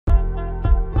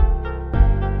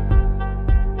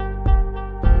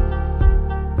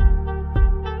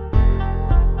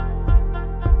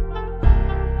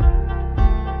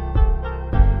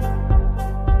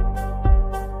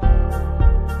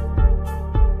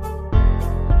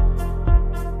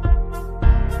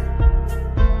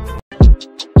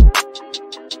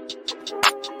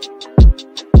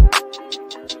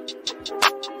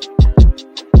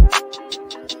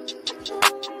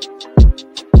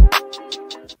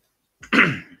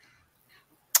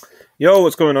Yo,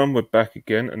 what's going on? We're back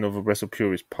again, another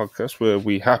WrestlePurists podcast where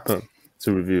we happen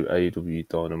to review AEW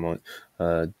Dynamite.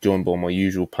 Joined by my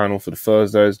usual panel for the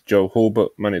Thursdays, Joe Hulbert,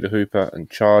 Manny the Hooper, and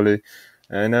Charlie.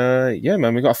 And yeah,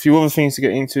 man, we got a few other things to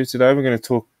get into today. We're going to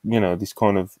talk, this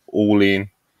kind of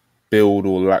all-in build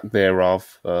or lack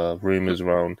thereof, rumors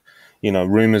around,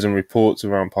 rumors and reports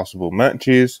around possible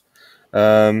matches,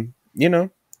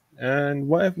 and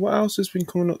what else has been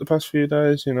coming up the past few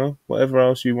days, whatever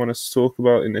else you want us to talk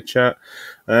about in the chat,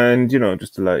 and,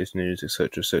 just the latest news,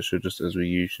 etc., just as we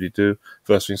usually do.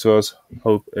 First things first,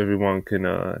 hope everyone can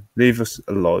leave us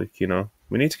a like,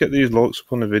 We need to get these likes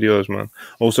up on the videos, man.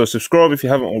 Also, subscribe if you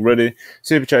haven't already.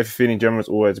 Super chat if you're feeling generous,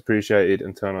 always appreciated.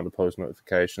 And turn on the post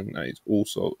notification. That is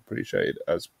also appreciated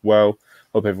as well.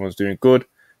 Hope everyone's doing good,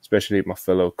 especially my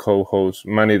fellow co-host,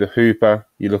 Manny the Hooper.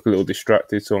 You look a little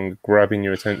distracted, so I'm grabbing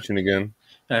your attention again.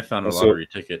 I found a lottery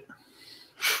ticket.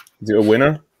 Is it a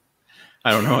winner?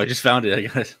 I don't know. I just found it, I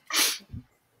guess.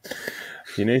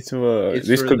 You need to...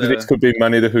 This could be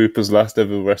Manny the Hooper's last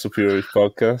ever WrestlePurists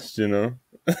podcast,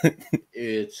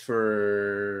 It's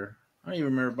for... I don't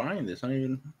even remember buying this.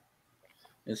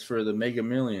 It's for the Mega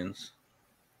Millions.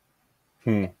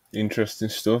 Interesting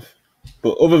stuff.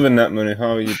 But other than that, Manny,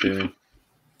 how are you doing?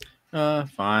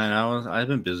 Fine. I've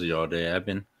been busy all day.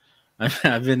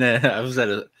 I was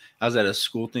at a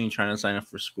school thing trying to sign up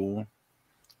for school.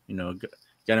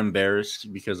 Got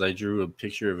embarrassed because I drew a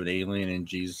picture of an alien and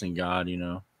Jesus and God.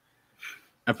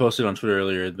 I posted on Twitter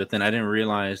earlier, but then I didn't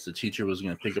realize the teacher was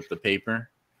going to pick up the paper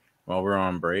while we're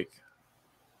on break,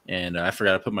 and I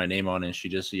forgot to put my name on it. And she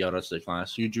just yelled out to the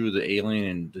class, "You drew the alien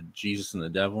and the Jesus and the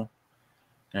devil."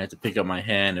 And I had to pick up my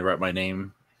hand and write my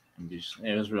name.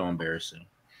 It was real embarrassing.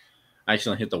 I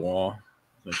accidentally hit the wall,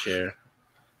 the chair.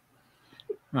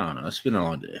 I don't know. It's been a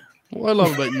long day. What I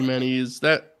love about you, Manny, is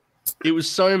that it was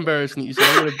so embarrassing that you said,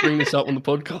 "I'm going to bring this up on the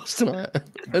podcast tonight."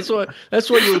 That's why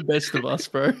you're the best of us,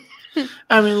 bro. Keeping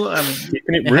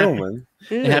it real, man.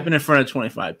 Yeah. It happened in front of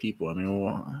 25 people. We're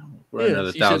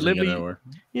another 1,000 together.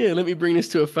 Let me bring this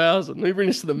to 1,000. Let me bring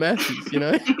this to the masses,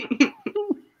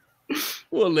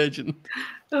 What a legend.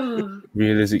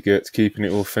 Real as it gets, keeping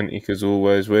it authentic as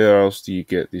always. Where else do you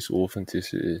get this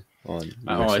authenticity on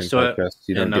podcasts?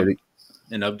 You don't get it.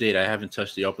 An update. I haven't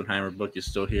touched the Oppenheimer book. It's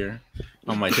still here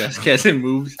on my desk. Hasn't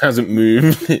moved.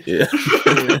 Yeah.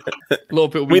 A lot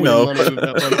of people we know money with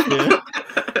that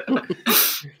one.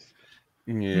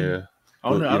 Yeah. I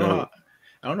don't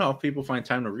know how people find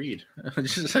time to read.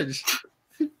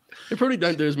 They probably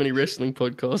don't do as many wrestling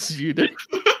podcasts as you do.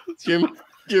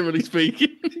 Generally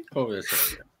speaking. Oh,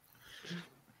 that's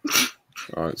right.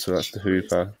 All right, so that's the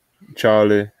Hooper.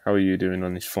 Charlie, how are you doing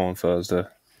on this fine Thursday?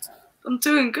 I'm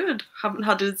doing good. Haven't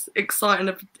had as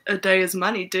exciting a day as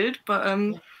Manny did, but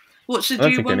what should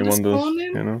you want this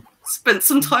morning? Spent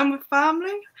some time with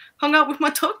family, hung out with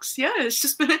my dogs. Yeah, it's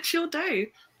just been a chill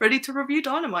day. Ready to review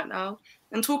Dynamite now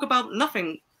and talk about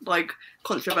nothing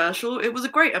controversial. It was a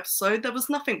great episode. There was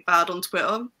nothing bad on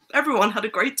Twitter. Everyone had a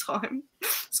great time.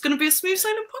 It's going to be a smooth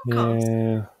sailing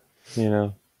podcast. Yeah,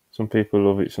 some people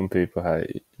love it, some people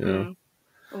hate it.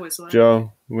 Always like.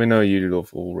 Joe, we know you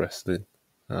love all wrestling.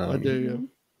 I do, yeah.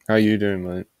 How you doing,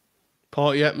 mate?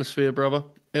 Party atmosphere, brother.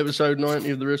 Episode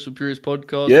 90 of the WrestlePurists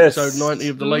podcast. Yes. Episode 90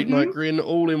 of the Late Night Grin,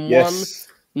 all in one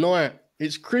night.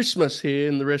 It's Christmas here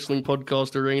in the wrestling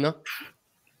podcast arena.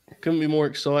 Couldn't be more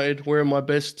excited. Wearing my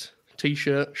best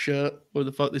shirt, what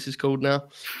the fuck this is called now.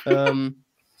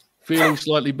 Feeling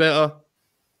slightly better.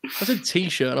 I said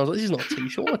t-shirt, and I was like, this is not a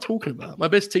t-shirt. What am I talking about? My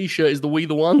best t-shirt is the We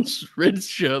The Ones red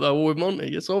shirt that I wore with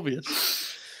Monty. It's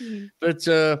obvious. But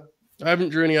I haven't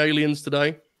drew any aliens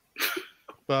today,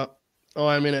 but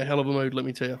I am in a hell of a mood, let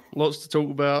me tell you. Lots to talk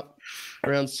about.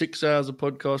 Around 6 hours of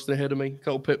podcasting ahead of me. A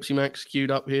couple Pepsi Max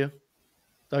queued up here.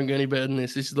 Don't get any better than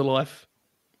this. This is the life.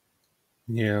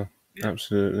 Yeah,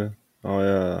 absolutely.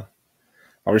 I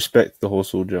respect the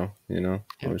hustle, Joe. I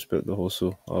respect the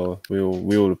hustle. We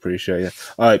all appreciate it.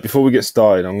 All right, before we get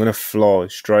started, I'm going to fly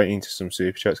straight into some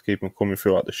super chats. Keep them coming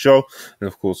throughout the show, and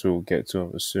of course, we will get to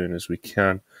them as soon as we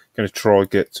can. Going to try to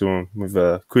get to them with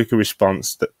a quicker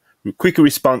response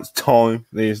time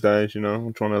these days.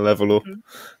 I'm trying to level up.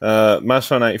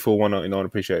 Mashfan 84 199,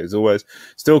 appreciate it as always.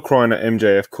 Still crying at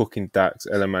MJF cooking Dax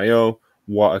LMAO.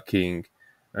 What a king!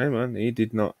 Hey man, he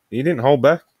didn't hold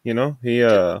back.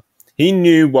 He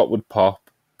knew what would pop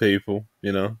people,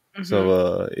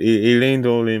 So he leaned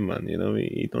all in, man.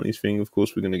 He done his thing. Of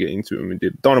course, we're going to get into it when we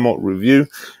did Dynamite review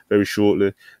very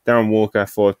shortly. Darren Walker,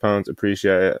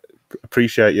 £5.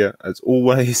 Appreciate you as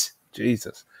always.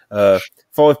 Jesus.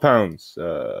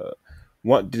 £5.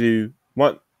 What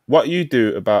what you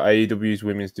do about AEW's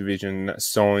women's division that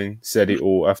said it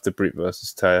all after Britt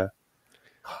versus Taya.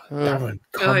 Darren,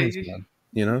 comments, man.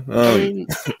 You know? I mean,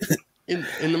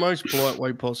 in the most polite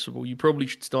way possible, you probably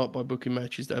should start by booking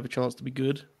matches that have a chance to be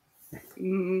good.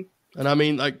 Mm. And I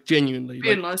mean, like, genuinely,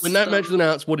 like, nice when that match was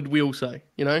announced, what did we all say?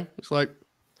 You know, it's like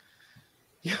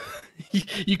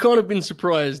you can't have been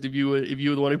surprised if you were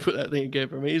the one who put that thing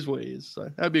together. I mean, it is what it is.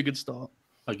 So that'd be a good start.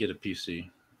 I'll get a PC.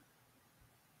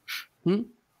 Hmm?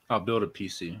 I'll build a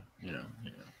PC. You know.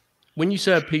 When you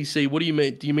say a PC, what do you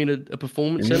mean? Do you mean a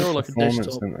performance center or like a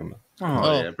desktop? Center.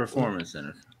 Oh, yeah, performance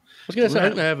center. I was going to say, I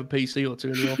think they have a PC or two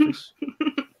in the office.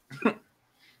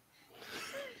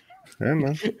 Yeah,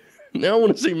 man. Now I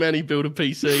want to see Manny build a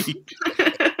PC.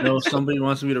 No, if somebody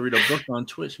wants me to read a book on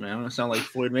Twitch, man, I'm going to sound like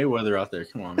Floyd Mayweather out there.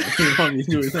 Come on, man. You want me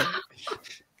to do that?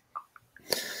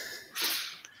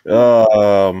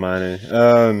 Oh,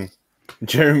 man.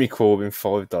 Jeremy Corbyn,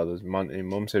 $5.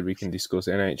 Mum said we can discuss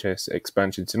NHS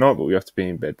expansion tonight, but we have to be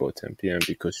in bed by 10 p.m.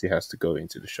 because she has to go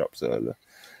into the shops earlier.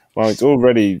 Well, it's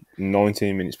already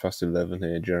 19 minutes past 11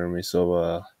 here, Jeremy,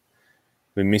 so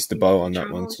we missed the boat on that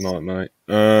one tonight, mate.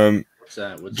 What's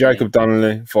that? Jacob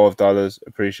Donnelly, $5.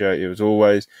 Appreciate you as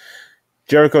always.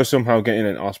 Jericho somehow getting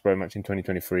an Ospreay match in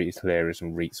 2023 is hilarious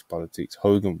and reeks politics.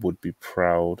 Hogan would be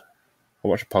proud. I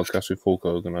watched a podcast with Hulk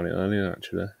Hogan on it earlier,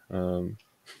 actually.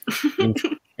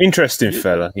 Interesting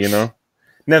fella, you know.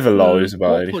 Never lies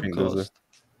about anything, does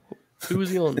he? Who was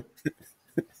he on?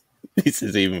 This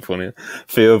is even funnier.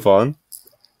 Theo Von.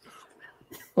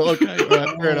 Okay,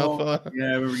 right, fair enough. Yeah,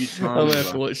 I remember you talking I'm going to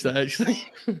have to watch that, actually.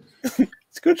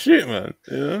 It's good shit, man.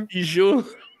 Yeah. You sure?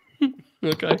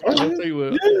 Okay, I'll tell you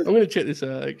what. Yeah. I'm going to check this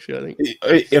out, actually, I think.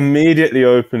 It immediately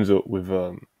opens up with...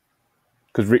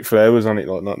 Because Ric Flair was on it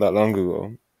like not that long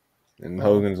ago. And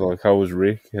Hogan's like, how was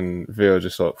Rick? And Theo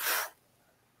just like...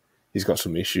 He's got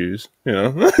some issues, you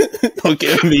know. Like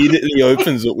it immediately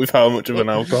opens up with how much of an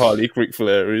alcoholic Ric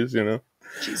Flair is, you know.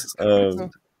 Jesus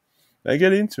they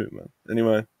get into it, man.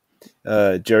 Anyway,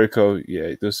 Jericho, yeah,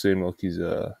 it does seem like he's,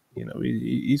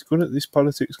 he's good at this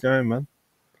politics game, man.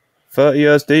 30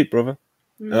 years deep, brother.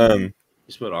 You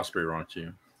spelled Ospreay wrong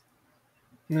too.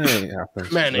 Yeah, it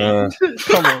happens. Manny,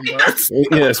 come on, bro.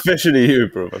 Yeah, especially you,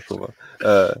 brother. Come on.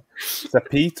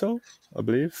 Sapito, I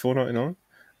believe, $4.99.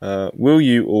 Will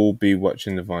you all be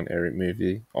watching the Von Erich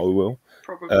movie? I will.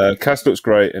 Probably. Cass looks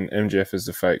great, and MJF as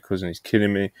the fake cousin is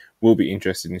killing me. We'll be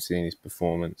interested in seeing his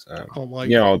performance.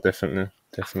 Yeah, I'll definitely.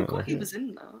 I forgot he was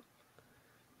in that.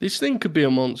 This thing could be a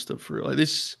monster for real. Like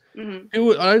this.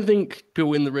 People, I don't think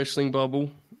people in the wrestling bubble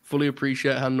fully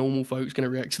appreciate how normal folks going to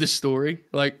react to this story.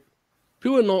 Like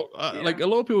people are not like a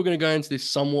lot of people are going to go into this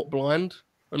somewhat blind,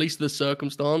 or at least the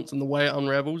circumstance and the way it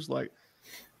unravels. Like.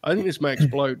 I think this may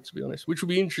explode, to be honest, which will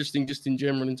be interesting just in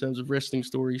general in terms of wrestling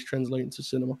stories translating to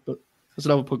cinema. But that's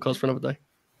another podcast for another day.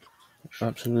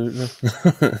 Absolutely.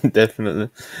 Definitely.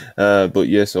 But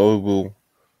yes, I will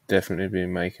definitely be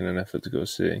making an effort to go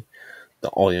see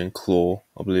the Iron Claw,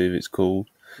 I believe it's called.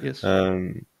 Yes.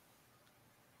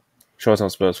 Short on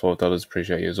Spurs, $4.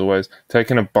 Appreciate you as always.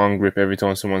 Taking a bong grip every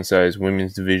time someone says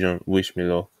women's division, wish me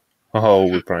luck. Oh,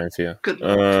 we're praying for you. Good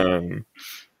luck.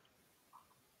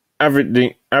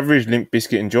 Average Limp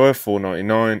Biscuit Enjoyer,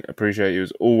 $4.99. Appreciate you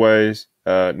as always.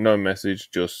 No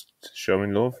message, just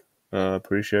showing love.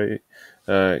 Appreciate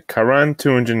it. Karan,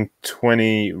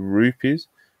 220 rupees.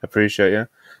 Appreciate you.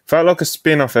 Felt like a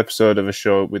spin-off episode of a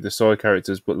show with the side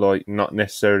characters, but like not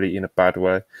necessarily in a bad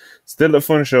way. Still a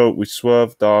fun show with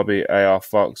Swerve, Darby, AR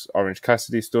Fox, Orange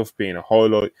Cassidy stuff being a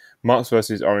highlight. Mox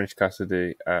versus Orange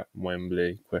Cassidy at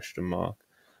Wembley? ?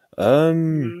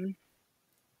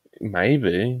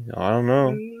 Maybe. I don't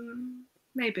know.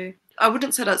 Maybe. I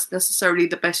wouldn't say that's necessarily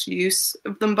the best use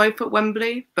of them both at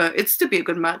Wembley, but it'd still be a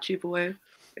good match either way.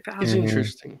 If it it's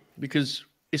interesting because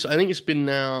I think it's been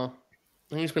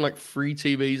like 3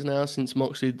 TVs now since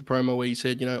Mox did the promo where he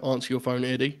said, answer your phone,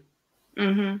 Eddie.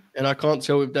 Mm-hmm. And I can't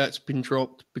tell if that's been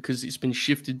dropped because it's been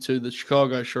shifted to the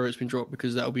Chicago show. It's been dropped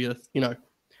because that'll be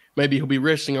maybe he'll be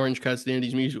wrestling Orange Cassidy and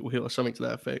his music will hit or something to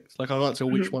that effect. Like I can't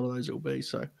tell which one of those it'll be.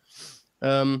 So.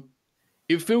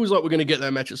 It feels like we're going to get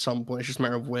that match at some point. It's just a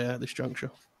matter of where at this juncture.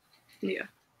 Yeah.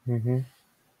 Mm-hmm.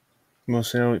 We'll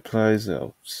see how it plays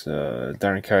out.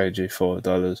 Darren KG,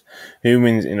 $4. Who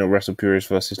wins in a WrestlePurists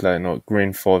versus Late Night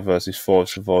Green 5 versus 5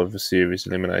 Survivor Series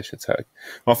elimination tag?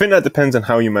 I think that depends on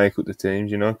how you make up the teams,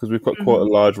 because we've got quite a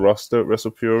large roster at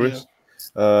WrestlePurists.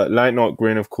 Yeah. Late Night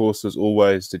Green, of course, there's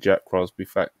always the Jack Crosby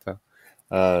factor.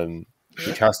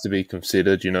 Which has to be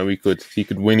considered. He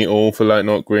could win it all for Late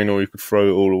Night Green, or he could throw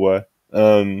it all away.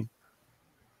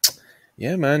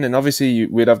 Yeah, man, and obviously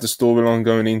we'd have the storyline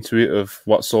going into it of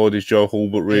what side is Joe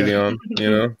Hulbert really on,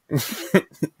 you know?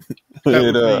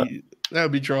 That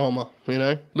would be drama, you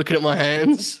know? Looking at my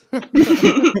hands. Hit me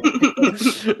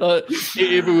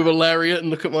with a lariat and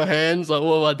look at my hands, like,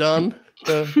 what have I done?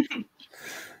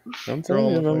 I'm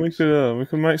telling you, man, we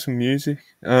could make some music.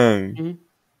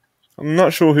 I'm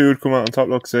not sure who would come out on top,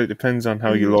 like I said. It depends on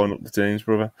how you line up the teams,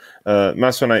 brother.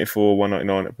 Mass184,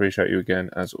 199, appreciate you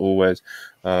again, as always.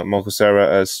 Michael Serra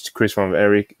as Chris Van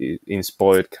Eric,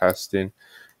 inspired casting.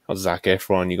 Got Zac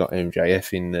Efron, you got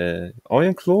MJF in there.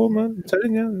 Iron Claw, man, I'm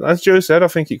telling you. As Joe said, I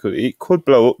think it could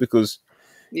blow up because,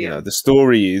 you know, the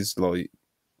story is, like,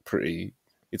 pretty...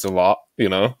 It's a lot, you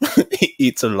know?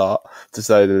 It's a lot, to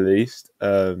say the least.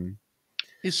 And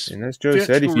as Joe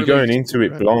said, if you're going into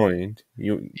it blind,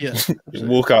 you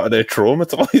walk out of there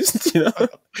traumatized, you know?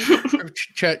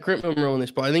 Chat, correct me if I'm wrong on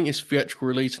this, but I think it's theatrical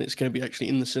release and it's going to be actually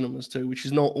in the cinemas too, which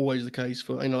is not always the case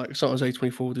for, you know, like sometimes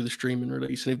A24 will do the streaming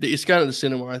release. And if it's going to the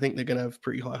cinema, I think they're going to have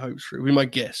pretty high hopes for it. We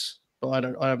might guess, but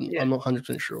I'm not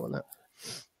 100% sure on that.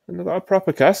 And they've got a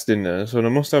proper cast in there, so they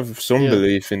must have some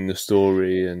belief in the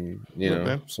story and, you know.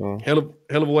 Man. So hell of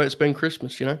a way to spend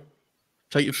Christmas, you know?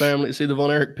 Take your family to see the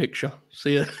Von Erich picture.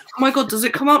 See ya. Oh my God, does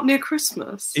it come out near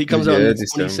Christmas? It comes out on the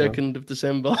 22nd of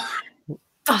December.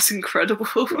 That's incredible.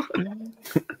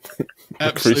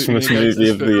 Christmas movie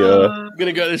of the year. I'm going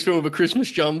to go to this film with a Christmas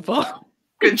jumper.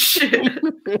 Good shit.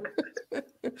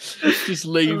 Just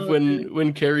leave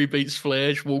when Kerry beats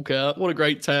Flash, walk out. What a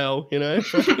great tale, you know?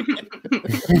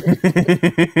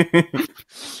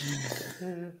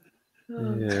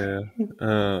 Yeah.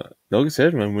 Like I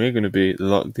said, man, we're going to be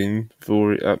locked in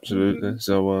for it, absolutely.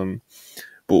 So,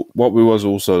 but what we was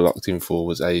also locked in for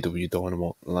was AEW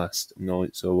Dynamite last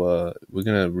night. So, we're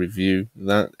going to review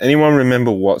that. Anyone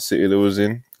remember what city there was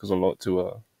in? Because I like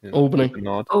to, Albany.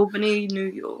 Albany, New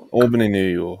York. Albany, New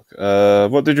York.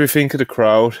 What did you think of the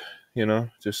crowd? You know,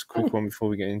 just a quick one before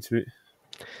we get into it.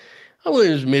 I thought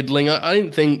it was middling. I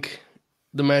didn't think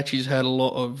the matches had a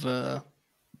lot of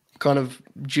kind of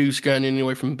juice going in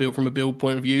anyway from a build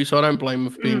point of view, so I don't blame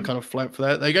them for being kind of flat for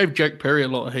that. They gave Jack Perry a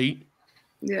lot of heat.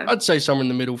 Yeah, I'd say somewhere in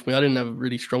the middle for me. I didn't have a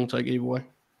really strong take either way.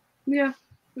 Yeah,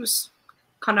 it was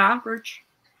kind of average.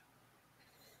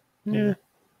 Yeah.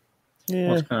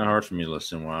 Well, it's kind of hard for me to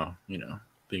listen while, you know,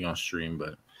 being on stream,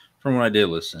 but from when I did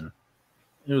listen,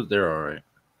 they're all right.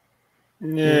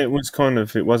 Yeah, it was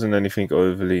it wasn't anything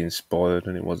overly inspired,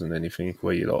 and it wasn't anything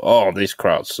where you're like, oh, this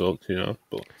crowd sucks, you know.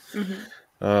 But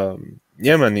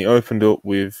yeah, man, he opened up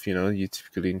with, you know, your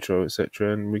typical intro,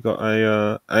 etc., and we got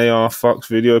a AR Fox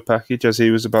video package as he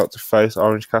was about to face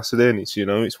Orange Cassidy, and it's, you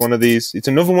know, it's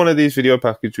another one of these video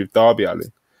packages with Darby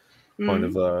Allin, kind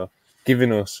of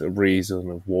giving us a reason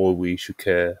of why we should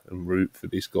care and root for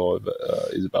this guy that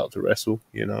is about to wrestle,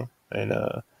 you know, and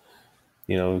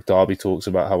you know, Darby talks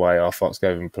about how AR Fox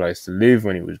gave him a place to live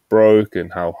when he was broke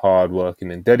and how hard-working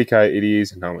and dedicated he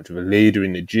is and how much of a leader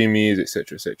in the gym he is,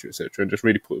 etc., etc., etc. And just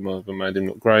really put him over, made him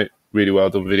look great. Really well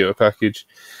done video package.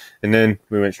 And then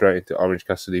we went straight into Orange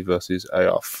Cassidy versus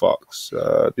AR Fox.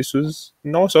 This was a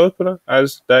nice opener,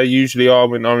 as they usually are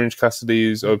when Orange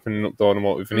Cassidy is opening up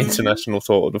Dynamite with an international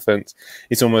title defense.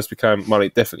 It's almost become, well,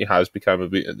 it definitely has become a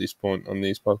bit at this point on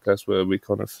these podcasts where we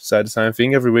kind of say the same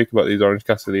thing every week about these Orange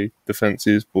Cassidy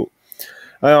defenses. But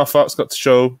AR Fox got to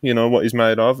show, you know, what he's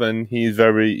made of, and he's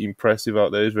very impressive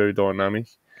out there. He's very dynamic.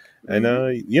 And,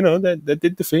 you know, they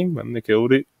did the thing, man. They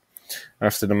killed it.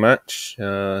 After the match,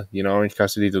 you know, Orange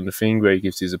Cassidy done the thing where he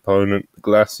gives his opponent the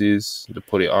glasses, they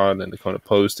put it on, and they kind of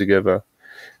pose together.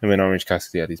 And when Orange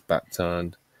Cassidy had his back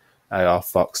turned, AR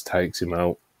Fox takes him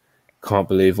out. Can't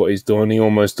believe what he's done. He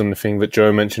almost done the thing that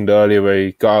Joe mentioned earlier where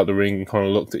he got out of the ring and kind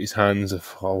of looked at his hands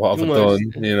of, oh, what have I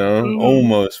done? You know,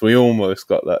 we almost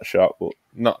got that shot, but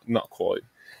not quite.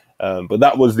 But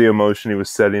that was the emotion he was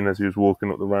selling as he was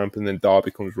walking up the ramp, and then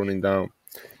Darby comes running down,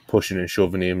 pushing and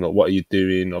shoving him, like, what are you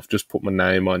doing? I've just put my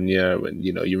name on you, and,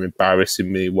 you know, you're embarrassing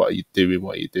me. What are you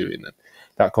doing? And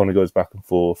that kind of goes back and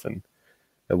forth, and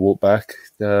they walk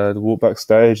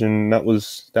backstage, and that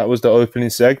was the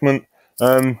opening segment.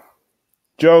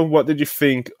 Joe, what did you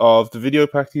think of the video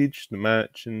package, the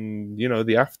match, and, you know,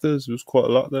 the afters? There was quite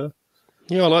a lot there.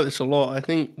 Yeah, I like this a lot. I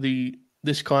think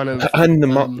this kind of and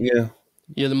the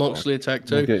the Moxley attack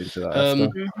too. We'll get into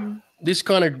that this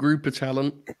kind of group of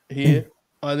talent here,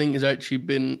 I think, has actually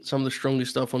been some of the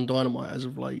strongest stuff on Dynamite as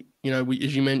of late. You know,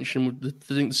 as you mentioned, with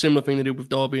the similar thing they did with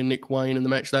Darby and Nick Wayne and the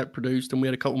match that produced, and we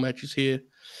had a couple matches here.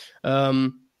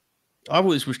 I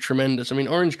thought this was tremendous. I mean,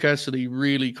 Orange Cassidy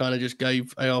really kind of just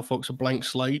gave AR Fox a blank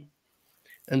slate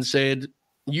and said,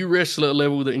 you wrestle at a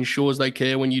level that ensures they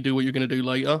care when you do what you're going to do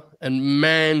later. And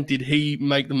man, did he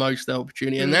make the most of that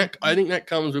opportunity. And that, I think that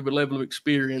comes with a level of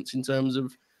experience in terms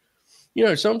of,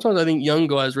 sometimes I think young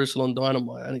guys wrestle on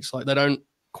Dynamite and it's like they don't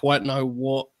quite know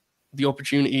what the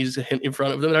opportunity is in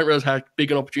front of them. They don't realize how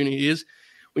big an opportunity it is.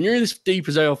 When you're in this deep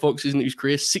as AR Fox is in his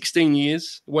career, 16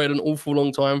 years, waited an awful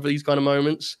long time for these kind of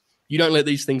moments. You don't let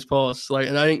these things pass.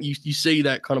 And I think you see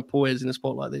that kind of poise in a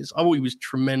spot like this. I thought he was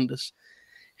tremendous.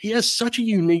 He has such a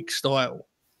unique style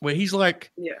where he's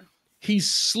he's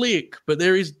slick, but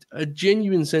there is a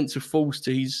genuine sense of force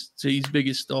to his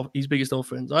biggest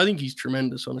offense. I think he's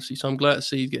tremendous, honestly. So I'm glad to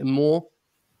see he's getting more.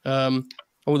 The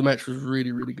match was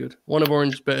really, really good. One of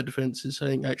Orange's better defenses, I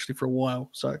think, actually for a while.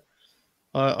 So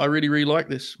I really, really like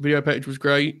this. Video package was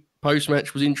great.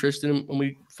 Post-match was interesting, and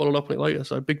we followed up on it later.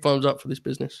 So big thumbs up for this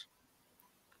business.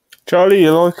 Charlie,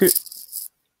 you like it?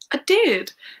 I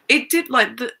did. It did,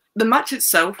 the match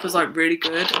itself was really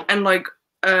good, and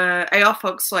AR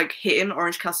Fox hitting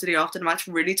Orange Cassidy after the match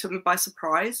really took me by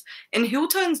surprise. And heel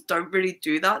turns don't really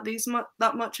do that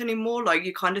that much anymore.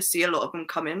 You kind of see a lot of them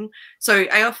come in. So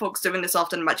AR Fox doing this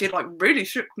after the match, it really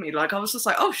shook me. I was just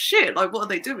oh shit, what are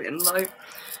they doing? But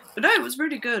no, it was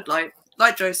really good. Like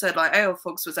Joe said, AR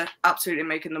Fox was absolutely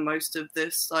making the most of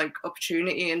this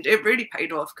opportunity, and it really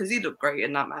paid off because he looked great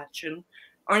in that match. And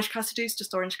Orange Cassidy's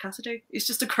just Orange Cassidy. He's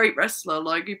just a great wrestler.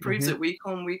 He proves it week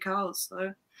on, week out.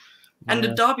 So, and the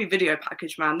Derby video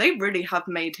package, man, they really have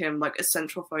made him a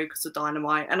central focus of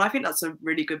Dynamite, and I think that's a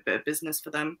really good bit of business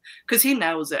for them because he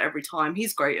nails it every time.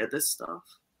 He's great at this stuff.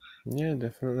 Yeah,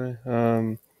 definitely.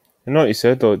 And like you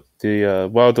said, the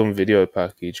well done video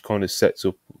package kind of sets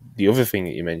up the other thing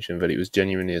that you mentioned, that it was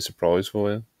genuinely a surprise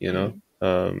for you.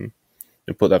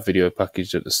 They put that video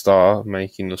package at the start,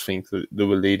 making us think that they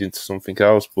were leading to something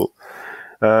else, but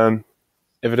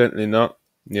evidently not,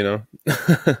 So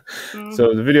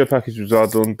the video package was well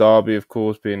done. Darby, of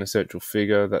course, being a central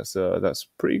figure, that's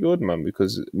pretty good, man,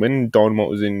 because when Dynamite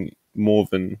was in more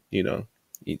than,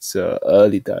 its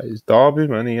early days, Darby,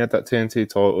 man, he had that TNT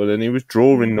title and he was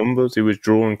drawing numbers. He was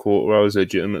drawing quarter hours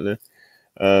legitimately.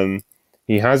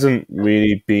 He hasn't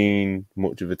really been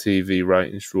much of a TV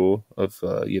ratings draw of,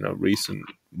 recent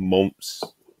months,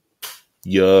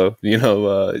 year,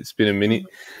 it's been a minute.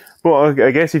 But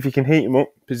I guess if you can heat him up,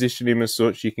 position him as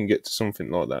such, you can get to something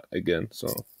like that again.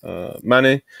 So,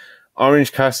 Manny,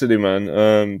 Orange Cassidy,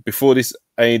 man, before this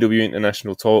AEW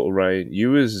International title reign,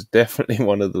 you was definitely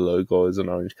one of the low guys on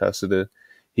Orange Cassidy.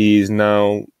 He is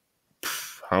now,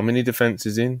 how many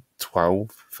defenses in? 12,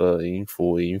 13,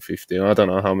 14, 15, I don't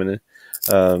know how many.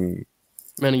 Man,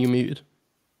 are you muted?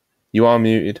 You are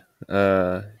muted.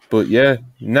 But yeah,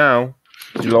 now,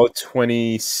 July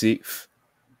 27th,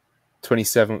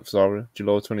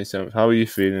 July 27th. How are you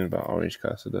feeling about Orange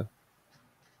Cassidy?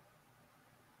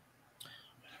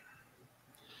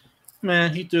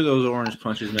 Man, he threw those orange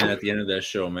punches, man, at the end of that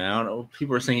show, man. I don't know.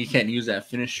 People are saying he can't use that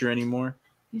finisher anymore.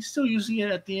 He's still using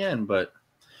it at the end, but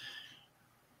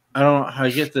I don't know how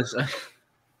to get this.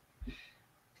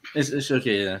 It's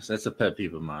okay, yes, that's a pet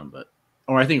peeve of mine, but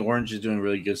I think Orange is doing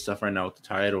really good stuff right now with the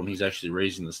title, and he's actually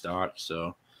raising the stock.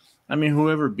 So, I mean,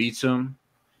 whoever beats him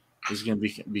is going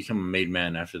to become a made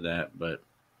man after that. But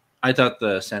I thought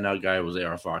the standout guy was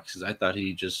AR Fox, because I thought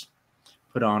he just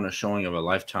put on a showing of a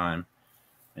lifetime.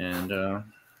 And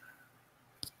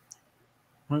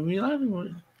why are we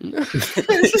laughing?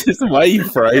 It's just the way you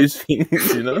phrase things,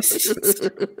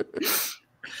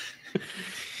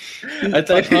 I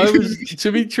thought I was,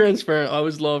 to be transparent, I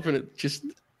was laughing at just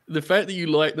the fact that you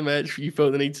liked the match. You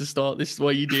felt the need to start this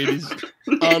way you did is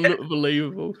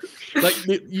unbelievable.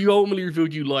 You ultimately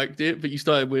revealed you liked it, but you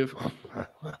started with,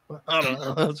 I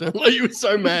don't know, you were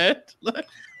so mad.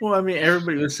 Well, I mean,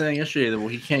 everybody was saying yesterday that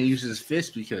he can't use his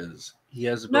fist because he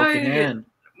has a broken hand.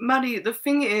 Manny, the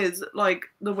thing is,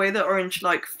 the way that Orange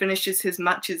finishes his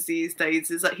matches these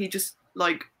days is that he just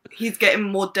he's getting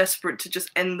more desperate to just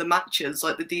end the matches,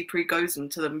 the deeper he goes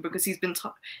into them, because he's been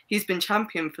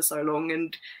champion for so long,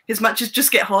 and his matches just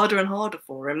get harder and harder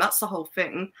for him. That's the whole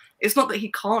thing. It's not that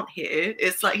he can't hit it;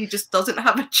 it's he just doesn't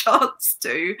have a chance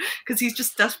to, because he's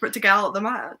just desperate to get out of the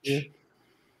match.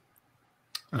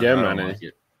 Yeah, man,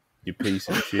 you piece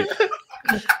of shit.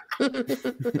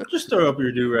 Just throw up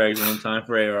your do-rags one time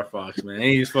for AR Fox, man.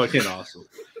 He's fucking awesome.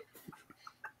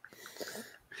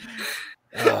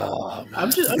 Oh, man.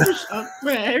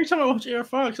 Man, every time I watch AR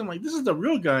Fox, I'm like, this is the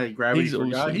real guy.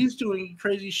 He's doing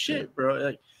crazy shit,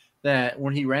 bro. That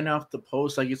when he ran off the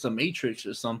post, it's a Matrix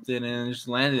or something, and just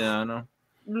landed on him.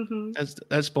 Mm-hmm.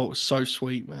 That spot was so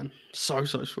sweet, man. So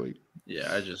sweet.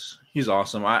 Yeah, he's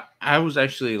awesome. I was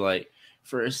actually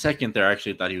for a second there, I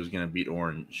actually thought he was gonna beat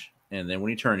Orange. and then when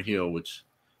he turned heel, which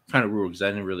kind of rude because I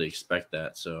didn't really expect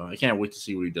that. So I can't wait to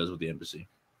see what he does with the Embassy.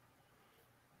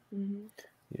 Mm-hmm.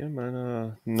 Yeah,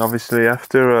 man. And obviously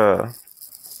after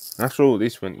all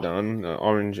this went down,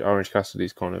 Orange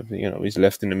Cassidy's kind of, he's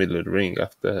left in the middle of the ring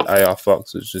after AR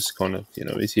Fox was just kind of,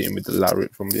 he's hitting with the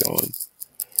lariat from behind.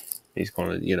 He's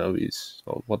kind of, he's,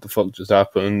 what the fuck just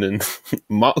happened? And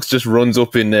Mox just runs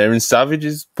up in there and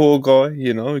savages poor guy,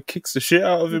 he kicks the shit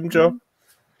out of him, Joe.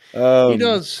 He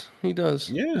does.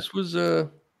 Yeah. This was a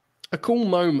cool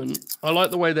moment. I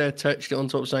like the way they attached it on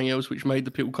top of something else, which made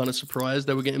the people kind of surprised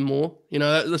they were getting more.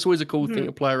 That's always a cool thing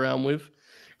to play around with.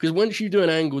 Because once you do an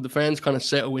angle, the fans kind of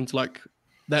settle into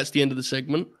that's the end of the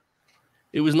segment.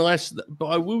 It was nice, but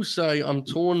I will say I'm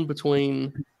torn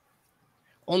between...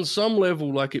 On some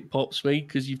level, it pops me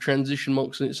because you've transitioned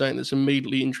Mox into something that's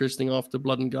immediately interesting after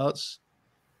Blood and Guts.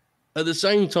 At the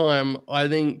same time, I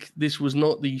think this was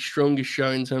not the strongest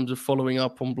show in terms of following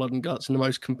up on Blood and Guts in the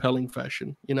most compelling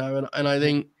fashion, and I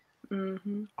think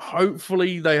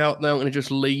hopefully they aren't going to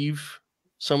just leave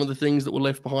some of the things that were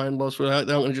left behind last week. They aren't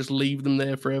going to just leave them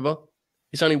there forever.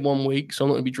 It's only 1 week, so I'm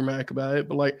not going to be dramatic about it.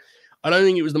 But I don't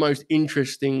think it was the most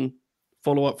interesting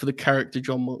follow-up for the character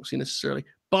John Moxley necessarily.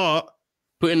 But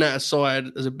putting that aside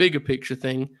as a bigger picture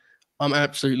thing, I'm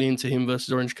absolutely into him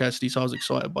versus Orange Cassidy, so I was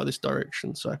excited by this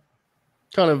direction. So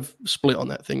kind of split on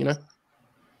that thing,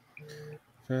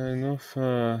 Fair enough.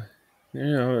 At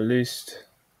least,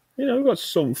 we've got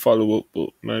some follow-up, but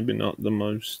maybe not the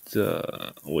most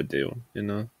ideal,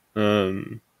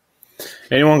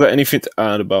 Anyone got anything to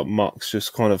add about Mox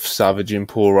just kind of savaging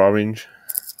poor Orange?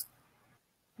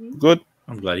 Good?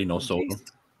 I'm glad he no-sold him.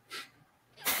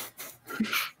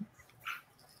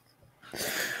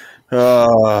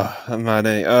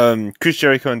 Man. Chris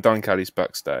Jericho and Don Callis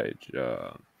backstage.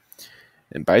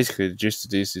 And basically, the gist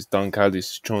of this is Don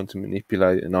Callis trying to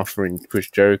manipulate and offering Chris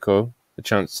Jericho a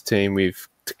chance to team with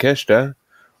Takeshita,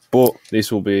 but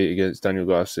this will be against Daniel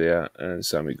Garcia and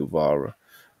Sammy Guevara.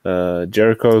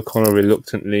 Jericho kind of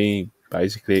reluctantly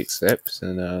basically accepts,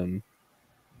 and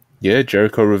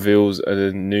Jericho reveals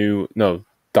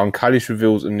Don Callis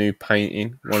reveals a new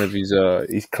painting, one of his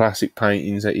classic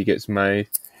paintings that he gets made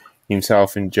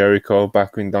himself in Jericho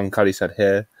back when Don Callis had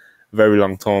hair, a very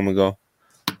long time ago.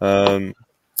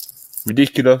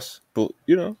 Ridiculous, but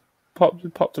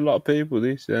popped a lot of people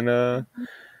this, and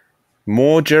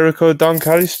more Jericho Don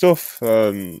Callis stuff.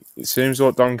 It seems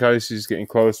like Don Callis is getting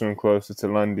closer and closer to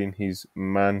landing his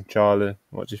man, Charlie.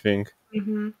 What do you think?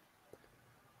 Mm-hmm.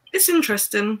 It's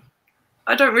interesting.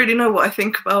 I don't really know what I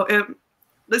think about it.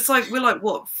 It's we're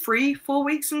 3-4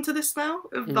 weeks into this now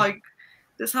of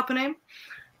this happening.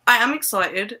 I am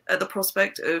excited at the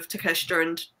prospect of Takeshita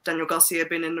and Daniel Garcia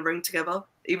being in the ring together,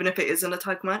 even if it isn't a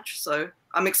tag match. So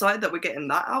I'm excited that we're getting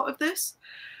that out of this.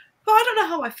 But I don't know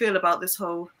how I feel about this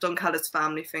whole Don Callis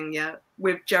family thing yet,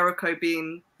 with Jericho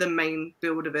being the main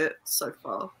build of it so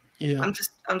far. Yeah. I'm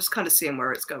just kind of seeing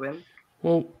where it's going.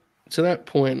 Well, to that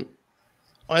point,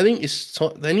 I think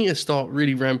they need to start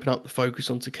really ramping up the focus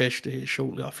on Takeshita here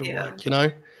shortly, I feel like,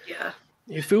 Yeah.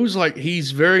 It feels like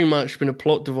he's very much been a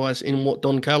plot device in what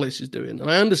Don Callis is doing.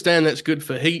 And I understand that's good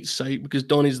for Heat's sake because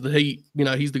Don is the Heat,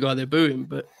 he's the guy they're booing.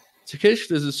 But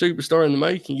Takeshita's a superstar in the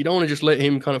making. You don't want to just let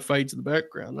him kind of fade to the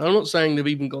background. And I'm not saying they've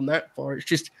even gone that far. It's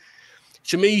just,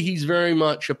 to me, he's very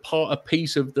much a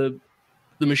piece of the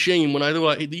machine when I feel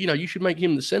like, you should make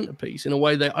him the centerpiece in a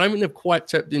way that I don't think they've quite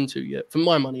tapped into yet, for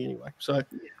my money anyway. So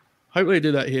hopefully they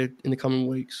do that here in the coming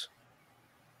weeks.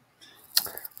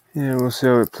 Yeah, we'll see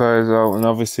how it plays out. And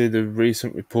obviously the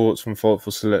recent reports from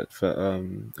Fightful Select that,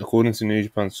 according to New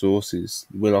Japan sources,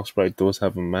 Will Ospreay does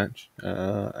have a match,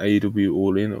 AEW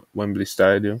All In at Wembley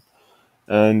Stadium.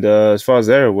 And as far as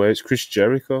they're aware, it's Chris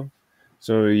Jericho.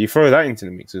 So you throw that into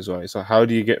the mix as well. So how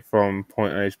do you get from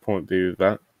point A to point B with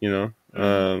that,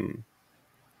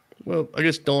 Well, I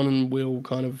guess Don and Will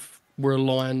kind of were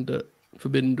aligned at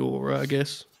Forbidden Door, right? I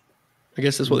guess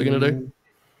that's what they're going to do.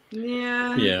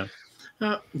 Yeah. Yeah.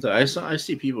 I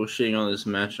see people shitting on this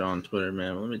match on Twitter,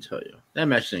 man. Let me tell you, that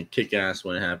match didn't kick ass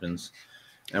when it happens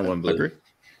at Wembley. I agree.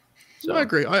 So. I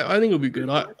agree. I think it'll be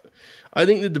good. I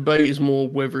think the debate is more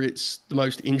whether it's the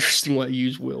most interesting way to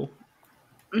use Will.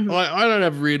 Mm-hmm. I don't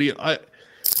have really. It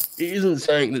isn't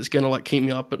something that's going to keep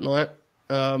me up at night.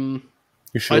 You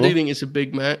sure? I do think it's a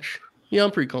big match. Yeah,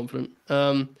 I'm pretty confident.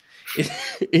 It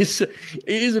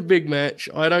is a big match.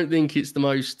 I don't think it's the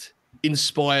most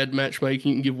inspired matchmaking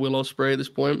you can give Will Ospreay at this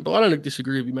point, but I don't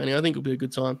disagree with you, Manny. I think it'll be a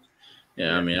good time.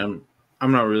 Yeah, I mean,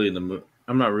 I'm not really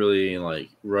I'm not really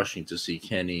rushing to see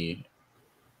Kenny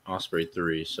Ospreay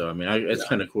 3. So I mean, it's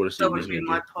kind of cool to see. That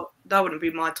wouldn't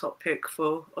be my top pick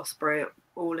for Ospreay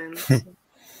All In. So.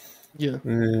 Yeah.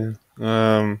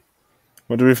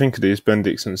 What do we think of this? Ben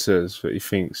Dixon says that he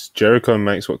thinks Jericho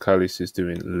makes what Callis is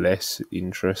doing less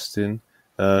interesting.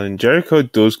 And Jericho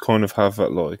does kind of have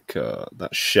that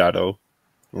shadow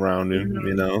around him,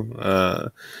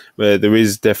 where there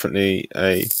is definitely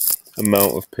a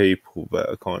amount of people that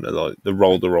are kind of like the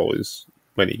roll the eyes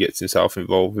when he gets himself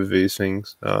involved with these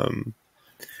things.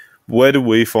 Where do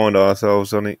we find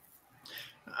ourselves on it?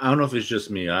 I don't know if it's just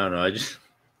me. I don't know. I just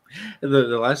the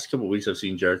last couple of weeks I've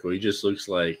seen Jericho, he just looks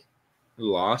like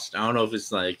lost. I don't know if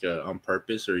it's like on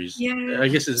purpose or he's. Yeah, I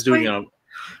guess it's doing it on.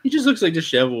 He just looks like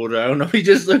disheveled. I don't know. He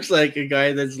just looks like a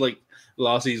guy that's like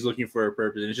lost. He's looking for a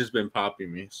purpose, and it's just been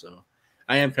popping me. So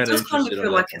I am kind of interested. I just kind of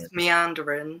feel like it's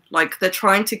meandering. Like they're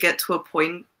trying to get to a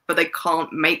point, but they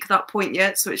can't make that point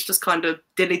yet. So it's just kind of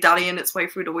dilly-dallying its way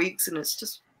through the weeks, and it's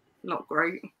just not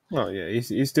great. Oh yeah,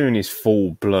 he's doing his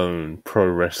full-blown pro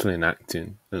wrestling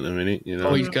acting at the minute.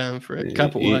 Oh, he's going for it.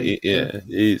 Couple way.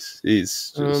 He's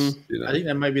just. I think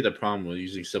that might be the problem with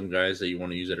using some guys that you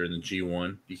want to use that are in the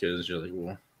G1 because you're like,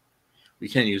 well, we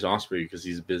can't use Ospreay because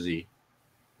he's busy.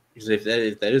 Because if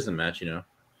that is the match, you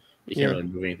can't really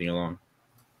move anything along.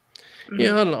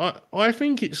 Yeah, I don't know. I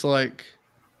think it's like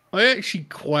I actually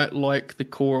quite like the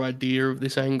core idea of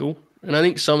this angle, and I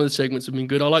think some of the segments have been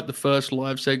good. I like the first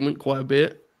live segment quite a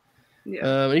bit.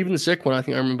 Yeah. Even the second one, I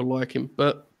think I remember liking.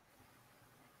 But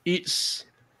I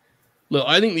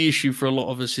think the issue for a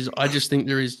lot of us is I just think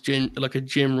there is a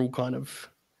general kind of.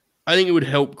 I think it would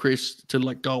help Chris to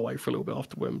go away for a little bit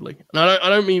after Wembley, and I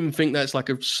don't even think that's like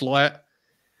a slight.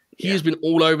 He has been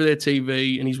all over their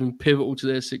TV, and he's been pivotal to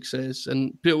their success.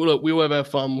 And look, we all have our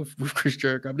fun with Chris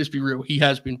Jericho. But let's be real, he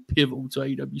has been pivotal to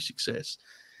AEW success.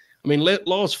 I mean,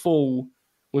 last fall,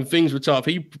 when things were tough,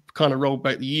 he kind of rolled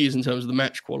back the years in terms of the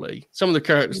match quality. Some of the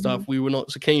character stuff we were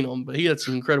not so keen on, but he had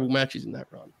some incredible matches in that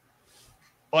run.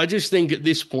 I just think at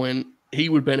this point, he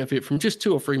would benefit from just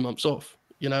 2 or 3 months off,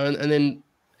 and then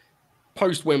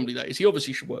post-Wembley days, he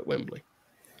obviously should work Wembley.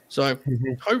 So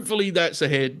hopefully that's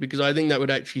ahead because I think that would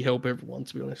actually help everyone,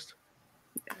 to be honest.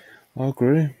 I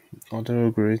agree. I do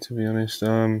agree, to be honest.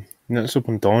 Next up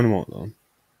on Dynamite, though.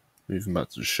 Moving back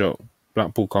to the show.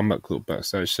 Blackpool Combat Club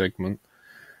backstage segment.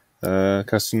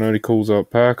 Castagnoli calls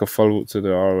out Pac, a follow-up to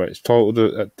the ROH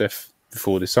title at Death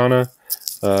Before Dishonor.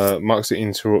 Moxley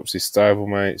interrupts his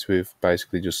stablemates with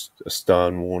basically just a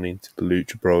stern warning to the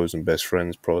Lucha Bros and Best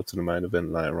Friends prior to the main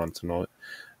event later on tonight.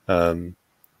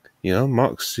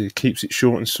 Mox keeps it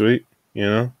short and sweet,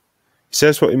 He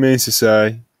says what he means to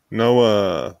say.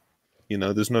 No,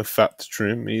 there's no fat to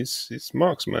trim. It's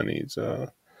Mox, man. He's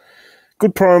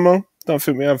good promo. Don't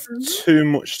think we have too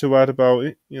much to add about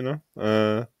it,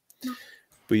 But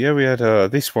yeah, we had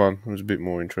this one. It was a bit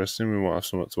more interesting. We might have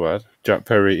something to add. Jack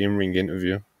Perry in-ring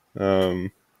interview.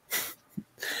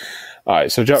 All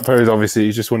right, so Jack Perry's obviously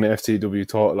he's just won the FTW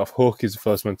title off Hook. He's the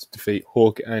first man to defeat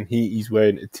Hook, and he's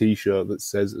wearing a T-shirt that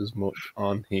says as much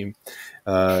on him.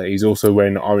 He's also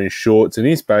wearing orange shorts, and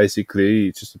he's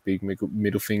basically just a big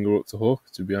middle finger up to Hook,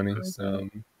 to be honest.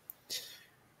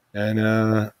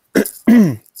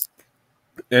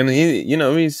 And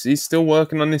he's still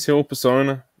working on this heel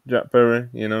persona, Jack Perry.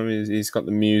 He's got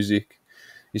the music.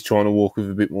 He's trying to walk with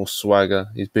a bit more swagger.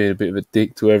 He's being a bit of a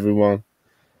dick to everyone.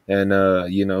 And,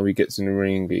 he gets in the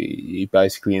ring. He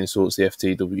basically insults the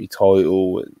FTW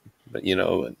title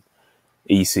and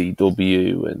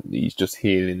ECW, and he's just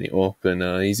healing it up.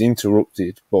 And he's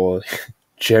interrupted by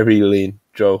Jerry Lynn,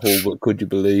 Joe Hulbert, could you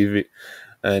believe it?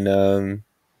 And,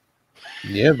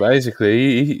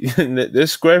 basically, they're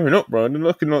squaring up, bro. They're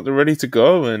looking like they're ready to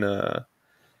go. And,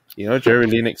 Jerry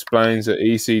Lynn explains that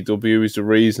ECW is the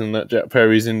reason that Jack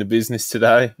Perry's in the business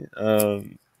today.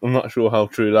 I'm not sure how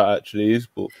true that actually is,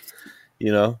 but,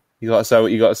 you got to say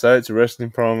what you got to say. It's a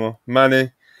wrestling promo. Manny,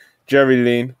 Jerry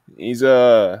Lynn, he's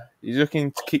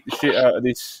looking to kick the shit out of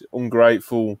this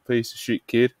ungrateful piece of shit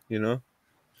kid,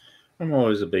 I'm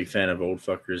always a big fan of old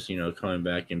fuckers, coming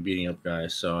back and beating up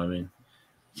guys. So, I mean,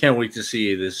 can't wait to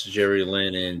see this Jerry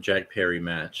Lynn and Jack Perry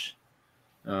match.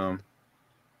 You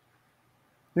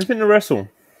think to wrestle?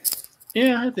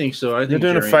 Yeah, I think so. They're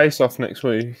doing a face-off next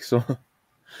week, so...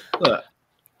 Look,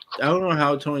 I don't know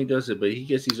how Tony does it, but he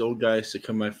gets these old guys to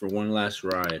come back for one last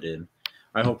ride, and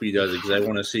I hope he does it because I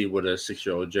want to see what a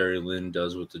 6-year-old Jerry Lynn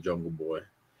does with the Jungle Boy.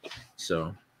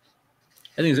 So,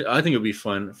 I think it'll be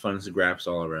fun as graps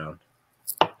all around.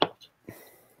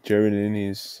 Jerry Lynn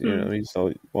is, he's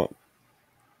like what?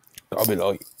 I'll be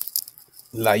like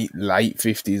late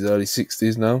 50s, early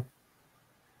 60s now.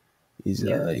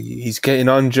 He's getting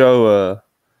on, Joe.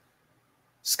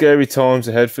 Scary times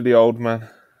ahead for the old man.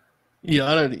 Yeah,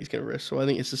 I don't think he's going to wrestle. I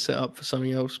think it's a setup for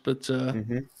something else. But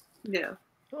yeah,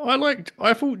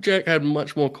 I thought Jack had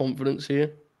much more confidence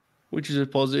here, which is a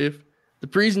positive. The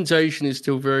presentation is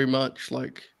still very much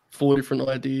like 4 different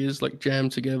ideas like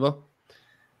jammed together,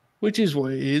 which is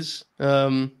what it is.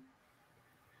 I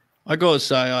gotta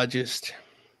say,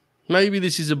 maybe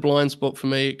this is a blind spot for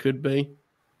me. It could be,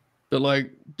 but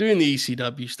like doing the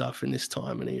ECW stuff in this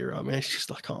time and era, I mean, it's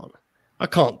just I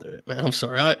can't do it, man. I'm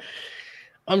sorry.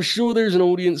 I'm sure there's an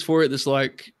audience for it that's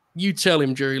like, you tell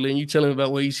him, Jerry Lynn, you tell him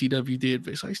about what ECW did,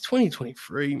 but it's like, it's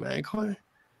 2023, man.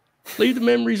 Leave the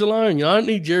memories alone. You know, I don't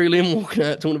need Jerry Lynn walking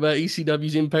out talking about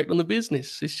ECW's impact on the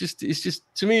business. It's just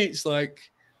to me, it's like,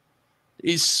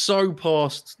 it's so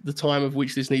past the time of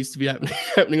which this needs to be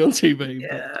happening on TV.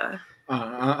 Yeah.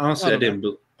 Honestly, I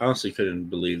honestly couldn't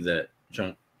believe that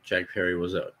Jack Perry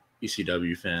was a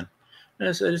ECW fan. I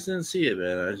just didn't see it,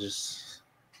 man.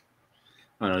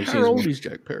 I don't know. How old is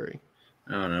Jack Perry?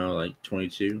 I don't know, like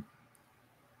 22.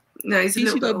 No, he's a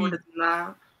little bit older than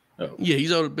that. Oh. Yeah,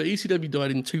 he's older, but ECW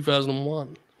died in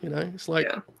 2001. You know, it's like,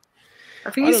 yeah. I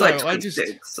think he's like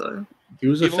 26. So he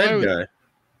was a Fed guy.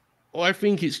 I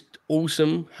think it's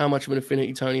awesome how much of an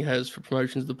affinity Tony has for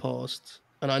promotions of the past,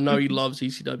 and I know he loves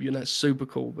ECW, and that's super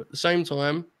cool. But at the same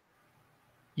time,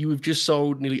 you have just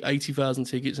sold nearly 80,000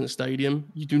 tickets in a stadium.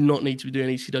 You do not need to be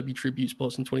doing ECW tribute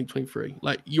spots in 2023.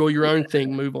 Like, you're your own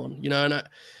thing. Move on. You know,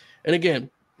 and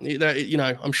again. That, you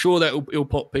know, I'm sure that it'll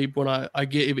pop people, and I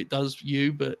get if it does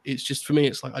you, but it's just, for me,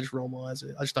 it's like I just roll my eyes at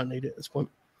it. I just don't need it at this point.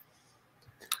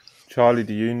 Charlie,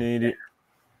 do you need it?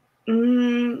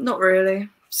 Not really.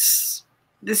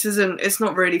 It's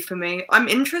not really for me. I'm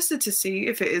interested to see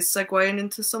if it is segueing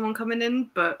into someone coming in,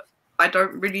 but I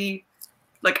don't really,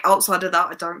 like, outside of that,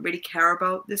 I don't really care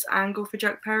about this angle for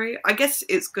Jack Perry. I guess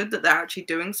it's good that they're actually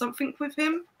doing something with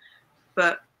him,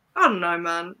 but I don't know,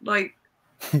 man. Like,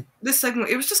 this segment,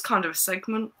 it was just kind of a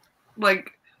segment.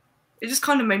 Like, it just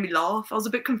kind of made me laugh. I was a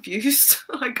bit confused.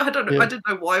 Like, I don't know. Yeah. I didn't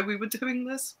know why we were doing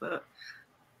this, but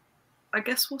I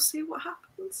guess we'll see what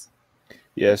happens.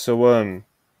 Yeah, so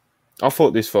I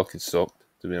thought this fucking sucked,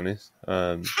 to be honest.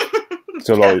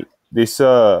 So like this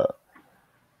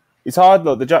it's hard,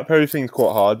 like the Jack Perry thing's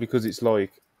quite hard because it's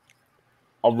like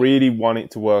I really want it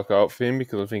to work out for him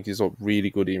because I think he's a really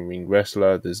good in-ring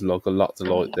wrestler. There's like a lot to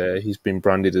like there. He's been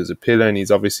branded as a pillar and he's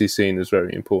obviously seen as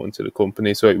very important to the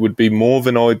company. So it would be more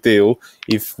than ideal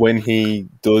if when he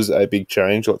does a big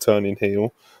change, like turning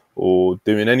heel or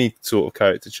doing any sort of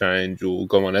character change or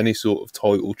go on any sort of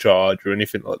title charge or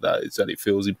anything like that, is that it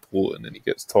feels important and he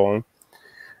gets time.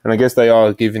 And I guess they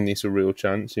are giving this a real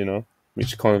chance, you know,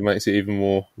 which kind of makes it even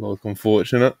more like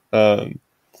unfortunate.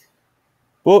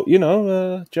 But, you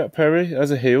know, Jack Perry,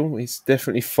 as a heel, he's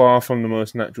definitely far from the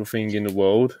most natural thing in the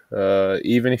world.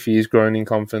 Even if he is growing in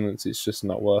confidence, it's just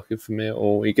not working for me at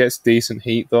all. He gets decent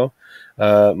heat, though.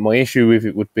 My issue with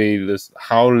it would be this,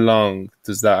 how long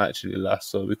does that actually last?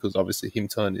 So, because obviously him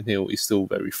turning heel is still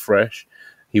very fresh.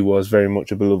 He was very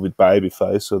much a beloved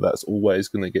babyface, so that's always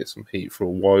going to get some heat for a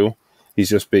while. He's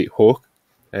just beat Hook,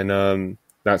 and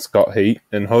that's got heat,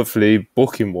 and hopefully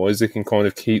booking-wise they can kind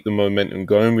of keep the momentum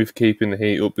going with keeping the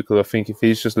heat up, because I think if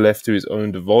he's just left to his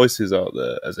own devices out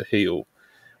there as a heel,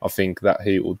 I think that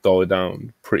heat will die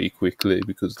down pretty quickly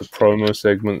because the promo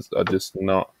segments are just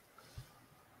not...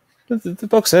 The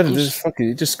box said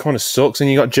it just kind of sucks, and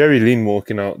you got Jerry Lynn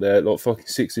walking out there like fucking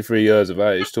 63 years of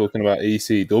age talking about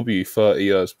ECW 30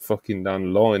 years fucking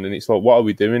down the line, and it's like, what are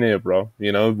we doing here, bro?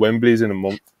 You know, Wembley's in a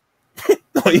month.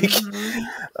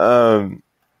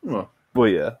 But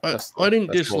yeah, I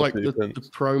didn't dislike the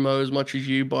promo as much as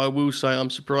you, but I will say I'm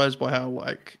surprised by how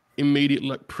like immediate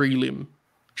like prelim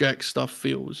Jack stuff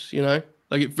feels. You know,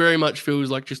 like it very much feels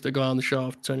like just a guy on the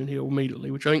shaft turning heel immediately,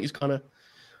 which I think is kind of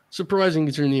surprising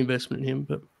considering the investment in him.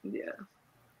 But yeah,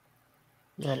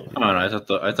 I don't know. I thought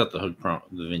the Hook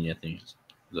the vignette thing,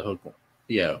 the Hook one.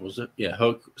 Yeah, was it? Yeah,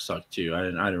 Hook sucked too. I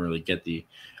didn't really get the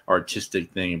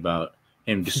artistic thing about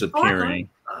him disappearing.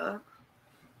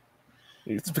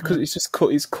 It's because it's just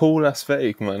it's cool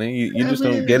aesthetic, man. You just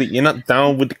don't get it. You're not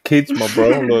down with the kids, my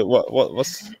bro. Like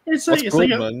what's good,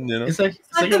 man? You know, it's like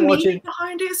the meaning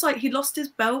behind it. It's like he lost his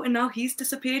belt and now he's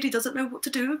disappeared. He doesn't know what to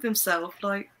do with himself.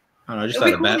 Like, I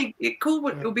don't know,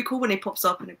 it'll be cool when he pops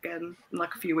up again in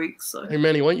like a few weeks. So. Hey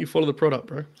Manny, why don't you follow the product,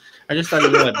 bro? I just thought he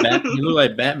looked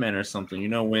like Batman or something. You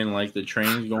know, when like the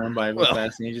train's going by real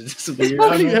fast and he just disappears.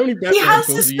 He has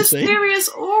this mysterious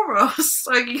aura.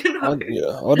 Like, you know,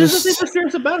 there's nothing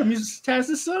mysterious about him. He just has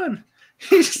his son.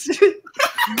 He doesn't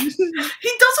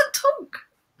talk.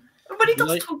 When he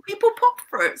does talk, people pop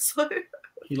for it. So.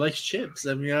 He likes chips.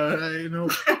 I mean, I know.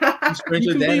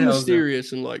 You can be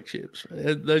mysterious and like chips.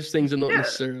 Those things are not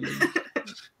necessarily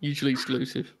usually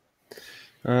exclusive.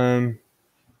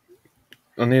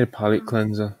 I need a palate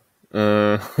cleanser.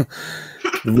 The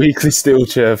weekly steel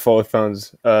chair,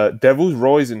 £5. Devil's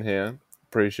Rising here.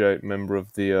 Appreciate member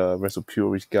of the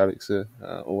WrestlePurists Galaxy.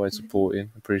 Always supporting.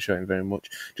 Appreciating very much.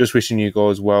 Just wishing you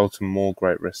guys well to more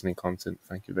great wrestling content.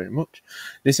 Thank you very much.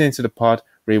 Listening to the pod,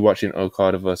 rewatching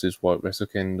Okada versus White Wrestle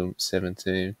Kingdom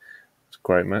 17. It's a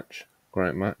great match.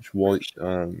 Great match. White.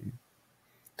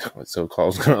 So I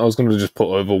was gonna just put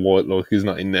over White like he's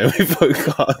not in there with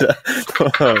Okada.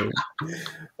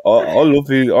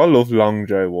 I love long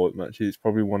Jay White matches. It's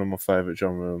probably one of my favourite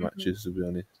genre matches, to be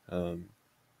honest.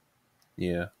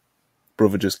 Yeah,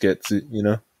 brother just gets it, you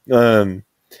know.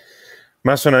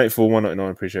 Mass184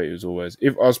 199, appreciate you as always.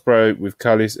 If Ospreay with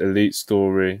Callis Elite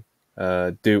Story,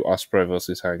 do Ospreay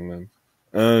versus Hangman.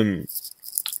 I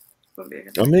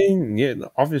mean, yeah,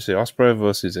 obviously Ospreay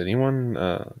versus anyone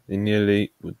in the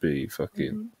Elite would be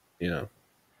fucking, you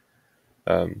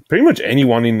know, pretty much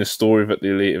anyone in the story that the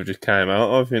Elite have just came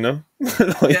out of, you know.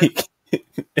 Like,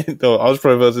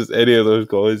 Ospreay versus any of those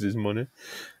guys is money.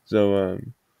 So,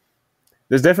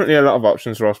 there's definitely a lot of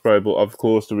options for Ospreay, but of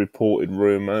course the reported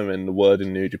rumour and the word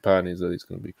in New Japan is that it's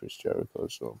going to be Chris Jericho.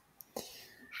 So,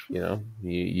 you know,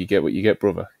 you get what you get,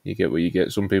 brother. You get what you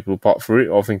get. Some people will pop for it.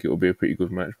 I think it will be a pretty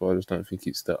good match, but I just don't think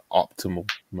it's the optimal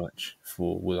match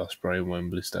for Will Ospreay in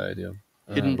Wembley Stadium.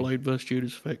 Hidden Blade versus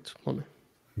Judas Effect.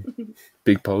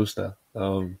 Big poster.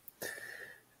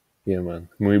 Yeah, man.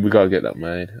 We got to get that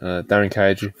made. Darren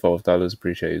Cage, $5.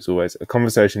 Appreciate it as always. A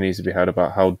conversation needs to be had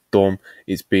about how dumb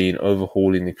it's been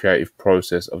overhauling the creative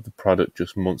process of the product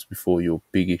just months before your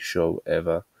biggest show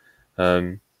ever.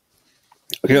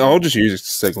 Okay, I'll just use it to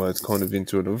segue kind of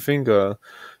into another thing.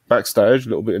 Backstage, a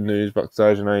little bit of news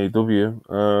backstage in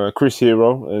AEW. Chris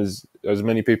Hero, as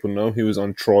many people know, he was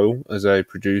on trial as a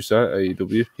producer at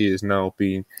AEW. He is now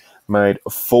being made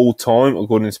full-time,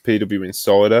 according to PW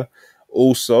Insider.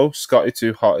 Also, Scotty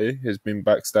 2 Hotty has been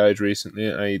backstage recently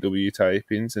at AEW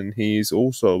tapings, and he's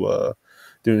also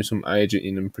doing some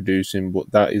agenting and producing, but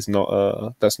that's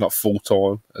not full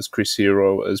time, as Chris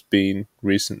Hero has been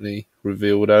recently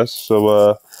revealed as.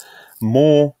 So,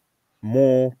 more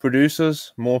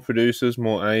producers, more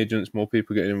agents, more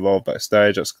people getting involved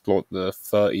backstage. That's like the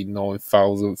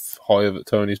 39,000th hire that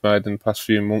Tony's made in the past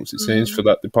few months, it seems, for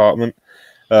that department.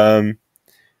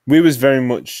 We was very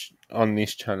much on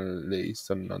this channel, at least,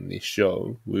 and on this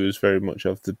show, we was very much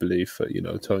of the belief that, you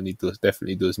know, Tony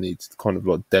definitely does need to kind of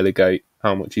like delegate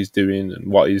how much he's doing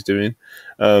and what he's doing.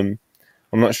 I'm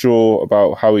not sure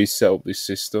about how he's set up this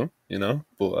system, you know,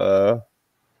 but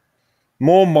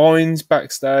more minds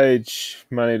backstage.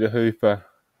 Manny the Hooper.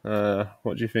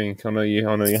 What do you think? I know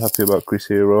you're happy about Chris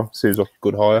Hero. Seems like a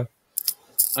good hire.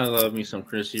 I love me some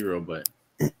Chris Hero, but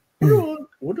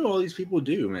what do all these people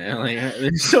do, man? Like,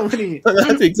 there's so many.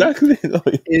 That's exactly.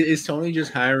 Is Tony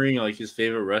just hiring like his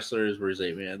favorite wrestlers? Where he's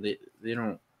like, man, they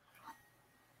don't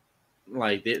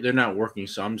like they're not working,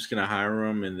 so I'm just gonna hire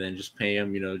them and then just pay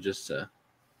them, you know, just to,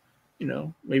 you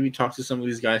know, maybe talk to some of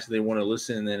these guys so they want to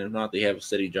listen, and then if not, they have a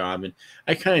steady job. And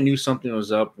I kind of knew something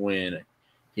was up when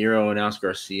Hero announced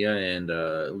Garcia and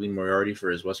Lee Moriarty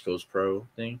for his West Coast Pro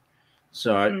thing.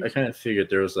 So I kind of figured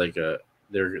there was like a.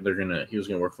 He was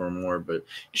gonna work for him more, but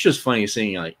it's just funny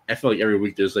seeing, like, I feel like every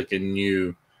week there's like a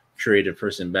new creative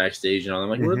person backstage and all. I'm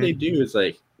like, what do they do? It's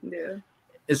like,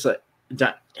 it's like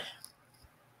that.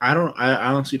 I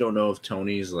honestly don't know if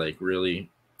Tony's like really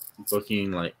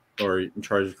booking like or in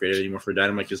charge of creative anymore for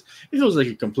Dynamite, because it feels like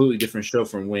a completely different show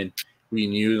from when we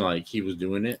knew like he was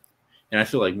doing it. And I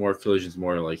feel like more Collision's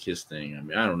more like his thing. I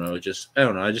mean, I don't know. I just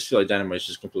feel like Dynamite's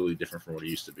just completely different from what it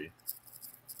used to be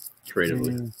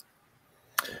creatively.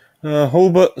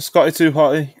 Hulbert, Scotty 2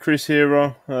 Hotty, Chris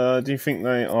Hero. Do you think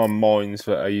they are minds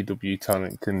that AEW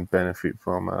talent can benefit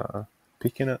from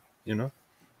picking up? You know,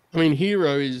 I mean,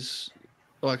 Hero is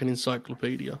like an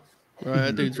encyclopedia, right?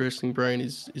 That dude's wrestling brain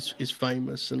is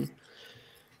famous, and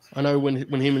I know when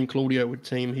him and Claudio would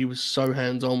team, he was so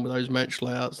hands on with those match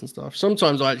layouts and stuff.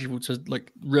 Sometimes I actually would say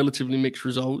like relatively mixed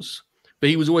results, but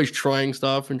he was always trying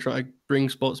stuff and trying to bring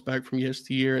spots back from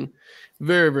yesteryear, and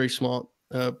very, very smart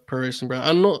pro wrestling brain.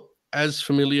 I'm not as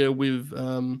familiar with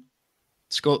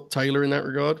Scott Taylor in that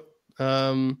regard.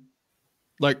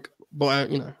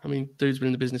 Dude's been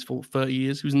in the business for 30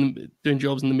 years. He was doing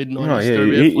jobs in the mid-90s. Oh,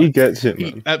 yeah, he gets it,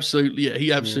 man.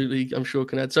 He absolutely, I'm sure,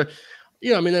 can add. So,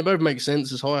 yeah, I mean, they both make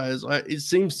sense as hires. It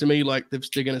seems to me like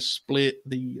they're going to split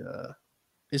the...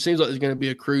 it seems like there's going to be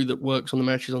a crew that works on the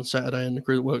matches on Saturday and the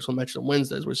crew that works on matches on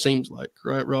Wednesdays, what it seems like,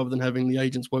 right? Rather than having the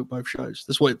agents work both shows.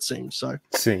 That's what it seems. So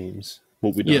seems.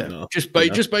 What we don't know. Just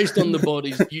based on the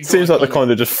bodies. Seems like they're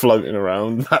kind of just floating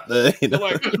around back there. You know?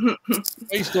 Like,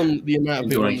 based on the amount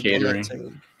of people on that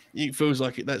team. it feels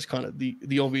like that's kind of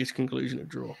the obvious conclusion to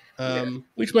draw,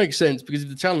 which makes sense because if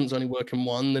the talent's only working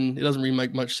one, then it doesn't really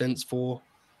make much sense for,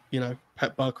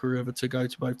 Pat Buck or whoever to go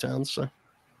to both towns. So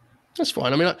that's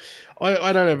fine. I mean,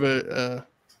 I don't have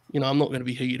I'm not going to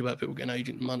be heated about people getting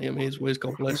agent money. I mean, where's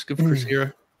God bless. Good for Chris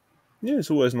Hero. Yeah,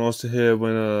 it's always nice to hear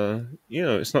when,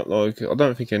 it's not like, I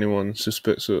don't think anyone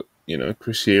suspects that,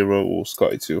 Chris Hero or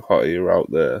Scotty 2 Hotty are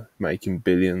out there making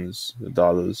billions of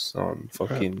dollars on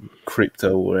fucking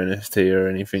crypto or NFT or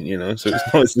anything, so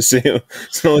it's nice to see him.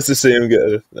 It's nice to see him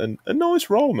get a nice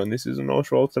role, man. This is a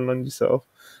nice role to land yourself.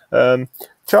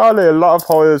 Charlie, a lot of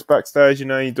hires backstage in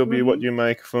AEW. What do you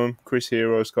make of them? Chris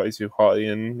Hero, Scotty 2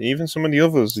 Hotty, and even some of the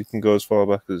others. You can go as far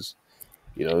back as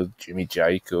Jimmy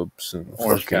Jacobs and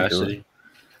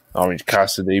Orange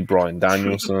Cassidy, Bryan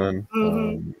Danielson.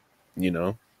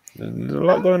 There's a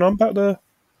lot going on back there.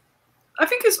 I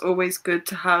think it's always good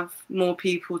to have more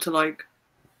people to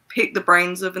pick the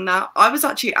brains of and that. I was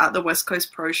actually at the West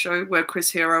Coast Pro Show where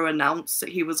Chris Hero announced that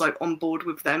he was on board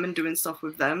with them and doing stuff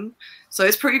with them. So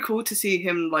it's pretty cool to see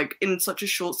him in such a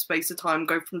short space of time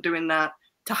go from doing that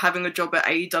to having a job at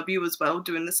AEW as well,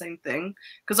 doing the same thing.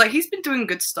 Because he's been doing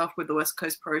good stuff with the West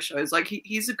Coast Pro Shows.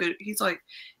 He's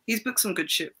booked some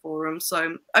good shit for him.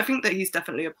 So I think that he's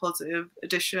definitely a positive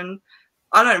addition.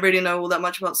 I don't really know all that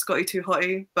much about Scotty 2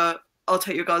 Hotty, but I'll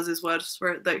take your guys' words for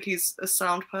it that he's a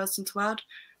sound person to add.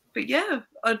 But yeah,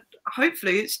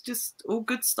 hopefully it's just all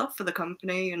good stuff for the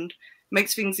company and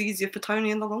makes things easier for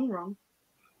Tony in the long run.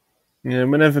 Yeah,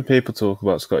 whenever people talk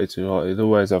about Scotty 2 Hotty, they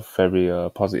always have very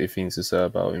positive things to say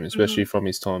about him, especially from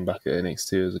his time back at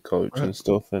NXT as a coach and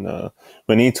stuff. And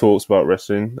when he talks about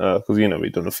wrestling, because,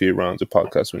 we've done a few rounds of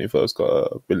podcasts when he first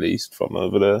got released from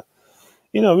over there,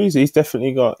 he's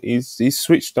definitely he's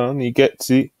switched on, he gets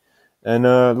it. And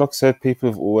like I said, people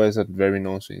have always had very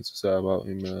nice things to say about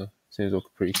him. Seems like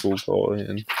a pretty cool guy.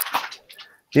 And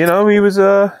he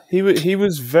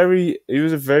was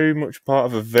very much part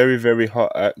of a very, very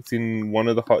hot act in one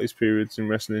of the hottest periods in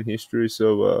wrestling history.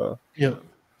 So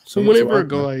So whenever a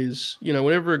guy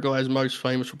is most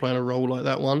famous for playing a role like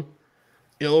that one,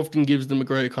 it often gives them a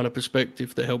great kind of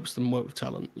perspective that helps them work with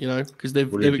talent, because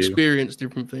they've experienced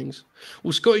different things.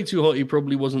 Well, Scotty 2 Hotty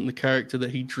probably wasn't the character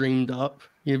that he dreamed up.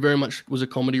 He very much was a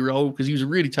comedy role because he was a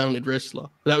really talented wrestler.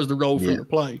 But that was the role for him to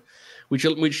play, which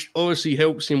obviously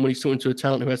helps him when he's talking to a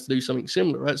talent who has to do something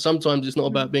similar, right? Sometimes it's not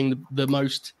about being the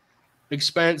most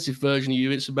expansive version of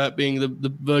you. It's about being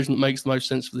the version that makes the most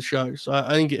sense for the show. So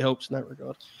I think it helps in that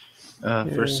regard.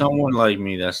 For someone like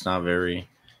me that's not very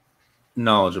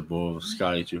knowledgeable of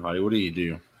Scotty 2 Hotty, what do you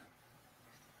do?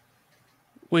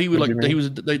 Well,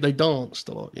 they danced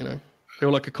a lot, They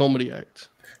were like a comedy act.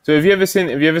 So have you ever seen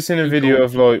a video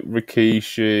of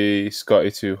Rikishi, Scotty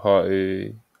 2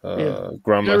 Hotty,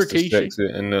 Grandmaster Sexy,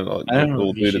 and they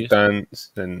all do the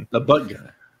dance and the butt guy?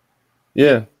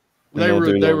 Yeah. They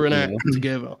were an act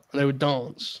together and they would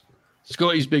dance.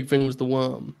 Scotty's big thing was the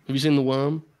worm. Have you seen the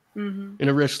worm? In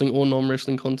a wrestling or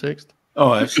non-wrestling context?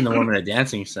 Oh, I've seen the worm in a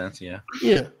dancing sense, yeah.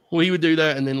 Yeah. Well, he would do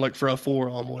that and then for a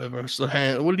forearm or whatever. So the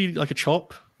hand, what did he, like a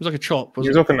chop? It was like a chop. It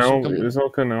was like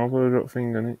an elbow drop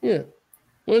thing, didn't it? Yeah.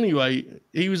 Well, anyway,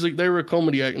 they were a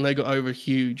comedy act and they got over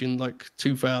huge in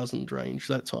 2000 range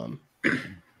that time. It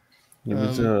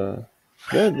was,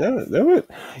 they were.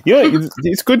 Yeah,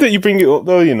 it's good that you bring it up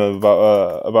though.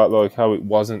 About how it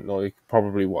wasn't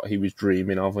probably what he was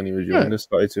dreaming of when he was young.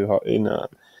 Scotty 2 Hotty.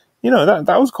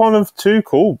 That was kind of too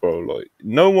cool, bro.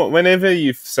 Whenever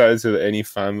you say to any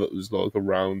fan that was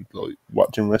around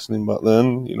watching wrestling back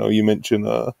then, you mention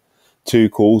too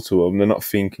cool to them. They're not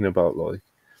thinking about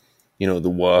the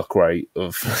work rate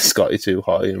of Scotty 2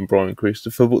 Hotty and Brian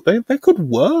Christopher, but they could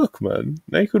work, man.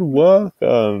 They could work.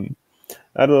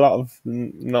 Had a lot of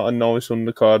not a nice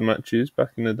undercard matches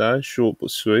back in the day, short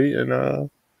but sweet, and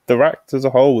the act as a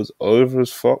whole was over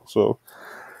as fuck. So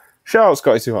shout out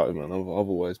Scotty 2 Hotty, man. I've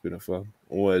always been a fan,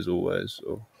 always.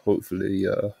 So hopefully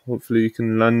you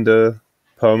can land a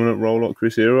permanent role like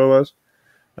Chris Hero has.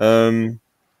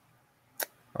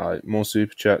 Alright, more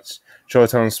super chats.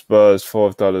 Chi-Town Spurs,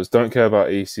 $5. Don't care about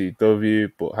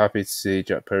ECW, but happy to see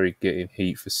Jack Perry getting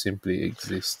heat for simply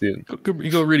existing. You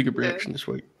got a really good reaction this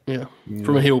week. Yeah.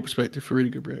 From a heel perspective, a really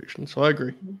good reaction. So I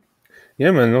agree.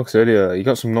 Yeah, man. Like I said, you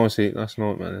got some nice heat last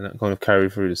night, man, and that kind of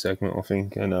carried through the segment, I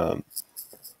think. And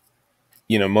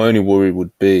my only worry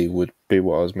would be what I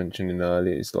was mentioning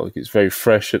earlier. It's it's very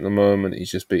fresh at the moment.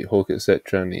 He's just beat Hook,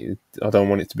 etc. And I don't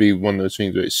want it to be one of those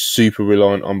things where it's super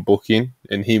reliant on booking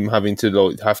and him having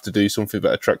to have to do something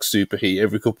that attracts super heat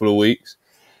every couple of weeks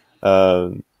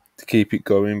to keep it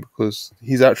going, because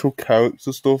his actual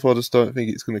character stuff, I just don't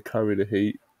think it's going to carry the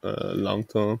heat long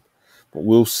term. but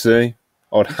we'll see.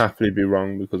 I'd happily be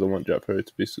wrong because I want Jack Perry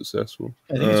to be successful.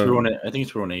 I think it's ruined. I think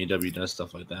it's ruined AEW does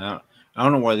stuff like that. I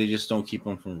don't know why they just don't keep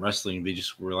him from wrestling. They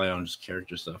just rely on just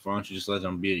character stuff. Why don't you just let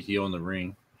them be a heel in the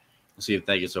ring and see if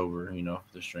that gets over,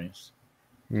 their strengths.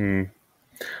 I don't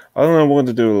know. We're going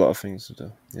to do a lot of things to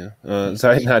do. Yeah.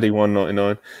 Zayn Haddy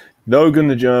 199. Logan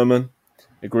the German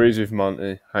agrees with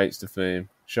Monty, hates the theme.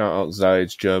 Shout out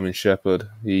Zayd's German Shepherd.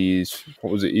 He's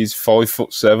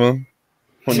 5'7",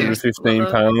 115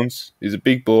 pounds. He's a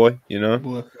big boy, Wait,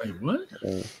 what?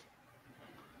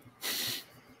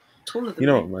 Taller than you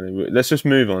know what, Manny? Let's just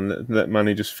move on. Let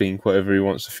Manny just think whatever he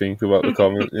wants to think about the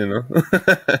comment,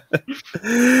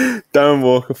 Darren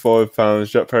Walker, 5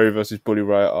 pounds. Jack Perry versus Bully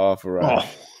Ray at Arthur Ray. Oh,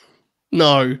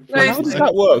 no. How does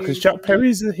that work? Because Jack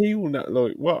Perry's a heel now.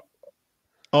 Like, what?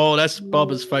 Oh, that's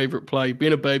Bubba's favourite play.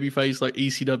 Being a babyface like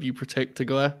ECW protector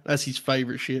guy, that's his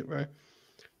favourite shit, bro.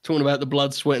 Talking about the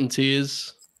blood, sweat, and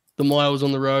tears, the miles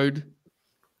on the road.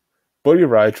 Bully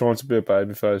Ray trying to be a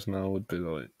babyface now would be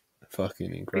like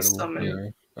fucking incredible.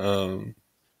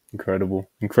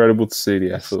 Incredible to see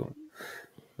the effort.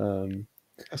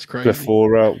 That's crazy.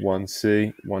 Plethora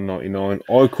 1C 199.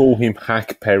 I call him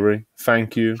Hack Perry.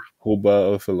 Thank you,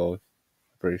 Alberto, for life.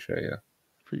 Appreciate it.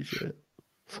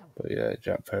 But yeah,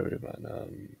 Jack Perry, man.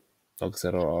 Like I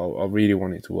said, I really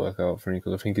want it to work out for him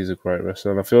because I think he's a great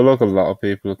wrestler. And I feel like a lot of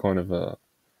people are kind of. I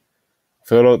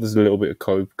feel like there's a little bit of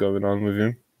cope going on with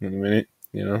him in a minute,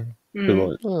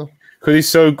 Because he's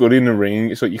so good in the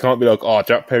ring. It's like you can't be like, oh,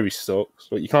 Jack Perry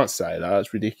sucks. Like you can't say that.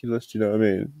 It's ridiculous. Do you know what I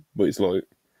mean? But it's like,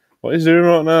 what is he doing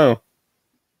right now?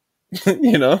 I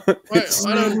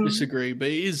don't disagree, but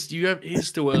it is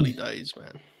still early days,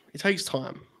 man. It takes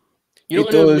time. You're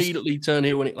not going to immediately turn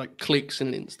here when it like clicks in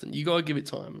an instant. You got to give it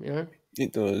time,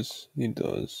 It does.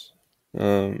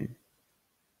 Yeah,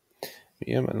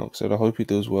 man. Like I said, I hope it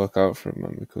does work out for him,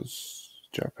 man, because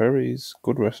Jack Perry is a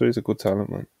good wrestler. He's a good talent,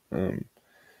 man.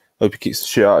 Hope he kicks the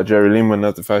shit out of Jerry Lynn when they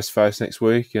have the face-to-face next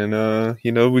week. And,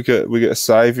 we get a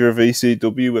saviour of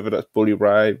ECW, whether that's Bully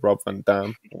Ray, Rob Van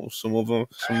Dam, or some other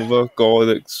guy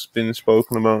that's been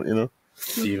spoken about,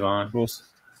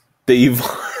 Devon.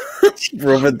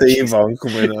 Brother Devon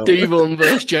coming out. Devon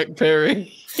versus Jack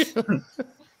Perry.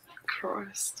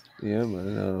 Christ. Yeah,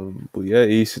 man. But yeah,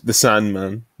 he's the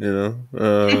Sandman, Well,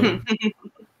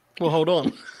 hold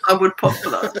on. I would pop for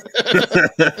that.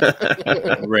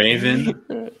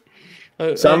 Raven.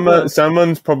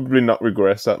 Sandman's probably not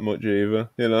regressed that much either,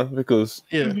 because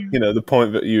the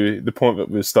point that we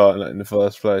were starting at in the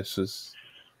first place was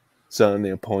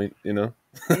certainly a point,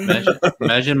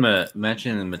 Imagine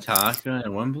Metallica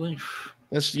at Wembley.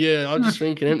 I was just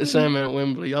thinking, enter Sandman at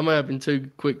Wembley. I may have been too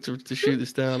quick to shoot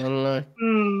this down. I don't know.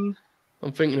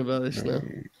 I'm thinking about this now.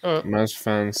 Right. Maz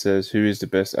Fan says, who is the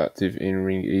best active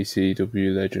in-ring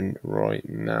ECW legend right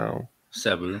now?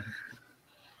 Sabu.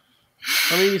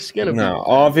 I mean, it's going to be... No,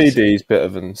 RVD is better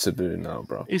than Sabu now,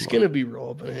 bro. It's going to be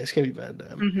Rob, and it's going to be Van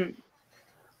Dam.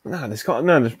 There's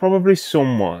probably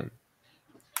someone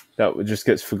that just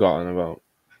gets forgotten about,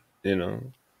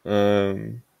 Who are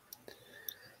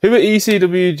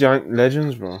ECW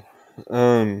legends, bro?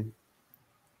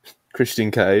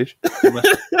 Christian Cage.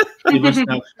 They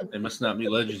must not be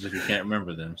legends if you can't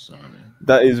remember them. So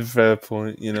that is a fair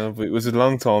point, but it was a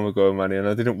long time ago, Manny, and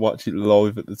I didn't watch it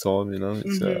live at the time.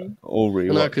 It's all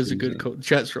real. Tanaka's a good call.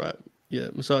 Chat's right. Yeah,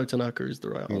 Masato Tanaka is the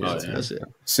right answer. That's it.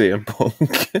 CM Punk.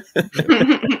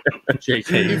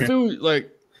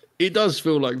 It does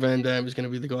feel like Van Dam is going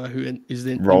to be the guy who is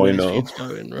then going, right?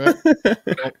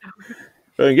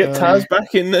 Get Taz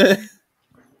back in there.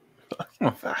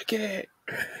 Fuck it.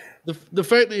 The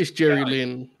fact that it's Jerry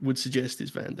Lynn would suggest it's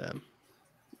Van Dam.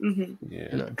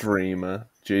 Yeah, Dreamer.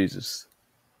 Jesus.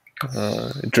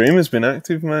 Dreamer's been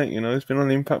active, mate. He's been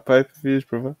on Impact pay-per-views,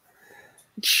 brother.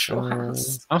 Sure.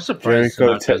 I'm surprised.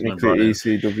 Jericho technically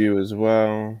ECW as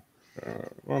well.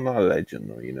 Not a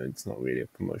legend, though. It's not really a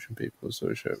promotion people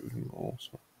associate with him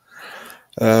also.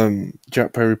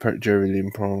 Jack Perry, Jerry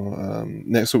Lynn promo.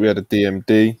 Next up, we had a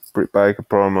DMD, Britt Baker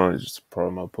promo. It's just a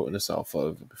promo putting herself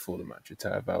over before the match with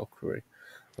Taya Valkyrie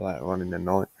later on in the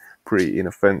night. Pretty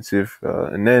inoffensive.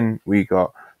 And then we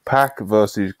got Pac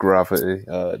versus Gravity.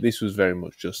 This was very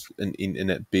much just an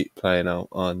internet bit playing out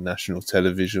on national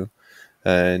television.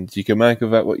 And you can make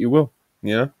of that what you will.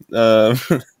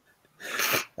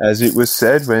 As it was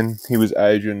said when he was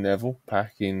Adrian Neville,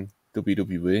 Pac in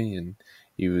WWE, and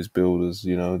he was billed as,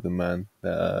 the man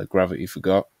that Gravity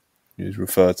forgot. He was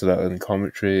referred to that in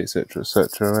commentary, etc.,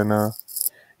 etc.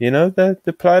 And,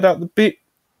 they played out the bit,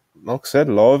 like I said,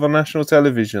 live on national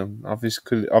television.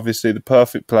 Obviously the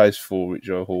perfect place for it,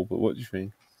 Joe Hall, but what do you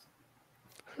think?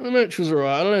 The match was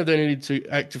alright. I don't know if they needed to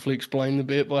actively explain the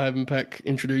bit by having Pac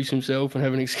introduce himself and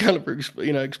having Excalibur,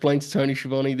 explain to Tony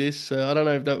Schiavone this. I don't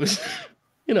know if that was,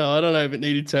 I don't know if it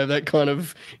needed to have that kind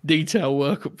of detail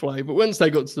work at play. But once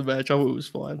they got to the match, I thought it was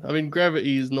fine. I mean,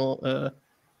 Gravity is not the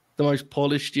most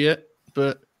polished yet,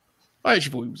 but I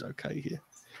actually thought he was okay here.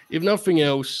 If nothing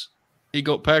else, he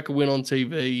got Pac a win on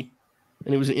TV,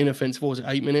 and it was an inoffensive. What was it,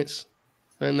 8 minutes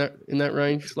in that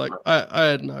range? Like I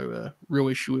had no real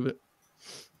issue with it.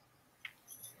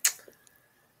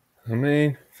 I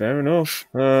mean, fair enough.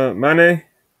 Manny,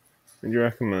 what do you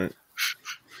reckon, mate?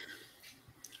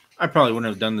 I probably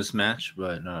wouldn't have done this match,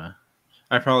 but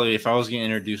I probably, if I was going to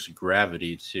introduce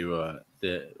Gravity to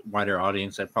the wider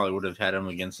audience, I probably would have had him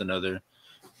against another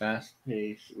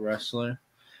fast-paced wrestler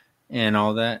and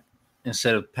all that,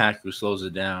 instead of Pac, who slows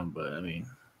it down. But, I mean,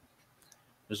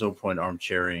 there's no point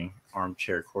armchair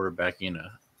quarterbacking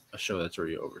a show that's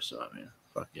already over, so, I mean,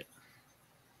 fuck it.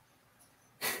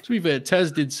 To be fair,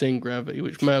 Taz did sing Gravity,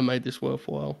 which may have made this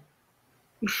worthwhile.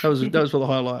 That was for the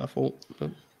highlight, I thought.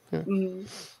 But, yeah.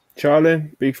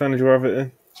 Charlie, big fan of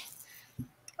Gravity?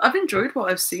 I've enjoyed what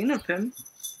I've seen of him.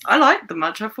 I liked the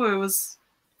match. I thought it was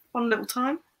a fun little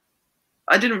time.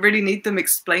 I didn't really need them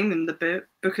explaining the bit,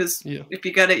 because if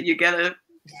you get it, you get it.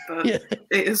 But it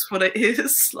is what it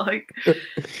is. Like,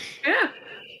 yeah,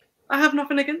 I have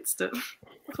nothing against it.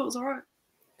 I thought it was all right.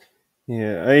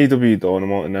 Yeah, AEW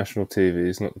Dynamite and national TV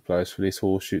is not the place for this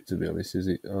horseshit, to be honest, is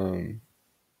it?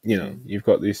 You've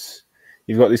got this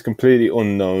completely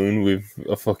unknown with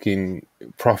a fucking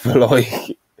proper,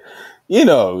 like,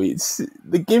 it's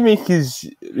the gimmick is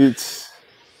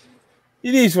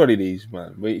it is what it is,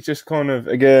 man. But it's just kind of,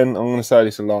 again, I'm going to say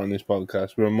this a lot on this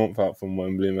podcast. We're a month out from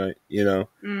Wembley, mate. Your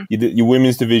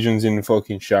women's division's in the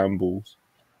fucking shambles,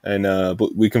 and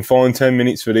but we can find 10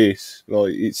 minutes for this.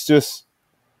 Like, it's just.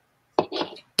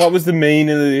 What was the meaning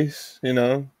of this?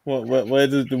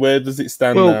 Where does it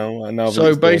stand now? And now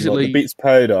so basically, the bit's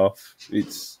paid off.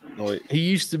 It's like he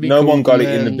used to be. No one got it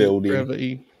in the building.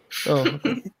 Gravity. Oh,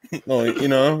 okay.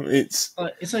 It's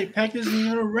like Pac isn't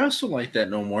even gonna wrestle like that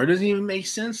no more. It doesn't even make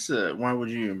sense. Why would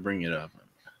you even bring it up?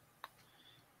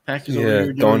 Pac is over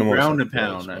here doing ground and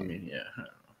pound. I mean,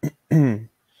 yeah.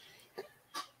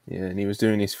 Yeah, and he was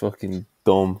doing his fucking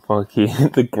dumb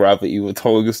the Gravity with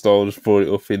Tiger Style just brought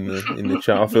it up in the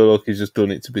chat. I feel like he's just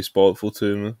done it to be spiteful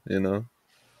to me,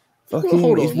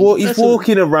 Fucking, he's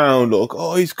walking around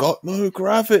like, he's got no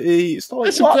gravity. It's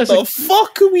like, what the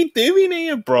fuck are we doing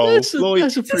here, bro? That's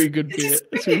a pretty good bit.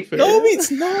 No,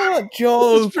 it's not,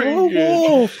 Joe. That's pretty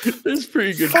good. That's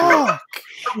pretty good. Fuck.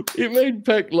 It made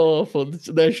Pac laugh on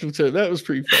the national TV. That was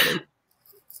pretty funny.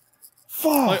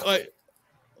 Fuck.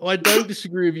 I don't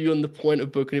disagree with you on the point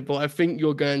of booking it, but I think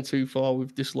you're going too far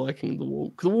with disliking the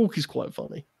walk. The walk is quite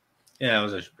funny. Yeah, it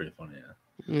was actually pretty funny.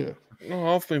 Yeah.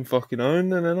 Oh, I've been fucking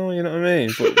owned, and all, you know what I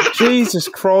mean. But Jesus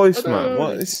Christ, man,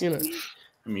 what is? I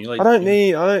mean, like, I don't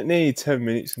need 10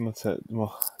 minutes of my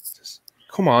just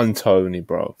come on, Tony,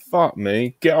 bro. Fuck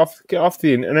me. Get off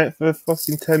the internet for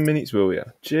fucking 10 minutes, will you?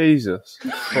 Jesus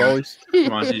Christ.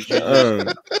 Come on, have you thought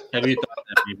that maybe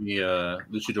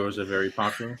luchadors are very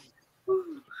popular?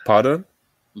 Pardon?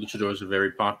 Luchadors are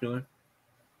very popular.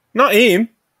 Not him.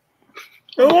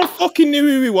 No one fucking knew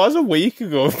who he was a week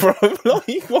ago, bro.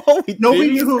 Like, what are we doing? Nobody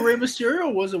knew who Rey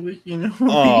Mysterio was a week ago.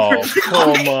 Oh,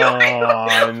 come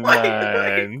on,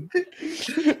 man.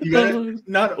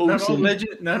 Not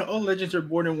all legends are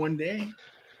born in one day.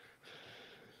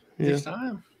 Next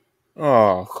time.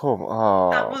 Oh, come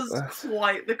on. That was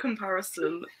quite the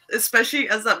comparison, especially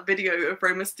as that video of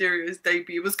Rey Mysterio's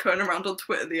debut was going around on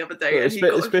Twitter the other day, and he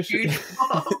got a huge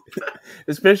pop.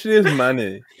 Especially as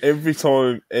Manny, every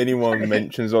time anyone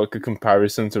mentions like a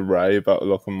comparison to Rey about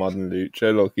like a modern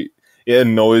lucha, like it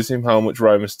annoys him how much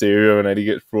Rey Mysterio and Eddie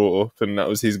gets brought up, and that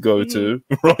was his go-to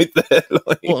right there.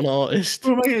 Like, what an artist!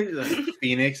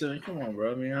 Phoenix, I mean, come on,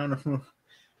 bro. I mean, I don't know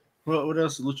what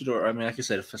else luchador. I mean, like I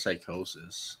said, for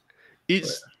Psychosis.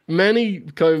 It's Manny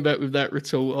coming back with that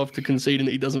retort after conceding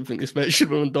that he doesn't think this match should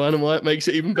be on Dynamite makes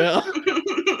it even better.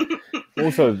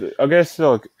 Also, I guess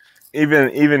like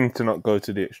even to not go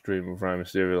to the extreme of Rey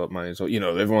Mysterio, like, man, it's like,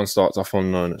 everyone starts off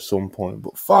unknown at some point,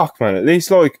 but fuck, man, at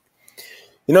least like,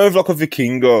 with like a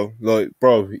Vikingo, like,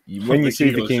 bro, when you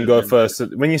see Vikingo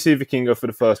for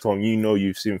the first time,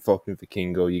 you've seen fucking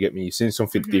Vikingo. You get me? You've seen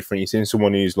something different. You've seen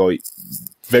someone who's like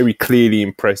very clearly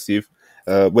impressive,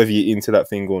 whether you're into that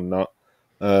thing or not.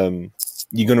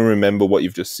 You're gonna remember what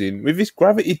you've just seen with this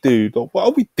Gravity dude. Like, what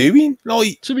are we doing?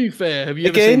 Like, to be fair, have you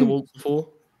ever seen the walk before?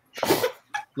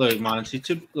 Look, Monty.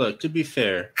 To be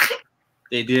fair,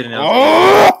 They did announce.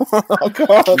 Oh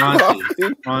God,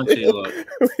 Monty, look.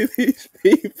 With these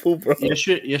people, bro.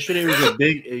 Yesterday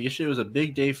was a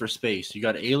big day for space. You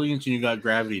got Aliens and you got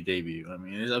Gravity debut. I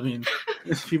mean,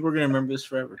 people are gonna remember this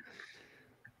forever.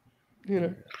 You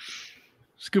know,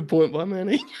 it's a good point by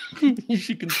Manny. You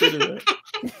should consider that.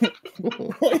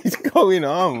 What is going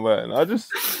on, man? I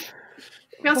just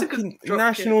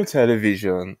national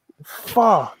television.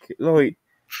 Fuck, like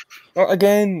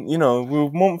again, you know, we're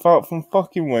a month out from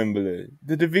fucking Wembley.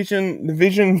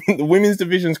 The women's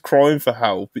division's crying for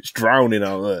help. It's drowning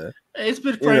out there. It's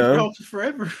been crying for help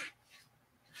forever.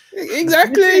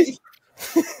 Exactly.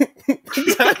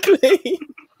 Exactly.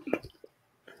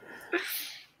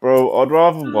 Bro, I'd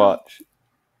rather watch.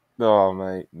 Oh,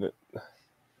 mate.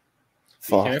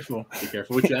 Fuck. Be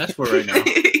careful what you ask for right now.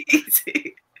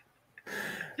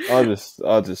 I just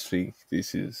think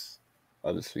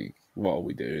what are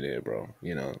we doing here, bro?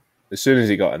 You know, as soon as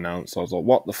he got announced, I was like,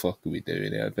 what the fuck are we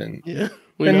doing here? Then the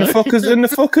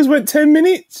fuckers went 10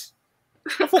 minutes.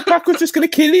 I thought Pac was just gonna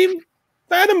kill him.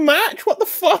 They had a match. What the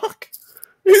fuck?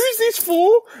 Who is this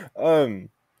for? I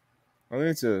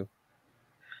need to.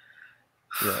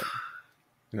 Yeah,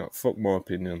 you know, fuck my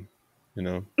opinion. You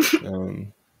know,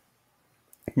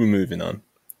 we're moving on.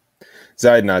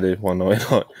 Zayd Nadu,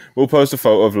 199. We'll post a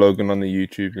photo of Logan on the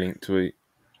YouTube link tweet.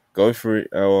 Go for it,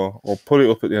 or pull it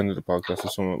up at the end of the podcast or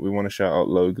something. We want to shout out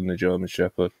Logan, the German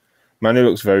Shepherd. Manny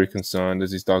looks very concerned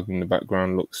as his dog in the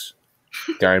background looks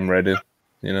game ready.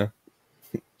 You know,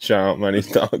 shout out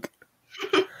Manny's dog.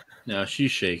 No,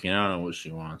 she's shaking. I don't know what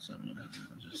she wants. I mean,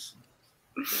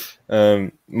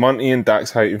 Monty and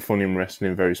Dax hating fun in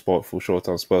wrestling, very spiteful. Short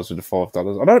on Spurs with the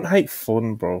 $5. I don't hate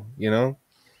fun, bro. You know,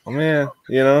 I'm here.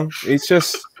 You know, it's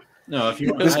just. No, if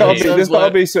you there's gotta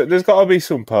be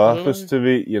some purpose to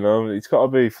it, you know. It's gotta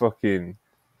be fucking.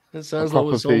 It sounds like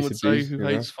what someone would say who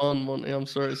hates fun, Monty. I'm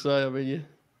sorry to say, I mean,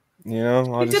 you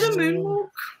know, he did a moonwalk.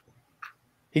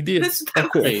 He did.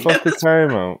 Fuck the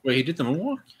time out. Wait, he did the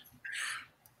moonwalk?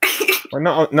 Well,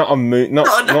 not a moon, not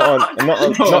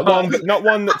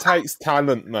one that takes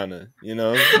talent, man. You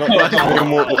know, not like a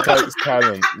moonwalk that takes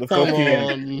talent. The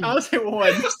fucking. I was like, well,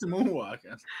 I missed the moonwalk.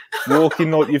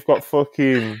 Walking like you've got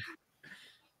fucking.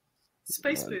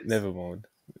 Space boots. Never mind.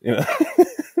 You know?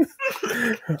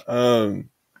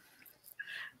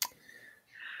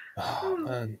 Oh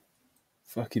man,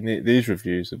 fucking these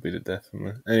reviews will be the death of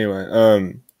me. Anyway,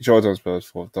 Jordan Spurs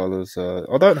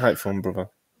 $5. I don't hate fun, brother.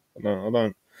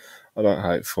 No, I don't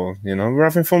hate fun. You know, we're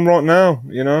having fun right now.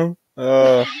 You know,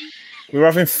 we're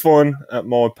having fun at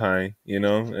my pain. You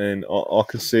know, and I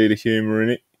can see the humour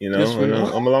in it. You know, yes, and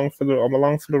I'm along for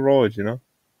the ride. You know,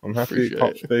 I'm happy to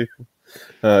pops people.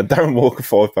 Darren Walker,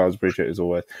 £5. Appreciate it as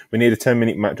always. We need a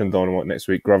 10-minute match on Dynamite next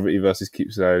week. Gravity versus Keep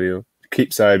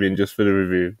Sabian just for the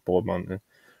review. Board man.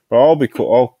 But I'll be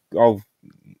cool. I'll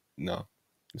no.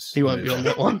 He won't be on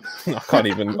that one. I can't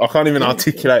even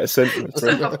articulate a sentence.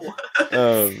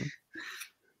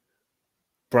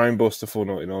 Brainbuster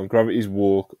 499. Gravity's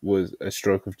walk was a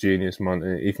stroke of genius, man.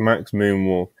 If Max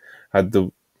Moon had the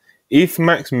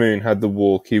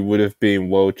walk, he would have been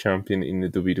world champion in the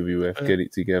WWF. Get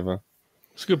it together.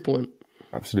 That's a good point.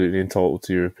 Absolutely entitled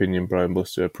to your opinion, Brian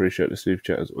Buster. Appreciate the super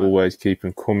chat as always. Keep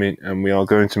them coming, and we are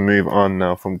going to move on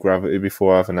now from Gravity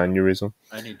before I have an aneurysm.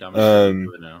 I need Dom to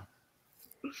do it now.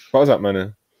 What was that,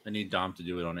 man? I need Dom to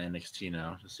do it on NXT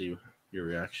now to see your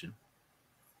reaction.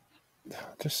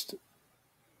 Just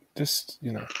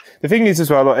you know, the thing is as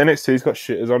well, like NXT's got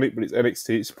shitters on it, but it's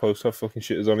NXT. It's supposed to have fucking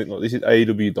shitters on it. Like this is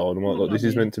AEW Dynamite. Like this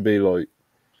is meant to be like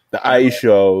the A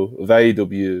show of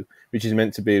AEW, which is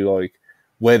meant to be like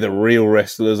where the real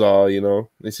wrestlers are. You know,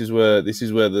 this is where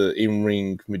the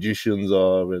in-ring magicians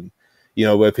are, and you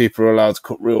know where people are allowed to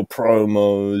cut real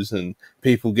promos, and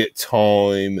people get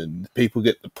time, and people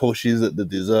get the pushes that they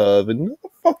deserve, and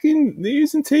fucking they're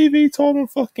using TV time on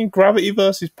fucking Gravity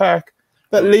versus Pac.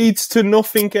 That leads to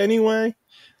nothing anyway.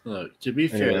 Look, to be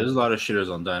fair, there's a lot of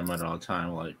shitters on Dynamite all the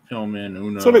time, like Pillman,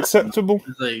 Uno. It's unacceptable.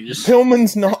 It's like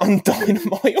Pillman's not on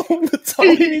Dynamite all the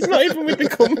time. He's not even with the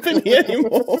company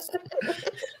anymore.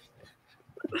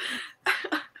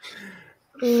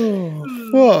 Oh,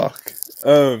 fuck.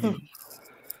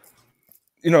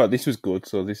 You know, this was good,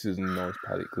 so this is a nice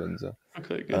palate cleanser.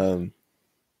 Okay, good.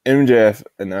 MJF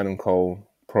and Adam Cole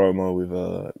promo with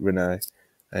Renee.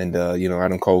 And, you know,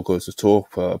 Adam Cole goes to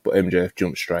talk, but MJF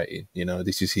jumps straight in. You know,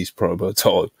 this is his promo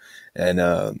time. And,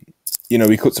 you know,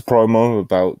 he cuts a promo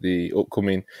about the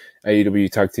upcoming AEW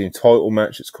Tag Team title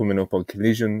match that's coming up on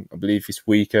Collision, I believe this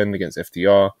weekend against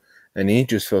FDR. And he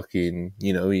just fucking,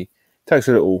 you know, he takes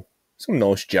some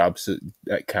nice jabs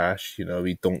at Cash. You know,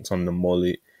 he dunks on the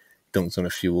mullet, dunked on a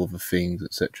few other things,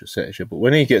 etc., etc. But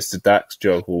when he gets to Dax,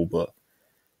 Joe Hulbert,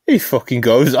 he fucking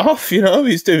goes off, you know.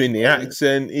 He's doing the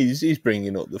accent. He's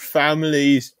bringing up the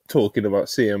family. He's talking about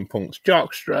CM Punk's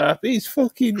jockstrap. He's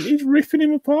ripping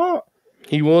him apart.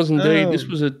 He was indeed. This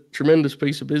was a tremendous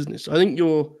piece of business. I think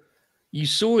you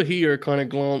saw here a kind of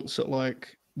glance at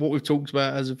like what we've talked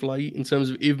about as of late in terms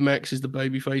of if Max is the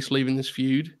babyface leaving this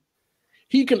feud.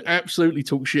 He can absolutely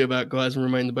talk shit about guys and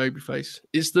remain the babyface.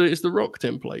 It's the Rock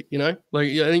template, you know. Like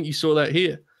I think you saw that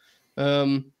here.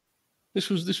 This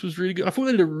was really good. I thought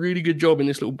they did a really good job in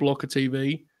this little block of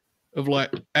TV of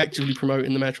like actively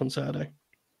promoting the match on Saturday.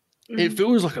 Mm-hmm. It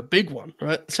feels like a big one,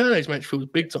 right? Saturday's match feels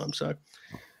big time, so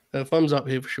thumbs up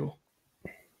here for sure.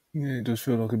 Yeah, it does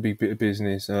feel like a big bit of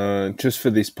business. Just for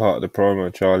this part of the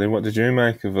promo, Charlie, what did you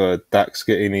make of Dax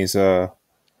getting his a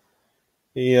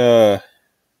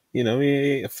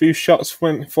few shots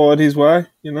went forward his way,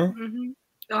 you know? Mm-hmm.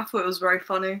 I thought it was very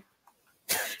funny.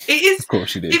 It is. Of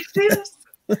course you did. It feels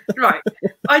right.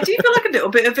 I do feel like a little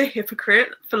bit of a hypocrite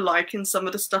for liking some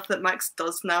of the stuff that Max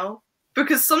does now.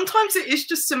 Because sometimes it is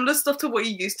just similar stuff to what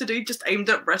he used to do, just aimed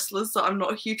at wrestlers that I'm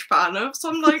not a huge fan of. So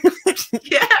I'm like,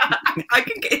 yeah, I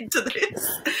can get into this.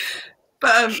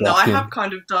 But no, I have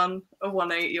kind of done a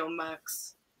 180 on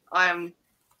Max. I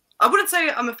wouldn't say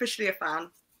I'm officially a fan,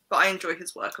 but I enjoy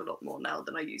his work a lot more now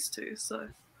than I used to. So,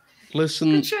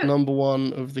 lesson number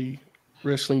 1 of the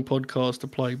wrestling podcaster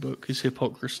playbook is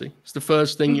hypocrisy. It's the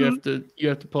first thing you have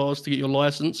to pass to get your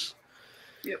license.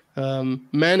 Yep.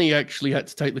 Manny actually had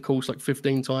to take the course like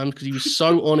 15 times because he was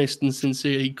so honest and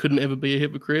sincere. He couldn't ever be a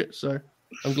hypocrite. So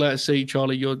I'm glad to see,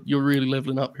 Charlie, you're really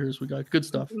leveling up here as we go. Good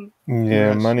stuff.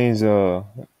 Yeah, Manny's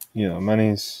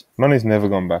Manny's never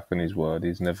gone back on his word.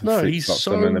 He's never flip-flopped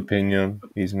on an opinion.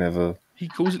 He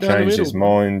calls it down changed his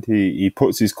mind. He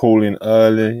puts his call in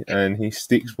early and he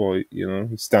sticks by it, you know.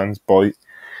 He stands by it.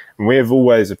 And we have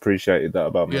always appreciated that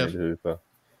about Manny Hooper.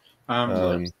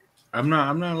 I'm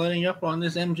not letting up on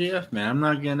this MJF, man. I'm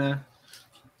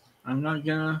not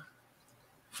gonna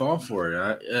fall for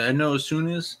it. I know as soon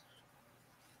as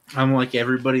I'm like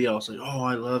everybody else, like, oh,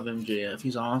 I love MJF.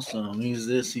 He's awesome. He's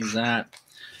this, he's that.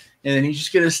 And then he's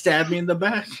just gonna stab me in the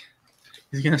back.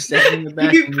 He's gonna stab me in the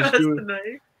back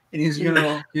and he's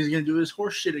gonna do his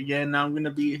horse shit again. Now I'm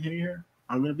gonna be here.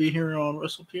 I'm gonna be here on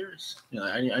WrestlePurists. You know,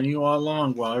 I knew all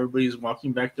along while everybody's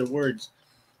walking back their words.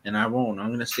 And I won't.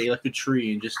 I'm gonna stay like a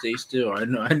tree and just stay still. I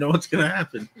know what's gonna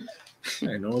happen.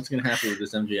 I know what's gonna happen with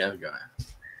this MJF guy.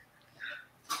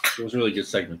 It was a really good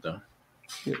segment, though.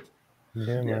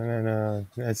 Yeah, man. And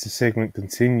as the segment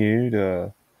continued,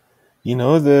 they're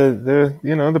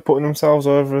putting themselves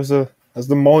over as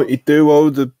the mighty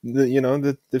duo, the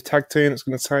tag team that's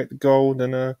gonna take the gold.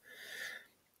 And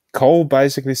Cole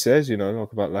basically says,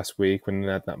 like about last week when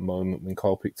they had that moment when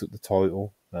Cole picked up the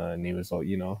title, and he was like,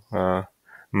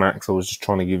 Max, I was just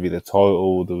trying to give you the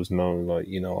title. There was no, I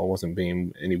wasn't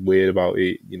being any weird about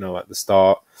it, at the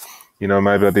start. Maybe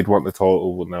I did want the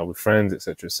title, but now we're friends,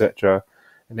 etc., etc.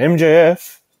 And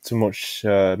MJF,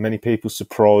 many people's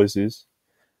surprise,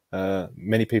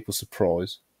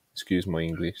 excuse my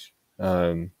English,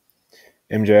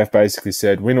 MJF basically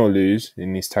said, win or lose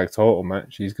in this tag title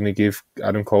match, he's going to give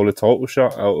Adam Cole a title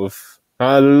shot out of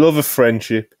love of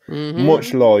friendship,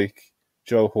 much like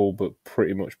Joe Hulbert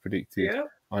pretty much predicted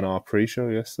on our pre-show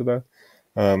yesterday.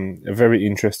 A very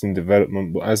interesting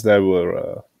development, but as they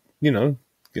were,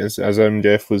 as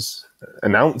MJF was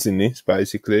announcing this,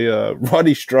 basically,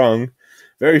 Roddy Strong,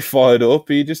 very fired up.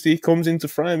 He comes into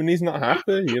frame and he's not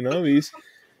happy.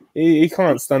 He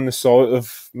can't stand the sight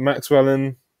of Maxwell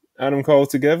and Adam Cole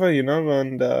together.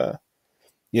 And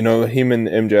him and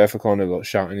MJF are kind of like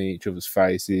shouting in each other's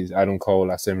faces. Adam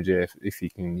Cole asks MJF if he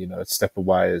can, step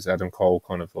away as Adam Cole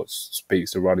kind of like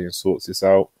speaks to Roddy and sorts this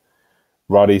out.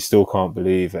 Roddy still can't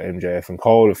believe that MJF and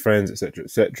Cole are friends, etc.,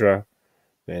 etc.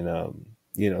 And,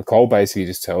 Cole basically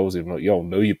just tells him, like, yo,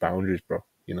 know your boundaries, bro.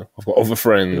 I've got other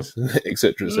friends,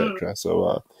 etc., etc.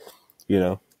 So,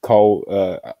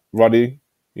 Cole, Roddy,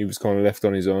 he was kind of left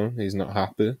on his own. He's not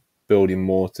happy, building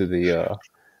more to the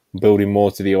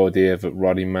idea that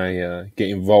Roddy may get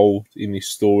involved in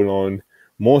this storyline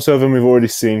more so than we've already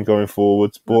seen going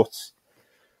forwards. But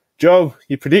Joe,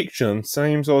 your prediction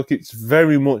seems like it's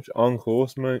very much on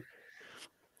course, mate.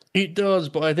 It does,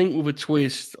 but I think with a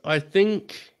twist. I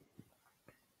think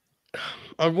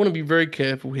I want to be very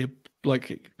careful here,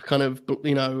 like kind of,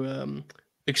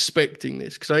 expecting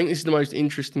this, because I think this is the most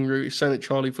interesting route. It's something that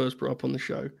Charlie first brought up on the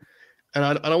show. And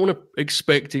I don't want to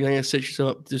expect it. I think it sets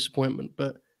yourself up for disappointment,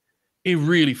 but it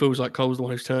really feels like Cole's the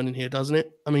one who's turning here, doesn't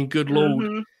it? I mean, good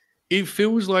Lord. It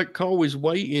feels like Cole is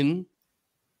waiting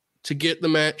to get the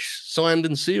match signed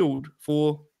and sealed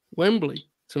for Wembley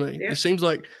to me. Yeah. It seems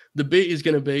like the bit is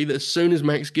going to be that as soon as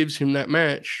Max gives him that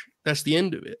match, that's the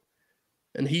end of it.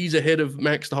 And he's ahead of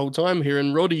Max the whole time here.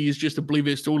 And Roddy is just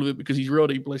oblivious to all of it because he's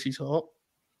Roddy, bless his heart.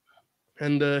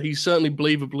 And he's certainly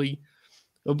believably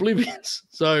oblivious.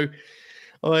 So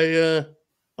I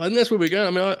think that's where we're going.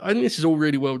 I mean, I think this is all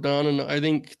really well done. And I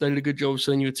think they did a good job of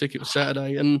selling you a ticket for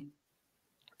Saturday. And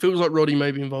feels like Roddy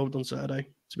may be involved on Saturday,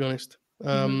 to be honest.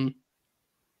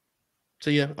 So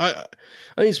yeah, I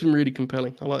think it's been really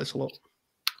compelling. I like this a lot.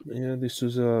 Yeah, this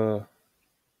was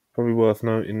probably worth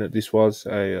noting that this was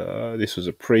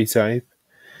a pre-tape.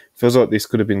 Feels like this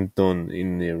could have been done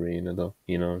in the arena, though.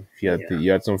 You know, if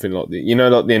you had something like the,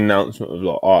 like the announcement of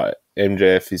like, all right,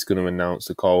 MJF is going to announce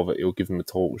the call that he'll give him a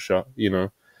title shot. You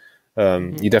know,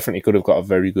 you definitely could have got a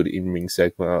very good in-ring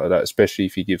segment out of that, especially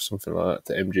if you give something like that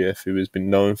to MJF, who has been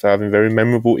known for having very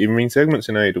memorable in-ring segments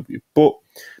in AEW. But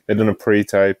they've done a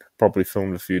pre-tape, probably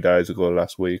filmed a few days ago,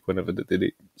 last week, whenever they did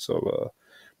it. So,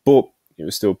 but it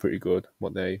was still pretty good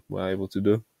what they were able to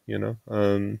do. You know.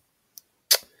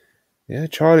 Yeah,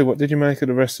 Charlie, what did you make of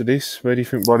the rest of this? Where do you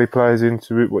think Roddy plays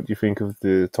into it? What do you think of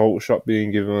the title shot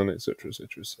being given, etc.,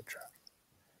 etc., etc.?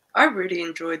 I really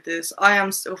enjoyed this. I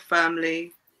am still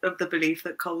firmly of the belief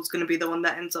that Cole's going to be the one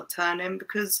that ends up turning,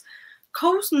 because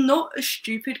Cole's not a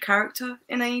stupid character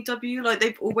in AEW. Like,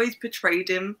 they've always portrayed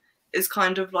him as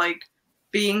kind of like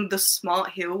being the smart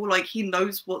heel. Like, he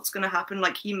knows what's going to happen.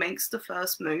 Like, he makes the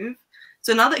first move.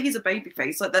 So now that he's a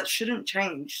babyface, like, that shouldn't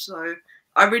change. So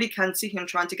I really can see him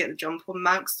trying to get the jump on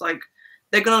Max. Like,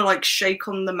 they're going to, like, shake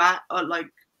on the mat, or, like,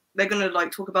 they're going to,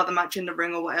 like, talk about the match in the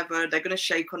ring or whatever. They're going to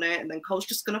shake on it, and then Cole's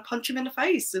just going to punch him in the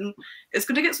face, and it's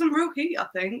going to get some real heat, I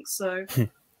think. So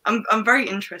I'm very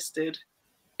interested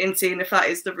in seeing if that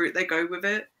is the route they go with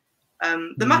it.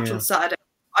 The match on Saturday,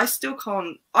 I still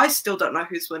don't know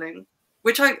who's winning,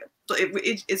 which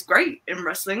it's great in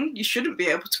wrestling. You shouldn't be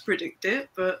able to predict it,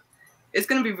 but it's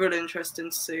going to be really interesting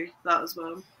to see that as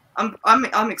well.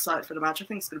 I'm excited for the match. I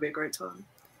think it's going to be a great time.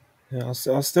 Yeah, I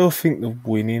still think the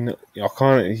winning. I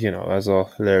can't, as I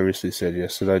hilariously said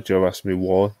yesterday, Joe asked me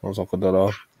why. I was like, I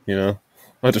don't know.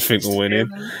 I just think the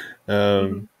winning.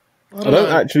 I don't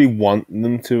actually want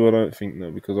them to. I don't think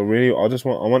though, because I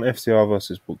want FTR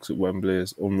versus Bucks at Wembley,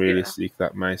 as unrealistic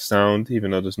that may sound,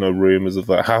 even though there's no rumours of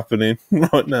that happening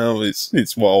right now.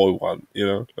 It's what I want.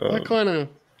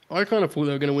 I kind of thought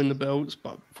they were going to win the belts,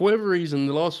 but for whatever reason,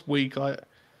 the last week I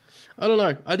don't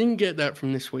know. I didn't get that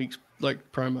from this week's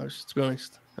promos, to be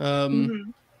honest.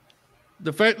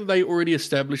 The fact that they already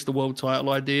established the world title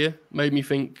idea made me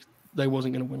think they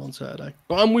wasn't going to win on Saturday.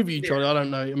 But I'm with you, Charlie. I don't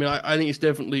know. I mean, I think it's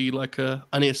definitely like I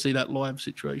need to see that live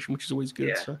situation, which is always good.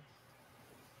 Yeah. So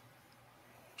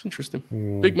it's interesting.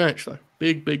 Big match, though.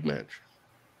 Big match.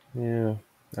 Yeah,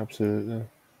 absolutely.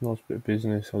 Nice bit of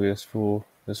business, I guess, for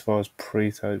as far as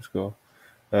pre-tapes go.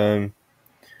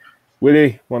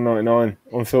 Willie, 199.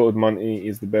 Unfiltered Monty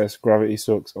is the best. Gravity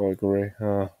sucks. I agree.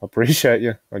 I appreciate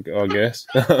you, I guess.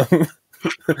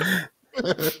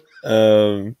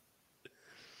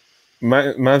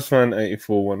 Mavsfan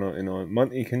 84, 199.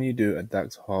 Monty, can you do a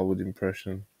Dax Harwood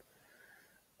impression?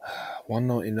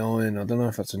 199. I don't know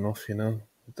if that's enough, I don't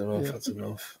know if that's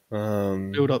enough.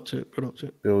 Build up to it.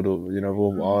 Build up.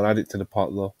 I'll add it to the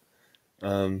pot, though.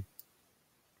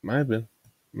 Maybe.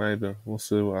 We'll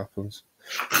see what happens.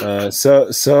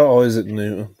 Sir Isaac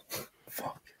Newton.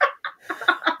 Fuck.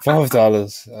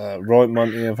 $5. Right,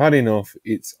 Monty, I've had enough.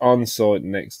 It's on site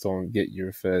next time. Get your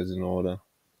affairs in order.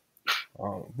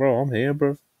 Oh, bro, I'm here,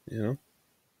 bro.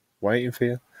 Waiting for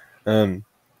you.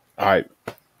 Alright.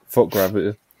 Fuck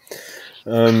gravity.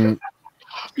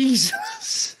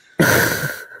 Jesus.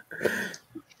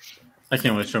 I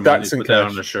can't wait for Monty to put that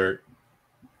on the shirt.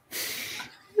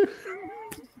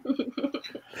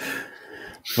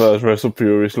 First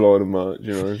WrestlePurists line of merch,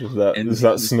 just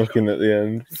that snuck in at the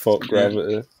end. Fuck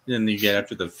gravity. Then you get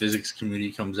after the physics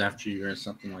community comes after you or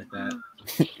something like that.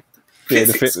 Yeah,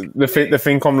 they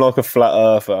think I'm like a flat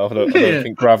earther. I don't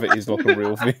think gravity is like a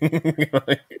real thing.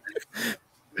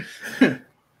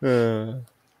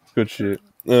 Good shit.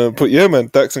 But yeah, man,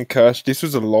 Dax and Cash. This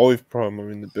was a live promo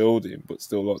in the building, but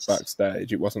still like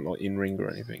backstage. It wasn't like in ring or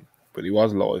anything, but it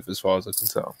was live as far as I can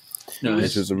tell. No, they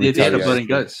had the blood and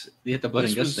guts. They had the blood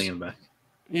and guts thing in the back.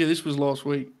 Yeah, this was last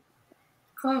week.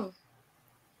 Oh.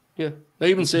 Yeah, they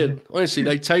even said, honestly,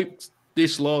 they taped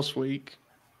this last week.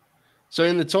 So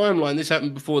in the timeline, this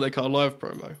happened before they cut a live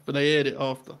promo, but they aired it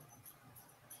after.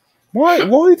 Why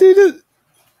did it?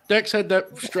 Dax had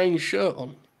that strange shirt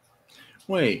on.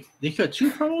 Wait, they cut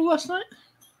 2 promos last night?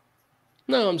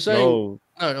 No, I'm saying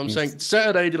saying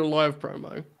Saturday did a live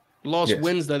promo. Last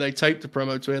Wednesday, they taped the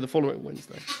promo to air the following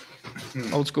Wednesday.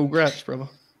 Old school graps, brother.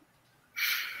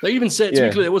 They even said, to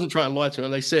be clear, they wasn't trying to lie to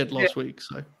him. They said last week,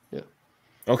 so, yeah.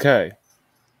 Okay.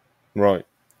 Right.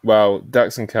 Well,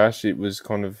 Dax and Cash, it was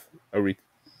kind of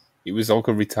it was like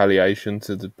a retaliation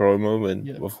to the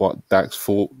promo of what Dax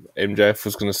thought MJF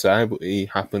was going to say, but he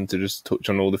happened to just touch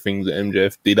on all the things that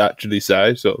MJF did actually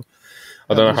say, so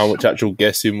I don't know how much actual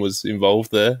guessing was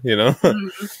involved there, you know?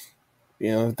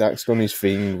 Dax done his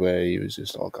thing where he was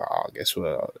just like, I guess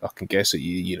what, I can guess that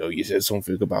you said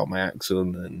something about my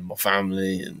accent and my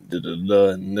family and da-da-da,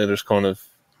 and they're just kind of,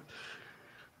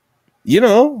 they're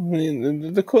cutting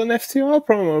FTR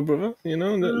promo, brother.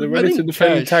 They're ready to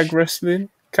defend tag wrestling.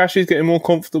 Cash is getting more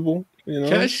comfortable.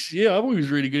 Cash, I thought he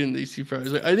was really good in these two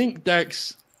promos. I think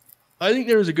Dax,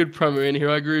 there was a good promo in here.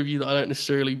 I agree with you that I don't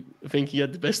necessarily think he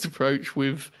had the best approach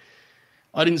with.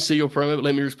 I didn't see your promo, but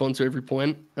let me respond to every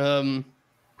point.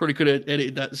 Probably could have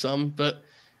edited that some, but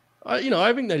I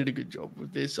think they did a good job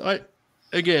with this. I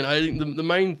think the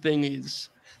main thing is,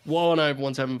 while I know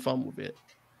everyone's having fun with it,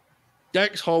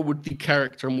 Dax Harwood, the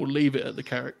character, and we'll leave it at the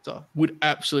character, would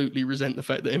absolutely resent the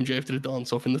fact that MJF did a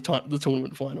dance off in the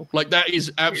tournament final. Like, that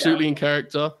is absolutely in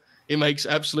character. It makes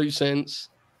absolute sense.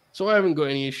 So I haven't got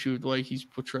any issue with the way he's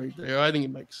portrayed there. I think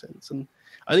it makes sense. And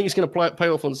I think it's going to pay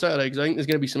off on Saturday, because I think there's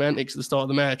going to be some antics at the start of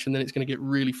the match, and then it's going to get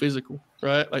really physical,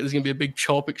 right? Like, there's going to be a big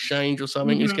chop exchange or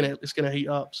something. Mm-hmm. It's going to heat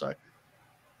up. So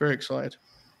very excited.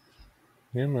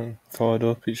 Yeah, man. Fired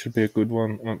up. It should be a good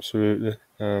one. Absolutely.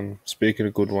 Speaking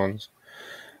of good ones,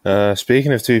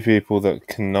 speaking of two people that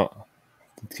can't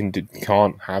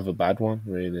have a bad one,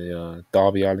 really,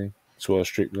 Darby Allin, Swerve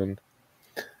Strickland.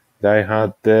 They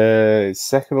had their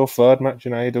second or third match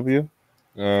in AEW.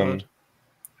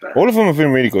 All of them have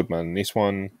been really good, man. This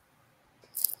one,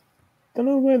 I don't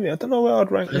know where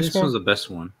I'd rank this one. This was the best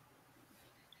one.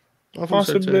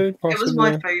 Possibly. It was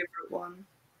my favorite one.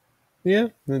 Yeah,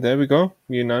 there we go.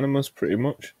 Unanimous, pretty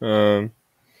much.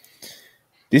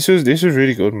 This was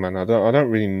really good, man. I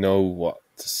don't really know what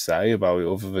to say about it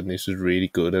other than this was really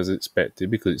good as expected,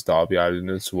 because it's Darby Allin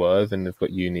and Swerve, and they've got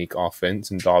unique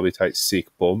offense, and Darby takes sick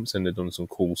bumps, and they've done some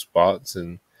cool spots,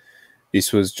 and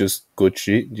this was just good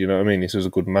shit. Do you know what I mean? This was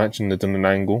a good match, and they've done an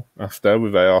angle after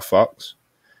with AR Fox,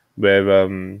 where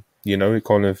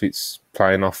it's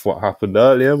playing off what happened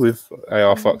earlier with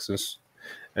AR Fox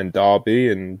and Darby,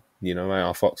 and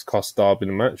AR Fox cost Darby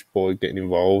the match by getting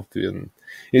involved, and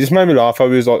it just made me laugh how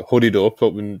he was like hooded up,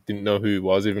 like, we didn't know who he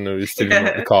was, even though he was still in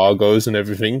like, the cargos and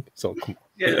everything. So come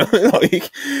on,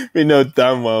 we know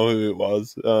damn well who it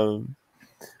was.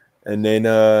 And then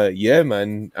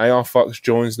man, AR Fox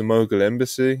joins the Mogul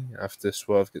Embassy after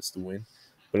Swerve gets the win.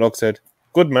 But like I said,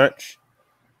 good match,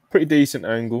 pretty decent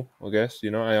angle, I guess.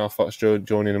 AR Fox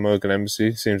joining the Mogul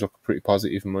Embassy seems like a pretty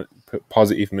positive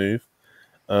move.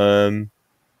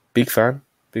 Big fan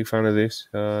of this.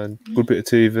 Good bit of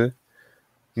TV.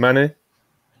 Manny,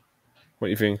 what do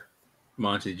you think?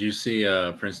 Monty, did you see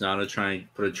Prince Nana try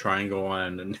and put a triangle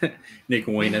on Nick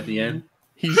Wayne at the end?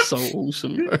 He's so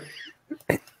awesome, bro.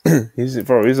 He's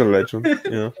a legend.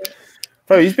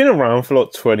 Bro, he's been around for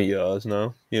like 20 years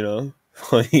now.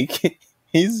 Like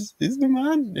he's the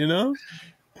man.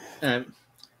 I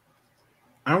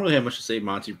don't really have much to say.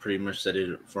 Monty pretty much said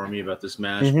it for me about this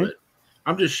match, but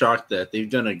I'm just shocked that they've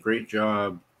done a great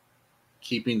job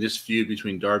keeping this feud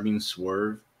between Darby and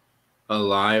Swerve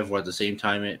alive, while at the same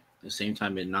time it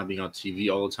not being on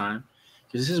TV all the time.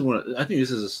 Because I think this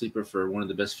is a sleeper for one of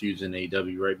the best feuds in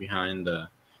AEW, right behind the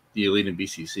Elite and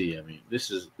BCC. I mean,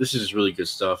 this is really good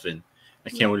stuff, and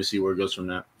I can't wait to see where it goes from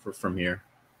here.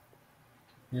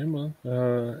 Yeah, man.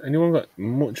 Anyone got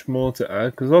much more to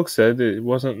add? Because like I said, it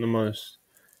wasn't the most.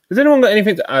 Has anyone got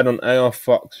anything to add on AR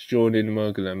Fox joining the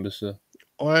Mogul Embassy?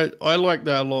 I like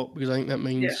that a lot, because I think that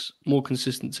means more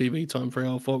consistent TV time for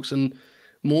AR Fox, and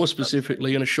more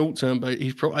specifically in a short term. But I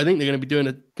think they're going to be doing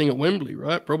a thing at Wembley,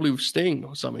 right? Probably with Sting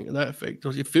or something to that effect.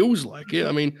 It feels like it.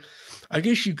 I mean, I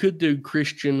guess you could do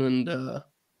Christian and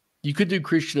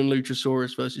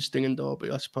Luchasaurus versus Sting and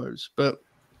Darby, I suppose. But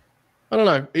I don't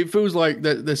know. It feels like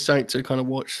there's something to kind of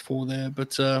watch for there.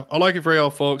 But I like it for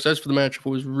AR Fox. As for the match, I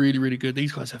thought it was really, really good.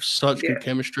 These guys have such good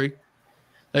chemistry.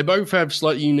 They both have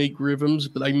slightly unique rhythms,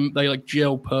 but they like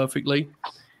gel perfectly.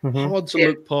 Hard to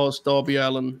look past Darby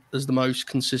Allin as the most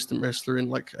consistent wrestler in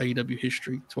like AEW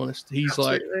history, to be honest. He's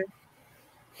like,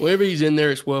 wherever he's in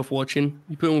there, it's worth watching.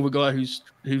 You put him with a guy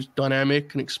who's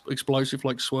dynamic and explosive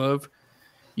like Swerve,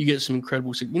 you get some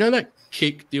incredible. That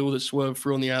kick deal that Swerve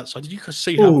threw on the outside? Did you guys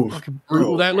see how fucking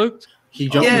brutal that looked?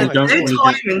 their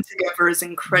timing together is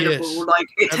incredible. Yes, like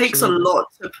it takes a lot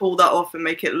to pull that off and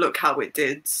make it look how it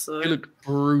did. So it looked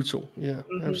brutal. Yeah,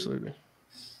 absolutely.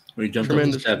 We jumped up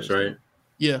the steps, right?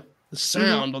 Yeah, the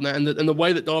sound on that, and the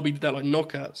way that Darby did that like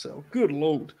knockout cell. Good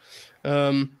lord.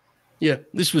 Yeah,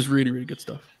 this was really, really good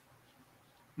stuff.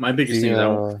 My biggest thing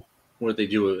is what they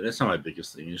do with. That's not my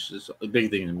biggest thing. It's just a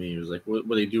big thing to me. It was like what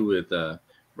they do with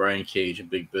Brian Cage and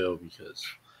Big Bill, because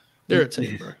they're a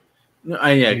team, bro. No,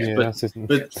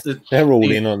 but they're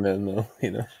all in on them, though.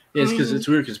 You know. Yeah, it's because it's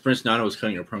weird because Prince Nana was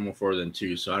cutting a promo for them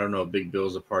too. So I don't know if Big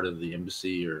Bill's a part of the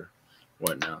embassy or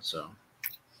what now. So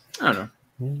I don't know.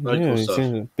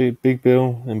 Cool Big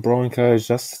Bill and Brian Cage,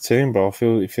 that's the team, bro.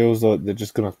 It feels like they're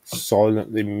just gonna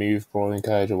silently move Brian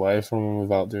Cage away from him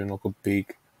without doing like a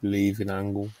big leaving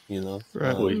angle, you know.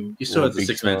 Right. You still have the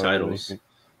 6-man titles.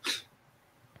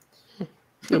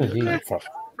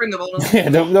 Bring them on. Yeah,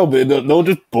 they'll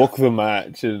just book the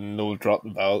match and they'll drop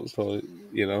the belts, so,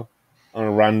 you know, on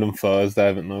a random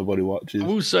Thursday that nobody watches. I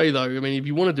will say though, I mean, if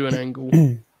you want to do an angle,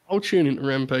 I'll tune into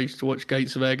Rampage to watch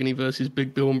Gates of Agony versus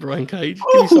Big Bill and Brian Cage.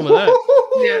 Give me some of that.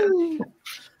 Yeah.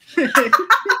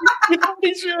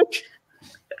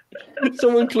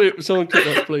 Someone clip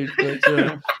that, please. But,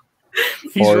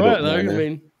 he's right, though. I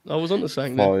mean, I was on the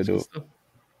saying that.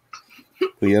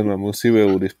 But yeah, man, we'll see where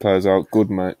all this plays out. Good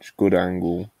match, good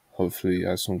angle. Hopefully, it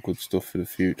has some good stuff for the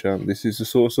future. This is the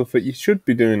sort of stuff that you should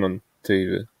be doing on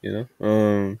TV, you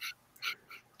know?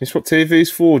 It's what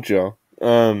TV's for, Joe.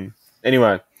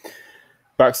 Anyway.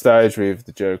 Backstage with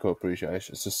the Jericho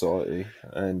Appreciation Society,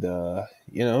 and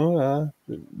you know,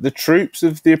 the troops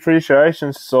of the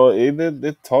Appreciation Society,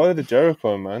 they're tired of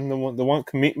Jericho, man. They want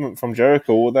commitment from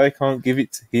Jericho, or they can't give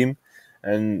it to him,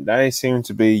 and they seem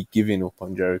to be giving up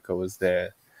on Jericho as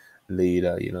their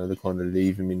leader. You know, they kind of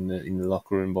leave him in the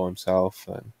locker room by himself,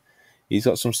 and he's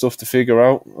got some stuff to figure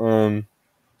out.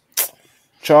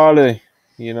 Charlie,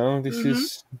 you know,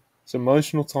 it's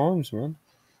emotional times, man.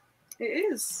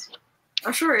 It is.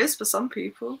 I'm sure it is for some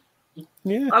people.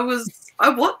 Yeah. I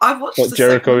watched like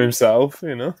Jericho himself,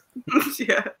 you know.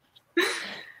 Yeah.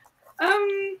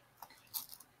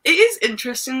 It is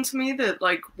interesting to me that,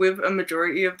 like, with a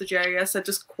majority of the JAS, they're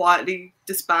just quietly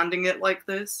disbanding it like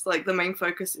this. Like, the main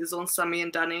focus is on Sammy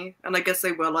and Danny, and I guess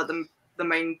they were like the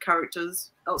main characters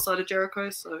outside of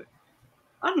Jericho. So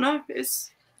I don't know.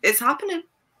 It's happening.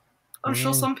 I'm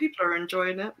sure some people are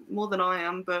enjoying it more than I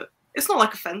am, but it's not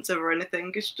like offensive or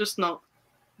anything. It's just not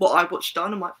what I watched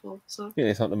Dynamite for. So yeah,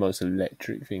 it's not the most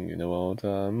electric thing in the world.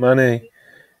 Manny,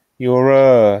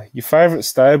 your favourite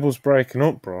stable's breaking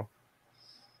up, bro.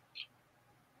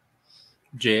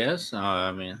 JS?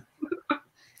 I mean,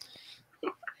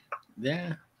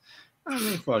 yeah. I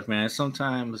mean, fuck, man.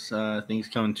 Sometimes things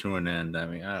come to an end. I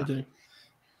mean, I don't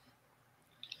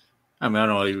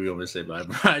know what you want to say about it,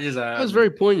 but that was very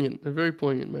poignant. Very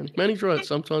poignant, man. Manny's right.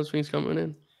 Sometimes things come to an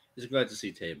end. Just glad to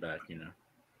see Tay back, you know.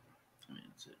 I mean,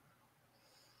 that's it.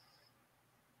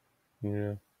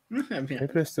 Yeah. I mean,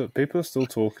 people are still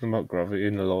talking about Gravity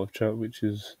in the live chat, which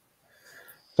is,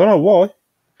 I don't know why,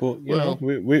 but you know,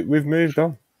 we've moved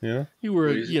on. Yeah.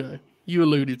 You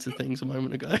alluded to things a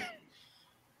moment ago.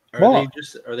 Are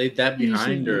they that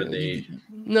behind, or are they?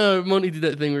 No, Monty did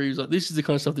that thing where he was like, "This is the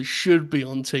kind of stuff that should be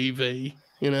on TV."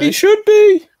 You know, it should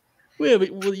be. Yeah,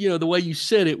 but you know, the way you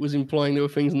said it was implying there were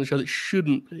things on the show that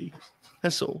shouldn't be.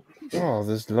 That's all. Oh,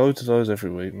 there's loads of those every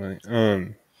week, mate.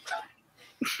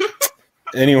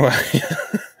 Anyway,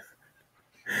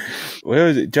 where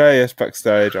was it? JS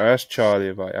backstage. I asked Charlie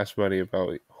about it. I asked Manny about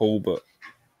it. Hulbert.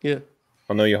 Yeah.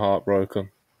 I know you're heartbroken.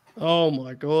 Oh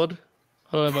my god.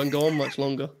 I don't know if I'm gone much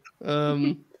longer.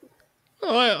 I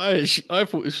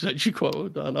thought this was actually quite well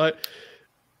done.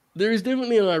 There is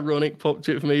definitely an ironic pop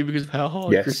to it for me because of how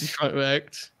hard Chris is trying to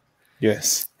act.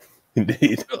 Yes,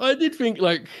 indeed. I did think,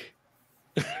 like,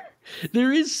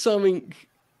 there is something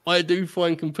I do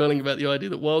find compelling about the idea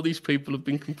that while these people have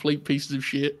been complete pieces of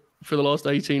shit for the last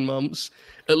 18 months,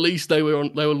 at least they were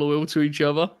loyal to each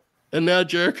other. And now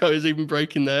Jericho is even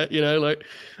breaking that, you know, like,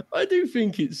 I do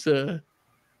think it's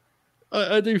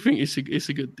I do think it's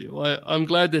a good deal. I'm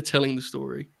glad they're telling the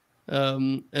story.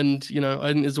 And, you know,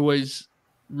 I think there's always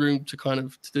room to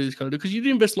do this kind of deal, because you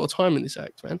did invest a lot of time in this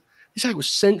act, man. This act was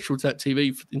central to that TV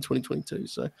in 2022.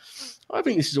 So I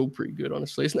think this is all pretty good,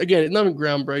 honestly. It's nothing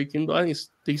groundbreaking, but I think it's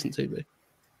decent TV.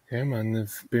 Yeah, man,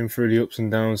 they've been through the ups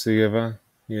and downs together,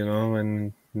 you know,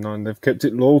 and they've kept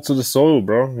it loyal to the soil,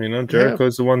 bro. You know,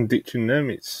 Jericho's the one ditching them.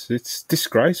 It's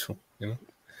disgraceful, you know.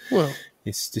 Well,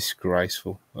 it's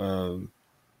disgraceful. But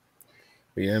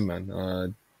yeah,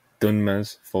 man,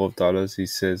 Dunmaz, $5. He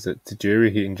says that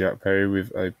Tajiri hitting Jack Perry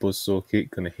with a buzzsaw kick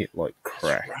gonna hit like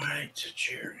crack. That's right,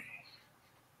 Tajiri.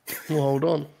 Well, hold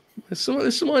on.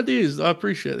 There's some ideas. I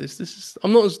appreciate this.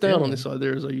 I'm not as down on this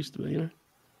idea as I used to be. You know.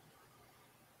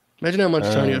 Imagine how much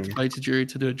Tony had to pay Tajiri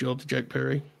to do a job to Jack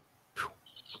Perry.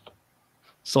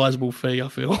 Sizable fee, I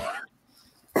feel.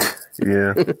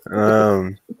 Yeah.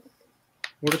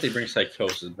 What if they bring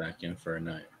Psychosis back in for a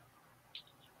night?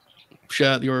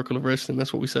 Shout out the Oracle of Wrestling.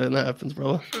 That's what we say when that happens,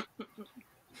 brother.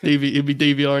 It'd be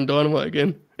DVR and Dynamite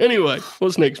again. Anyway,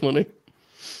 what's next, Money?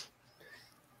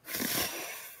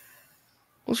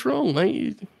 What's wrong,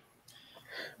 mate?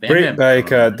 Britt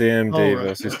Baker, DMD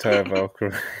versus Taya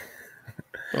Valkyrie.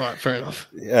 All right, fair enough.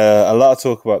 A lot of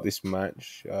talk about this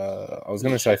match. I was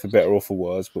going to say for better or for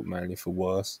worse, but mainly for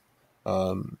worse.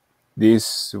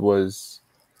 This was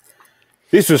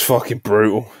fucking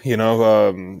brutal. You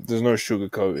know, there's no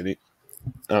sugarcoating it.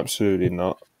 Absolutely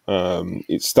not.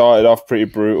 It started off pretty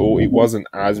brutal. It wasn't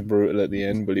as brutal at the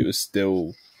end, but it was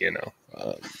still, you know,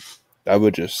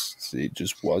 it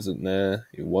just wasn't there.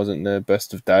 It wasn't their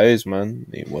best of days, man.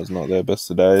 It was not their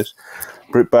best of days.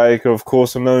 Britt Baker, of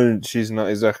course, I know she's not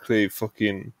exactly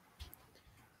fucking,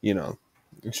 you know,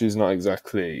 she's not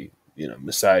exactly, you know,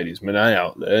 Mercedes Moné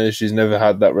out there. She's never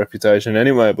had that reputation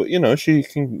anyway, but, you know, she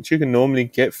can normally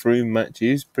get through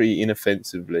matches pretty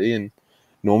inoffensively, and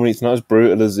normally it's not as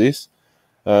brutal as this.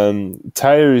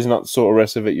 Taya is not the sort of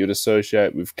wrestler that you'd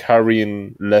associate with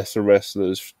carrying lesser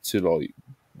wrestlers to, like,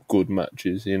 good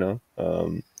matches, you know.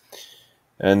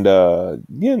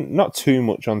 Not too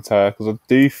much on Taya, because I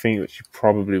do think that she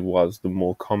probably was the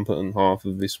more competent half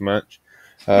of this match.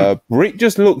 Britt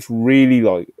just looks really,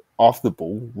 like, off the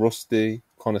ball, rusty,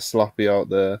 kind of sloppy out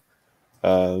there.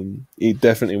 It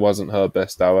definitely wasn't her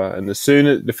best hour. And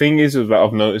the thing is that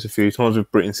I've noticed a few times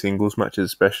with Britt in singles matches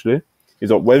especially, is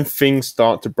that when things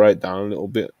start to break down a little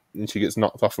bit and she gets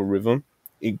knocked off a rhythm,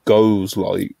 it goes,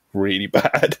 like, really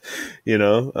bad, you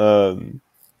know?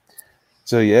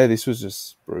 So, yeah, this was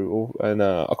just brutal. And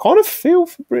I kind of feel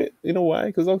for Britt in a way,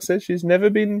 because like I said, she's never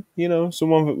been, you know,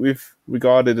 someone that we've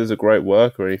regarded as a great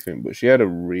worker or anything, but she had a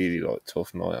really, like,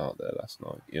 tough night out there last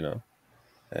night, you know?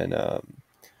 And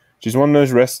she's one of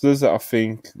those wrestlers that I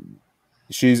think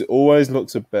she's always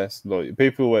looked her best. Like,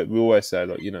 we always say,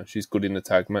 like, you know, she's good in the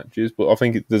tag matches, but I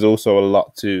think there's also a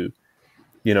lot to,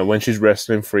 you know, when she's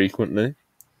wrestling frequently,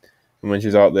 and when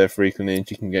she's out there frequently and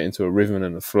she can get into a rhythm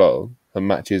and a flow, her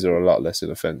matches are a lot less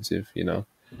offensive, you know.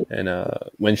 And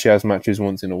when she has matches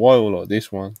once in a while, like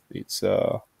this one, it's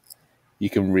you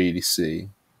can really see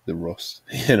the rust,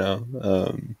 you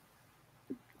know.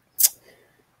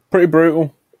 Pretty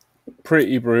brutal,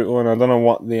 and I don't know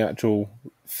what the actual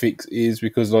fix is,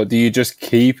 because, like, do you just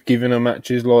keep giving her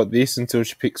matches like this until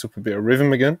she picks up a bit of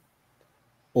rhythm again,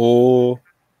 or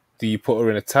do you put her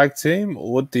in a tag team,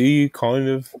 or do you kind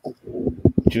of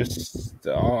just,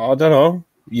 I don't know,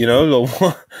 you know, like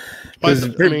what? Because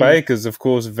Britt Baker's, of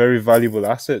course, a very valuable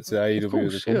asset to AEW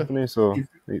as a company, so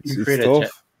it's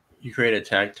tough. You create a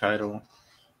tag title,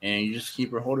 and you just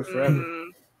keep her holding forever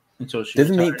until she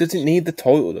doesn't need the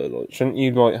title though. Like, shouldn't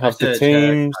you, like, have the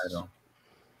teams?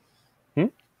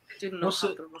 Did not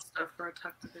have the roster for a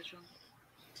tag division.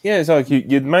 Yeah, it's like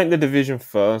you'd make the division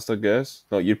first, I guess.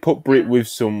 Like, you'd put Britt with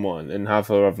someone and have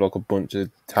her have, like, a bunch of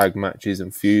tag matches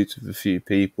and feuds with a few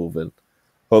people. Then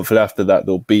hopefully after that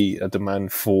there'll be a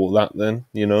demand for that then,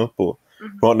 you know. But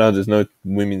right now there's no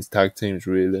women's tag teams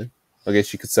really. I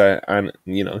guess you could say, and,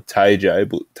 you know, Tay,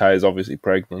 but Tay's obviously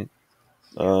pregnant.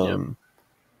 Fuck,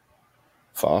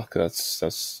 that's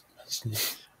is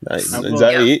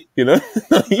that it? You know.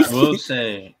 I will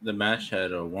say the match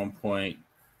had a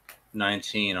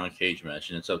 1.19 on Cage Match,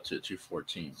 and it's up to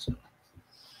 214. So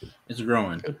it's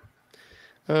growing.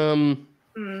 I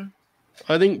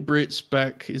think Britt's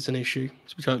back is an issue,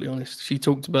 to be totally honest. She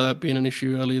talked about that being an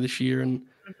issue earlier this year, and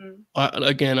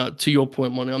to your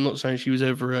point, Monty, I'm not saying she was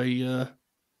ever a, you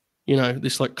know,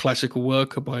 this, like, classical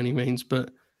worker by any means,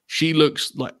 but she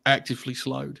looks like actively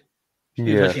slowed.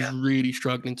 She's really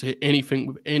struggling to hit anything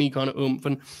with any kind of oomph.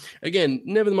 And again,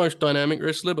 never the most dynamic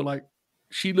wrestler, but, like,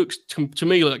 she looks to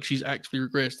me like she's actively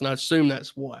regressed, and I assume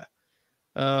that's why.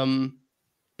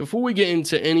 Before we get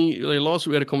into last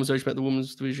week we had a conversation about the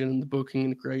women's division and the booking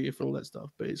and the creative and all that stuff,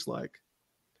 but it's like,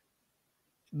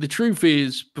 the truth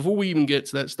is, before we even get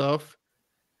to that stuff,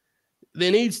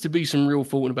 there needs to be some real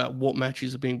thought about what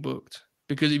matches are being booked.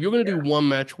 Because if you're going to do one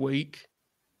match a week,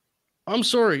 I'm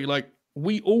sorry, like,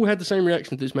 we all had the same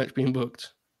reaction to this match being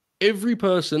booked. Every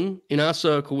person in our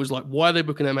circle was like, why are they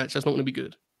booking that match? That's not going to be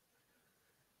good.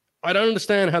 I don't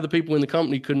understand how the people in the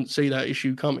company couldn't see that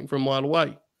issue coming from a mile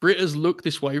away. Britt has looked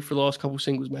this way for the last couple of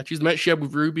singles matches. The match she had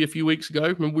with Ruby a few weeks ago,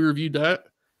 remember we reviewed that?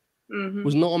 Mm-hmm.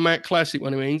 Was not a Mac classic,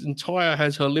 what it means. And Taya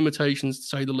has her limitations, to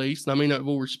say the least. And I mean that with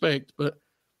all respect, but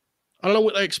I don't know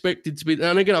what they expected to be.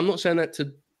 And again, I'm not saying that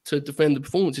to defend the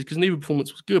performances, because neither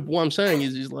performance was good. But what I'm saying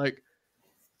is like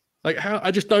how I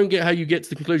just don't get how you get to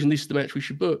the conclusion this is the match we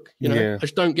should book. You know, I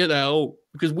just don't get that at all,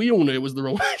 because we all knew it was the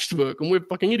wrong match to book, and we're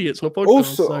fucking idiots on a podcast.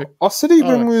 Also, so. I said it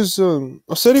when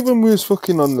we was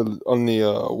fucking on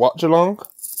the watch along.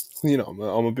 You know,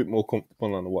 I'm a bit more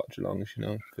comfortable on the watch along. You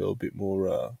know, feel a bit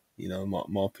more. You know,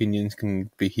 my opinions can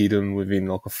be hidden within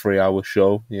like a 3-hour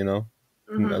show. You know,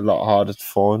 a lot harder to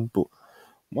find. But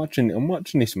I'm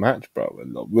watching this match, bro.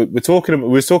 We're talking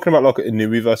about like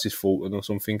Inui versus Fulton or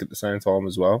something at the same time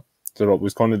as well. So like,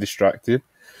 was kind of distracted.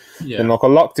 Yeah. And like I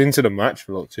locked into the match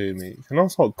for like 2 minutes, and I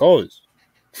was like, guys,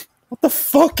 what the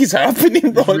fuck is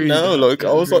happening right now? Like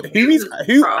I was like,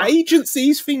 who agents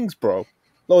these things, bro?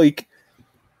 Like,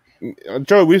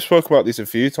 Joe, we've spoke about this a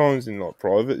few times in like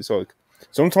private. It's like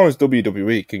sometimes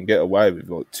WWE can get away with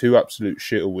like 2 absolute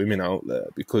shitter women out there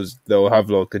because they'll have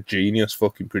like a genius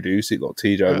fucking produce it, like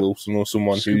TJ Wilson or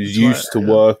someone who's used to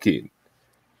working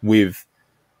with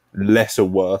lesser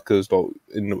workers like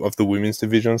of the women's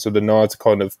division, so they know how to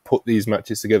kind of put these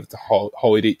matches together to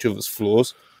hide each other's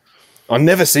flaws. I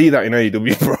never see that in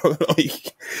AEW, bro.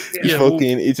 Like,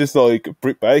 it's just like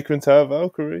Britt Baker and Tara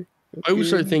Valkyrie. I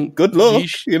also think good luck.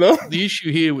 The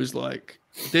issue here was like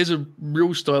there's a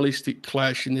real stylistic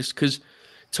clash in this, because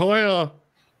Taya,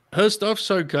 her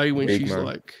stuff's okay when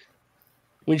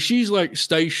she's like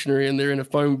stationary and they're in a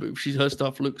phone booth. Her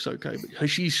stuff looks okay, but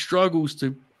she struggles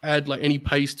to add like any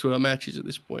pace to her matches at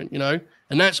this point, you know,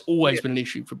 and that's always been an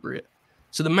issue for Britt.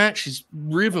 So the match's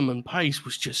rhythm and pace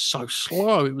was just so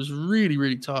slow. It was really,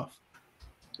 really tough.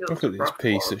 Look at this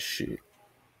piece of shit,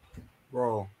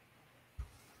 bro.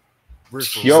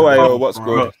 Yo, what's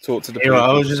good? Talk to the people.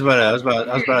 I was about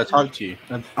to talk to you.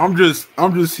 I'm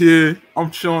just here.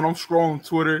 I'm chilling. I'm scrolling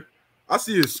Twitter. I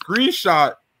see a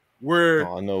screenshot where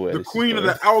the queen of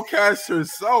the Outcasts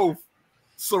herself,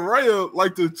 Saraya,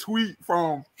 liked a tweet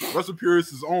from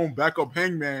WrestlePurists' own backup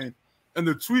Hangman, and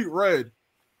the tweet read,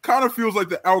 "Kind of feels like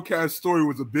the Outcast story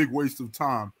was a big waste of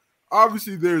time.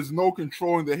 Obviously, there's no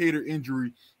controlling the hater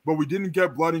injury, but we didn't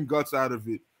get blood and guts out of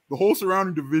it. The whole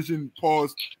surrounding division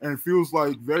paused, and it feels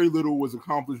like very little was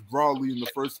accomplished broadly in the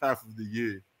first half of the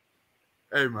year."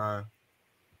 Hey, man.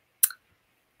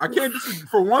 I can't disagree.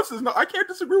 For once, I can't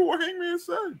disagree with what Hangman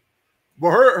said. But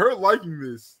her liking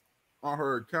this on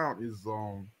her account is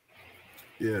man,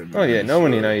 oh yeah, no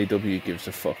one in AEW gives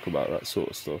a fuck about that sort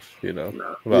of stuff, you know.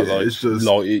 About it's just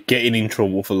like getting in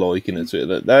trouble for liking it. They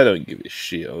don't give a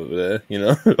shit over there, you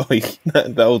know. Like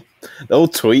they'll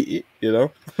tweet it, you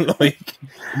know. Like,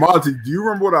 Monty, do you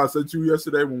remember what I said to you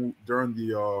yesterday during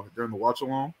the watch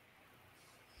along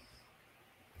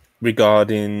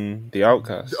regarding the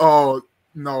Outcast? Oh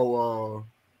no,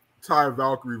 Ty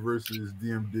Valkyrie versus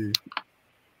DMD.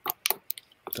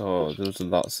 Oh, there was a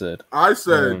lot said. I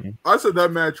said that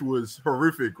match was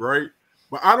horrific, right?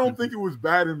 But I don't think it was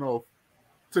bad enough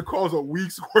to cause a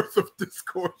week's worth of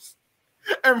discourse.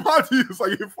 And Monty was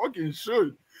like, it fucking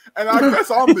should. And I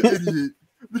guess I'm the idiot,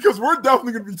 because we're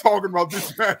definitely going to be talking about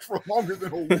this match for longer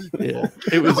than a week. Yeah,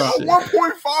 it was like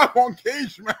 1.5 on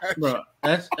Cage Match.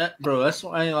 That's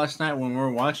why last night when we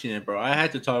were watching it, bro, I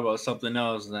had to talk about something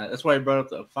else. And that's why I brought up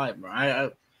the fight,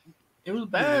 bro. It was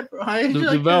bad, bro.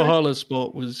 The Valhalla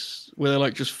spot was where they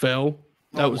like just fell.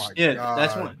 That's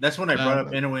when I brought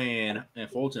up Inoue and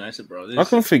Fulton. I said, bro, I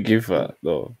can forgive that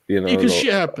though, you know, because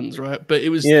shit happens, right? But it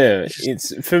was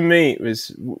it's for me. It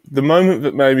was the moment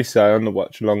that made me say on the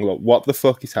watch along, like, what the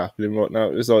fuck is happening right now?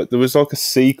 It was like there was like a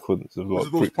sequence of like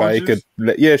Britt Baker.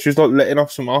 She was like letting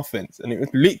off some offense, and it was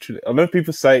literally. I know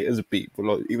people say it as a beat, but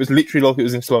like it was literally like it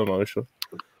was in slow motion,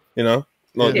 you know.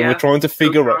 Like they were trying to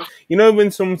figure out, you know,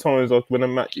 when sometimes like when a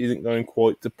match isn't going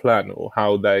quite to plan or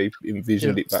how they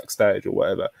envisioned it backstage or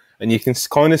whatever, and you can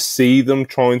kind of see them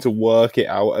trying to work it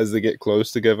out as they get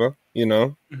close together, you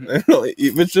know. Mm-hmm. Like,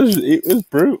 it was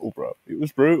brutal, bro. It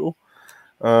was brutal.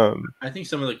 I think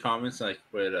some of the comments, like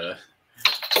what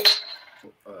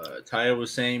Taya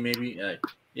was saying, maybe,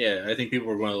 I think people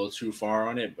were going a little too far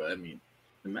on it, but I mean,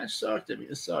 the match sucked.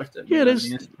 It sucked.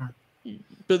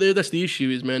 But that's the issue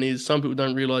is some people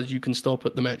don't realize you can stop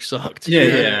at the match sucked.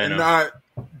 And not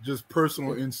just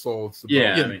personal insolts.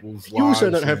 People's you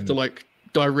also don't have to like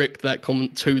direct that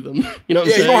comment to them. You know what I'm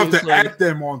saying? You don't have to at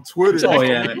them on Twitter.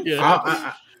 Exactly.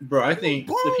 Bro, I think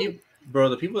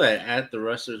the people that at the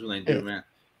wrestlers when they do, man,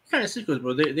 kind of sick with,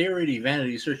 bro. They already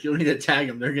vanity search. You don't need to tag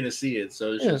them; they're gonna see it.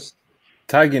 So it's just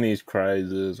Tagging is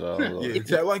crazy as well.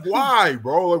 Yeah, like why,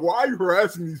 bro? Like why are you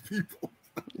harassing these people?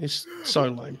 It's so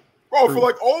lame. Bro, for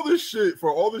like all this shit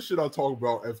I talk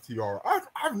about FTR,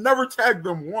 I've never tagged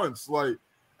them once. Like,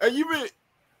 and even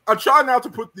I try not to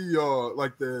put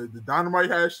the Dynamite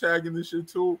hashtag in this shit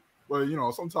too. But you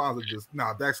know, sometimes I just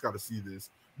Dax got to see this.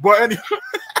 But anyway,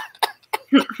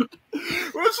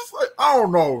 it's just like I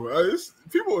don't know.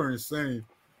 People are insane.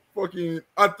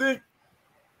 I think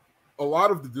a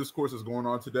lot of the discourse that's going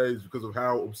on today is because of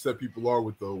how upset people are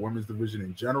with the women's division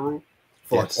in general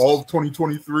for like all of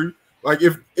 2023. Like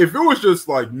if it was just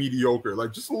like mediocre,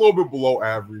 like just a little bit below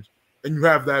average, and you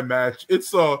have that match,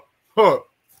 it's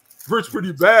Britt's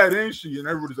pretty bad, ain't she? And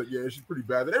everybody's like, yeah, she's pretty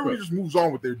bad. And everybody just moves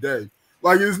on with their day.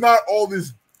 Like it's not all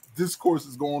this discourse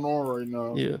is going on right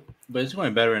now. Yeah, but it's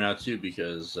going better right now too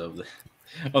because of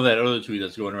that other tweet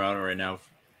that's going around right now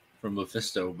from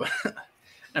Lufisto. But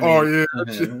I mean,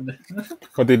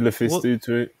 what did Lufisto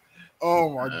tweet?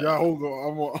 Oh my god, hold on,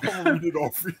 I'm gonna read it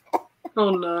off for y'all.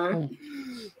 Oh no.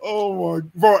 Oh my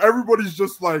bro, everybody's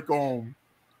just like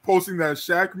posting that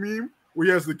Shaq meme where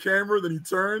he has the camera, then he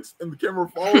turns and the camera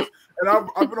follows. And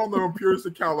I've been on the Purist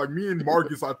account, like me and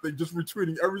Marcus, I think, just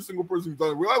retweeting every single person who's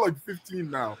done it. We're at like 15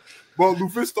 now. But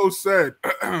Lufisto said,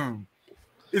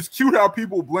 it's cute how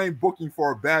people blame booking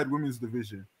for a bad women's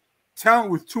division.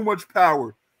 Talent with too much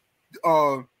power.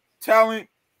 Talent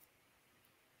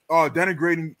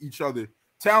denigrating each other.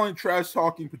 Talent trash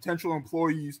talking potential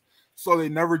employees so they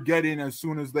never get in as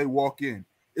soon as they walk in.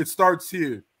 It starts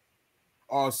here.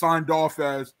 Signed off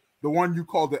as the one you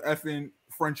call the effing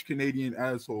French Canadian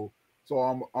asshole. So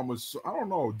I don't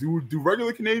know. Do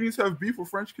regular Canadians have beef with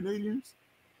French Canadians?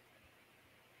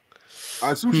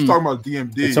 I assume she's talking about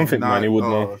DMD. It's something Manny would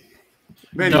know.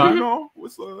 Manny, do you know?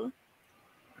 What's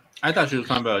I thought she was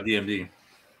talking about DMD.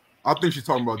 I think she's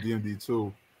talking about DMD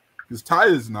too. Because Ty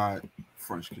is not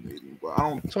French Canadian, but I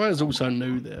don't. Ty's also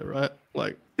new there, right?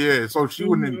 Like, yeah. So she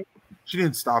wouldn't. She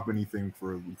didn't stop anything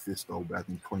for Lufisto back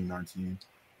in 2019.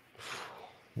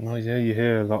 Oh yeah, you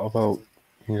hear a lot about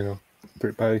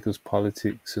Britt Baker's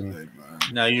politics and.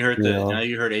 Now you heard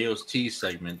AOT's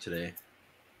segment today.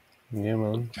 Yeah,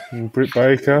 man. And Britt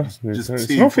Baker. It's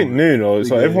nothing new though. It's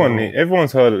like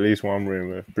everyone's heard at least one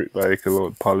rumor of Britt Baker,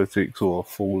 like politics or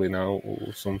falling out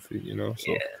or something,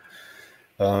 So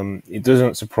it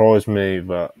doesn't surprise me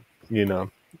that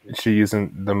she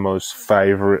isn't the most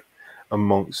favorite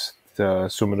amongst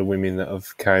some of the women that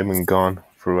have came and gone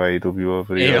for AEW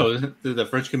over the years. The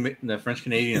French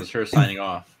Canadians, her signing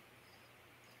off.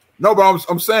 No, but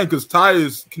I'm saying because Ty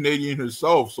is Canadian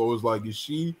herself, so it's like, is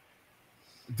she?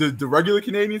 The regular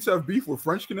Canadians have beef with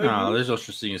French Canadians? No, there's no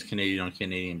such thing as Canadian on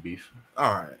Canadian beef.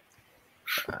 All right.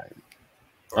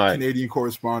 Canadian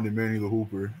correspondent Manny the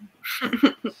Hooper.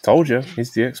 Told you,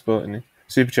 he's the expert in it.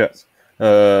 Super chats.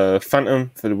 Phantom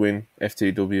for the win.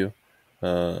 FTW.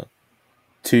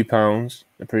 £2.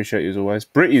 Appreciate you as always.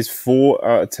 Brit is 4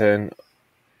 out of 10.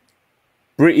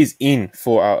 Brit is in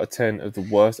 4 out of 10 of the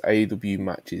worst AEW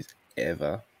matches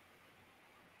ever.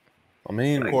 I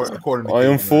mean, I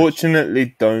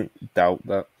unfortunately don't doubt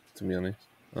that, to be honest.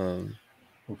 We'll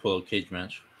pull a cage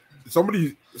match.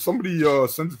 Somebody sent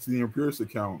it to the Imperius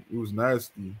account. It was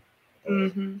nasty.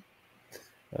 Mm-hmm.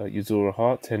 Yuzura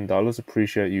Hart, $10.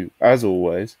 Appreciate you as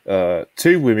always. 2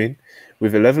 women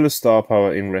with a level of star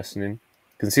power in wrestling,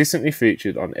 consistently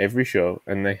featured on every show,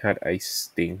 and they had a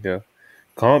stinker.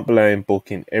 Can't blame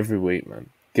booking every week, man.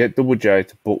 Get Double J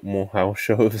to book more house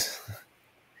shows.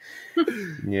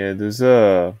 Yeah, there's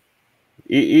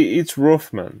it's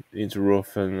rough, man. It's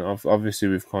rough, and obviously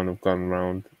we've kind of gone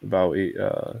around about it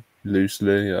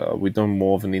loosely. We've done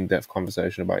more of an in-depth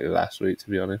conversation about it last week, to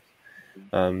be honest.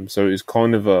 So it's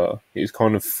kind of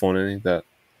funny that,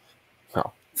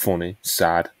 funny,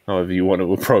 sad, however you want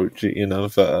to approach it.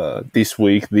 That this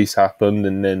week this happened,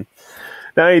 and then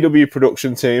the AEW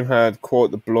production team had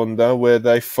quite the blunder where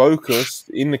they focused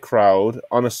in the crowd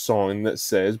on a sign that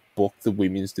says "Book the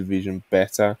women's division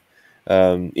better."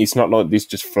 It's not like this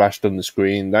just flashed on the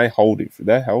screen. They held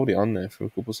it on there for a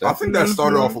couple seconds. I think that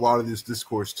started off a lot of this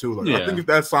discourse too. I think if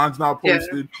that sign's not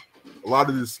posted, a lot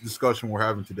of this discussion we're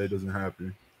having today doesn't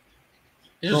happen.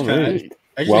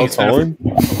 Well timed.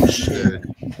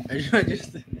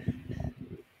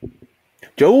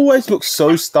 Joe always looks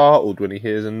so startled when he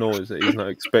hears a noise that he's not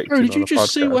expecting. Bro, did you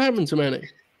just see what happened to Manny?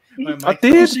 I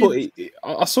did, but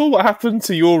I saw what happened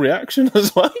to your reaction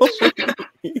as well.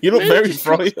 You look very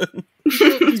frightened.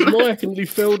 His mic and he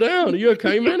fell down. Are you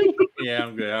okay, Manny? Yeah,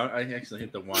 I'm good. I actually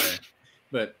hit the wire,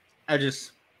 but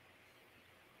it's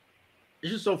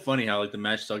just so funny how the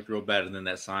match sucked real bad, and then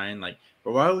that sign,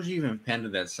 but why would you even pen to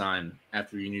that sign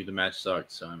after you knew the match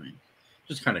sucked? So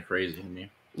Just kind of crazy to me.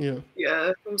 Yeah. Yeah,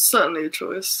 it was certainly a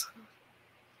choice.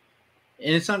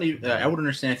 And it's not even. I would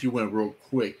understand if you went real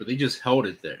quick, but they just held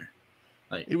it there.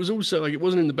 Like it was also like it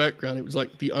wasn't in the background. It was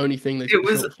like the only thing they. It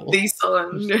was the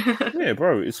sun. Yeah,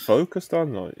 bro, it's focused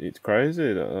on. Like it's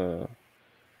crazy that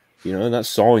that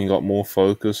song got more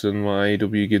focus than what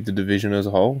AEW give the division as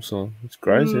a whole. So it's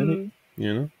crazy, isn't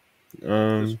it?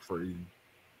 It's crazy.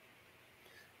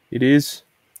 It is.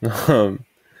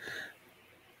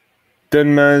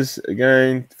 Dunmaz,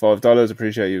 again, $5.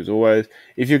 Appreciate you as always.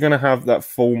 If you're going to have that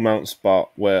full mount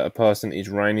spot where a person is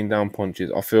raining down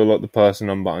punches, I feel like the person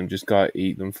on bottom just got to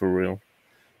eat them for real.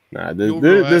 Nah,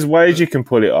 there's ways you can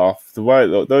pull it off. The way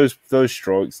those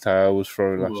strikes Taylor was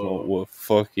throwing last night were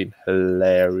fucking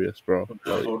hilarious, bro.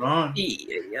 Hold on.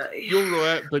 You're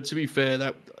right, but to be fair,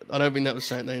 that I don't think that was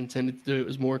something they intended to do. It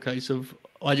was more a case of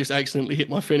I just accidentally hit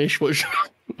my finish, which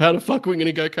how the fuck are we going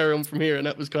to go carry on from here? And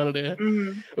that was kind of there.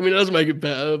 Mm-hmm. I mean, it doesn't make it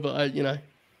better, but I think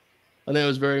it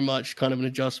was very much kind of an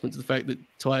adjustment to the fact that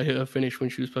Ty hit her finish when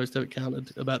she was supposed to have it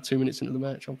counted about 2 minutes into the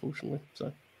match, unfortunately.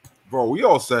 So, bro, we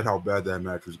all said how bad that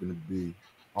match was going to be.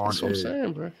 That's what I'm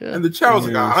saying, bro. Yeah. And the chat was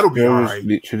like, "I'll be all right."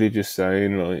 Literally just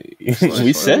saying, like,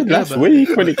 we said last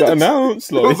week when it got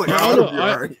announced. Like,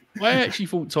 I actually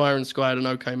thought Tyra and Sky had an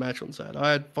okay match on Saturday.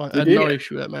 I had no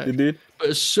issue with that match. They did. But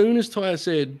as soon as Tyra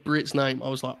said Britt's name, I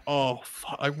was like, "Oh,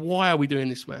 fuck, like, why are we doing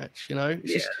this match?"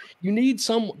 It's just, you need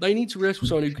they need to wrestle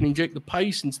someone who can inject the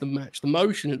pace into the match, the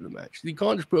motion into the match. You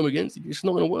can't just put them against it. It's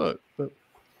not going to work. But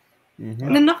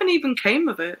and then nothing even came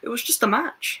of it. It was just a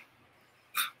match.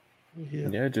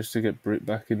 Yeah, just to get Britt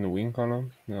back in the win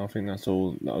column. I think that's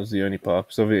all. That was the only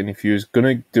purpose of it. And if you was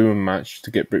gonna do a match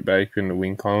to get Britt Baker in the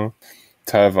win column,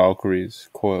 Taya Valkyrie is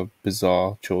quite a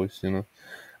bizarre choice,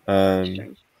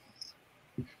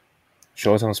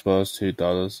 Showtime Spurs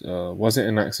 $2. Was it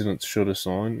an accident to show the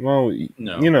sign? Well,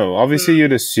 no. Obviously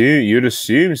you'd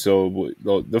assume so. But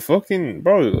like, the fucking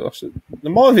bro, they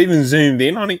might have even zoomed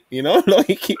in on it.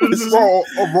 Like it was. Bro,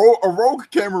 a rogue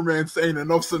cameraman saying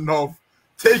enough's enough.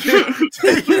 Taking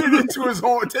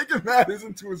matters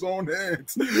into his own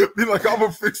hands. Be like, I'm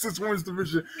gonna fix this women's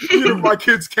division. Even if my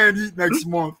kids can't eat next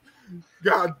month.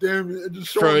 God damn it!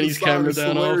 Just throwing his camera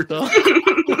down after.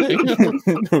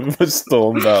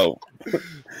 Stormed out.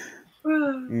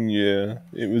 Yeah,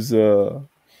 it was. Well,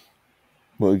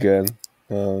 again,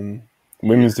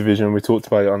 women's division. We talked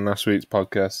about it on last week's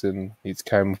podcast, and it's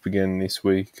came up again this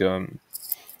week.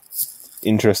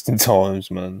 Interesting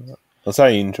times, man. I'll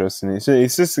say interesting. It's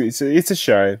a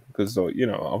shame because, I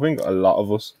think a lot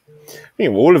of us,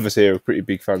 all of us here are pretty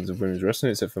big fans of women's wrestling,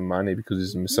 except for Manny because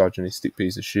he's a misogynistic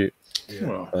piece of shit.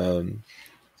 Yeah.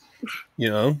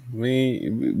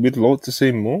 We'd like to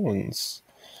see more, and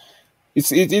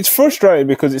it's frustrating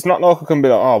because it's not like I can be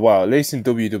like, oh wow, at least in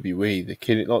WWE they're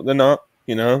killing. Like they're not.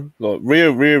 Like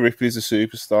Rhea Ripley's a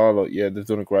superstar. Like, yeah, they've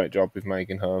done a great job with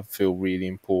making her feel really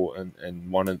important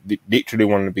and literally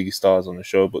one of the biggest stars on the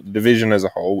show. But the division as a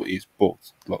whole is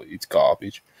booked like it's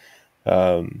garbage.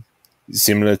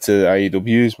 Similar to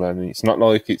AEW's, man. It's not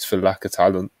like it's for lack of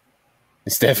talent.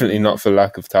 It's definitely not for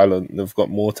lack of talent. They've got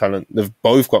more talent. They've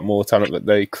both got more talent that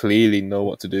they clearly know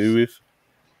what to do with,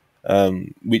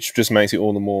 which just makes it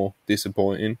all the more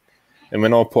disappointing. And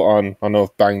when I put on, I know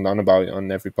I've banged on about it on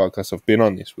every podcast I've been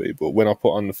on this week, but when I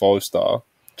put on the 5-star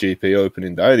GP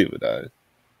opening day the other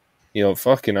day,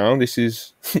 fucking hell, this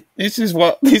is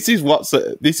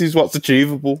what's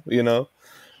achievable,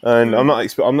 And I'm not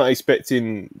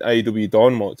expecting AEW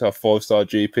Dynamite to have 5-star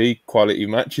GP quality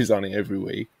matches on it every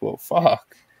week, but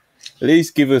fuck, at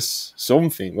least give us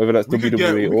something, whether that's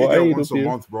WWE or AEW. Once a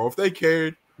month, bro. If they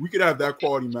cared, we could have that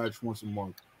quality match once a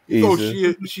month. So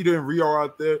she didn't Rio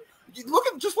out there. Look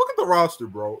at the roster,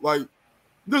 bro. Like,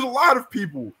 there's a lot of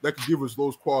people that could give us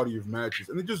those quality of matches,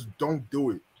 and they just don't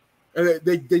do it. And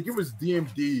they give us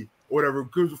DMD or whatever.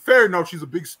 Because fair enough, she's a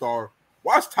big star.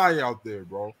 Why's Ty out there,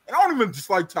 bro? And I don't even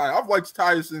dislike Ty. I've liked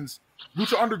Ty since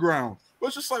Lucha Underground. But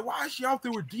it's just like, why is she out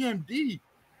there with DMD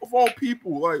of all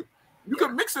people? Like, you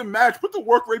can mix and match, put the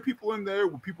work rate people in there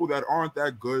with people that aren't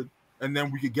that good, and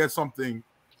then we could get something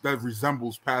that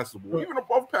resembles passable, even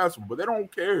above passable. But they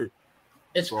don't care.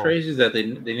 It's crazy that they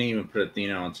didn't even put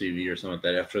Athena on TV or something like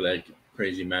that after that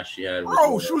crazy match she had.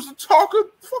 Bro, she was the talk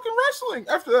of fucking wrestling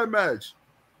after that match.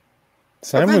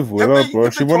 Same with Willow, bro.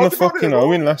 She won the fucking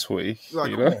Owen last week.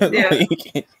 Like, Yeah.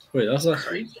 Wait, that's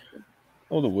last week?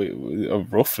 Oh, the week,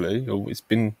 roughly. It's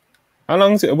been... How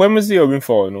long is it? When was the Owen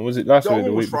final? Was it last week or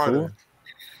the week before?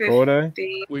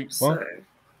 Friday? What?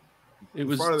 It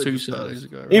was Friday 2 Saturdays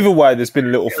ago. Right? Either way, there's been a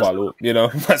little follow-up,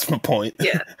 That's my point.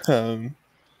 Yeah.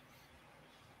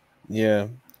 Yeah,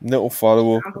 little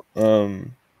follow-up.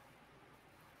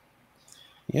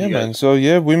 Yeah, man. So,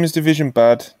 yeah, women's division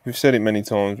bad. We've said it many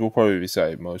times. We'll probably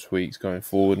say it most weeks going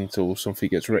forward until something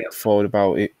gets rectified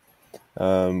about it.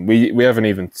 We haven't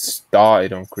even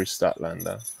started on Chris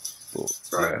Statlander.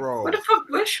 But, bro. Where the fuck?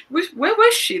 Where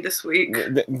was she this week?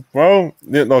 Bro,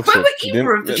 like where the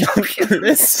keeper of the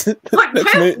champions? Where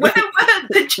were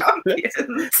the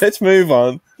champions? Let's move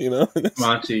on.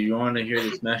 Monty, you want to hear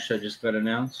this match that just got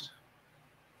announced?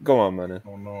 Go on, man.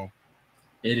 Oh no,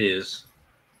 it is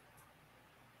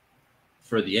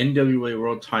for the NWA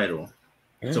World Title.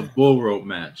 It's a bull rope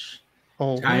match.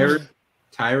 Tyrus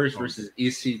versus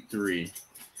EC3.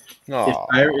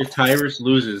 If Tyrus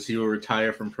loses, he will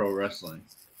retire from pro wrestling.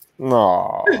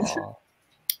 No.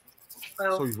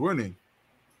 So he's winning.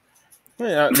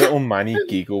 Yeah, little Manny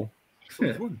giggle.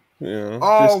 Yeah.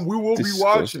 We will be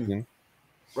watching.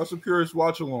 WrestlePurists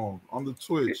watch along on the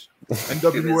Twitch.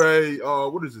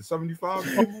 NWA, what is it, 75?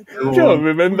 Joe,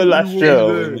 remember last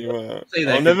show?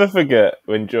 I'll never forget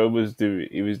when Joe was doing.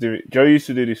 Joe used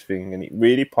to do this thing, and it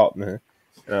really popped me.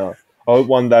 I hope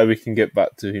one day we can get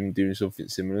back to him doing something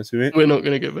similar to it. We're not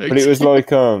going to get back. But it was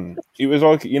like,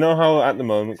 how at the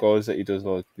moment, guys, that he does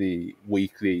like the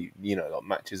weekly, like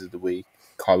matches of the week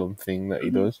column thing that he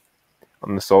does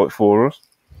on the site for us.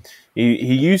 He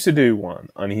used to do one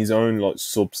on his own like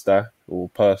Substack or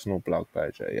personal blog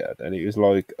page that he had, and it was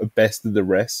like a best of the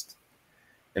rest,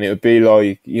 and it would be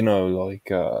like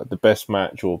the best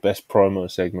match or best promo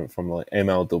segment from like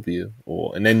MLW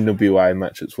or an NWA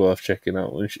match that's worth checking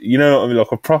out. You know what I mean?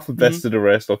 Like a proper best of the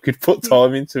rest. Like could put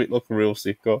time into it like a real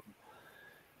sicko.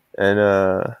 And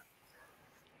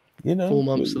 4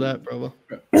 months of that, brother.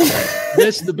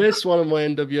 The best one of my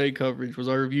NWA coverage was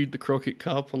I reviewed the Crockett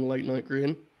Cup on the Late Night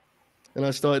Grin. And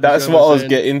I started. That's what I was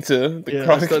getting to.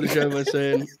 I started the show by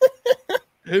saying,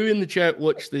 "Who in the chat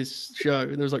watched this show?"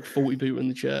 And there was like 40 people in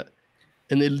the chat,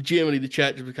 and then legitimately the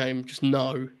chat just became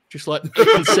no, just like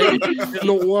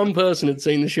not one person had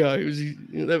seen the show.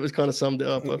 That was kind of summed it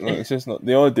up. I think. It's just not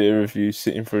the idea of you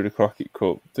sitting through the Crockett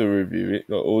Cup to review it,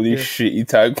 like all these shitty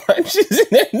tag matches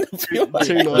in NWA.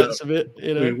 2 nights of it.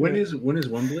 Wait, when is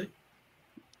Wembley?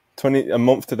 20 a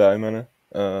month today, man.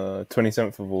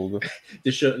 27th of August.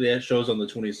 The show's on the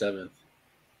 27th.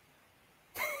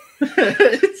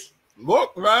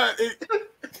 Look, man,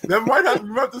 we might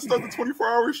have to start the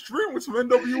 24-hour stream with some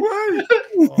NWA.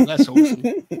 Oh, that's awesome.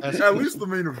 That's at least the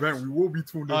main event. We will be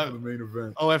tuned in for the main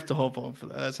event. I'll have to hop on for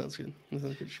that. That sounds good. That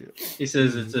sounds good shit. He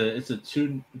says it's a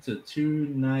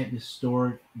 2-night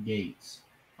historic Gates,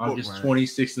 August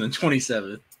 26th and the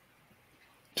 27th.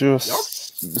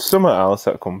 Just somewhere else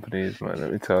at companies, man.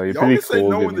 Let me tell you. Y'all can say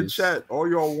no in the chat all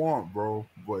y'all want, bro,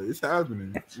 but it's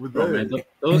happening. Man,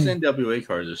 those NWA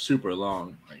cards are super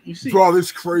long. Like, you see, bro, this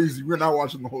is crazy. We're not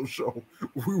watching the whole show.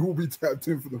 We will be tapped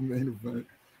in for the main event.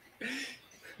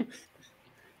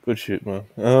 Good shit, man.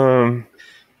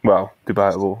 Well,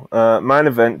 debatable. Main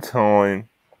event time.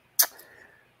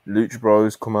 Lucha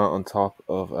Bros come out on top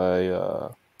of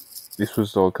a. This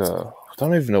was like a. I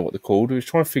don't even know what they're called. We was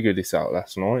trying to figure this out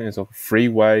last night. It's like a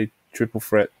 3-way triple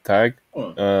threat tag.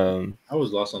 I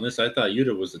was lost on this. I thought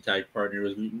Yuta was the tag partner.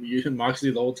 It was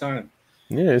Moxley the whole time.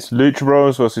 Yeah, it's Lucha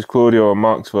Bros versus Claudio and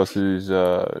Mox versus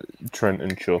Trent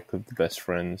and Chuck of the Best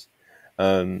Friends.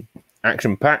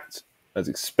 Action packed as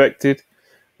expected.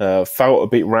 Felt a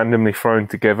bit randomly thrown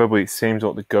together, but it seems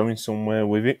like they're going somewhere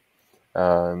with it.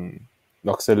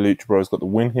 Like I said, Lucha Bros got the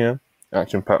win here.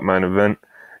 Action packed main event,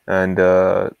 and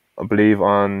I believe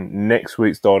on next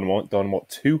week's Dynamite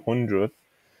 200,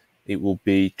 it will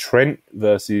be Trent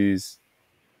versus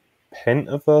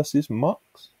Penta versus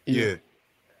Mox. Yeah.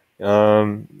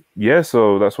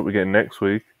 So that's what we're getting next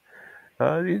week.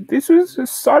 This was a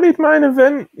solid main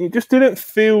event. It just didn't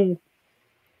feel.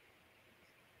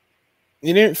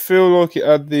 You didn't feel like it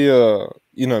had the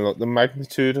like the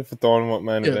magnitude of the Dynamite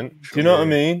main event. Do you know what I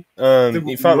mean?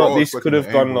 It felt like this could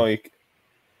have gone like.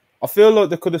 I feel like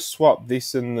they could have swapped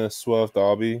this and the Swerve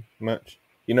Derby match,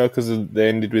 because they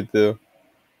ended with the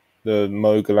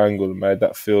mogul angle and made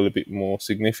that feel a bit more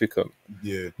significant.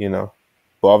 Yeah.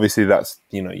 But obviously that's,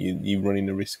 you running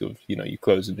the risk of, you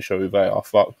closing the show with AR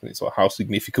fuck, and it's like, how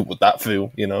significant would that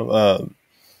feel,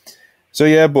 So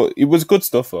yeah, but it was good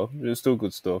stuff though. It was still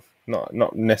good stuff.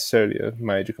 Not necessarily a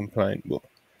major complaint,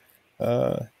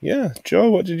 but yeah.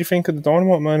 Joe, what did you think of the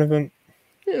Dynamite main event?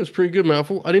 Yeah, it was pretty good,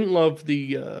 mouthful. I didn't love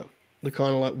the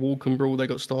kind of like walk and brawl they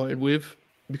got started with,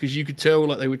 because you could tell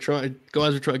like guys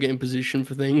were trying to get in position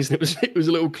for things. And it was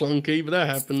a little clunky, but that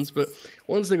happens. But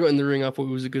once they got in the ring, I thought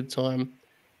it was a good time.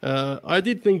 I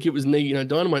did think it was neat.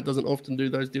 Dynamite doesn't often do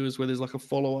those deals where there's like a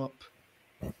follow up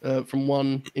from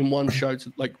one show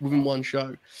to like within one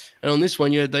show. And on this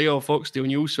one, you had Day Off Fox deal,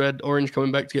 and you also had Orange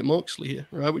coming back to get Moxley here,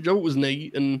 right? Which I thought was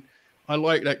neat, and I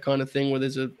like that kind of thing where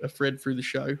there's a thread through the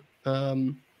show.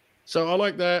 So I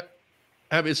like that.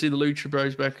 Happy to see the Lucha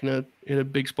Bros back in a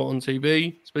big spot on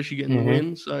TV, especially getting the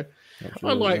win. So absolutely.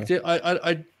 I liked it.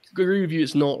 I agree with you.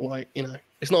 It's not like,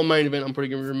 it's not a main event I'm probably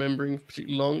going to be remembering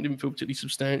particularly long. It didn't feel particularly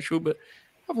substantial, but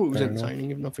I thought it was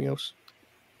entertaining, if nothing else.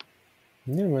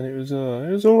 Yeah, man, it was all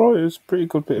right. It was a pretty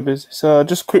good bit of business.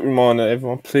 Just a quick reminder,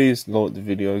 everyone, please like the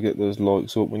video, get those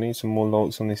likes up. We need some more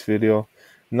likes on this video.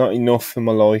 Not enough for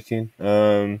my liking.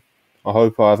 I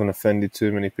hope I haven't offended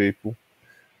too many people.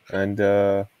 And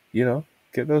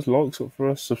get those likes up for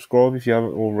us. Subscribe if you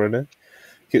haven't already.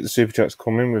 Get the super chats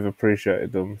coming. We've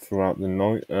appreciated them throughout the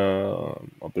night.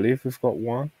 I believe we've got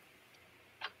one.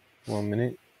 1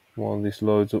 minute while this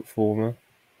loads up for me.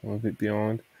 I'm a bit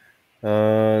behind.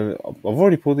 I've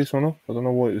already pulled this one up. I don't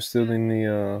know why it was still in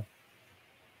the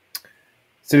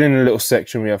little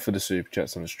section we have for the super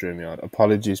chats on the StreamYard.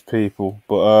 Apologies, people.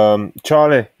 But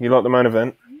Charlie, you like the main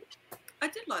event? I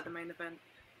did like the main event.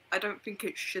 I don't think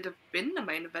it should have been the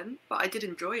main event, but I did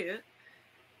enjoy it.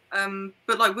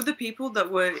 But like with the people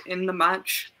that were in the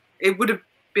match, it would have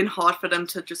been hard for them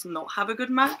to just not have a good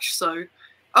match. So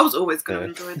I was always going to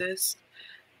enjoy this.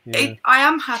 Yeah. I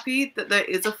am happy that there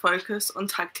is a focus on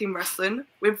tag team wrestling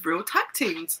with real tag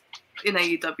teams in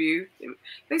AEW. It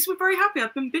makes me very happy.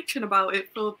 I've been bitching about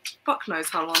it for fuck knows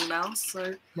how long now.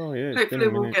 So hopefully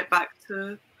we'll get back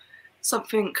to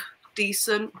something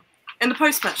decent. And the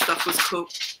post-match stuff was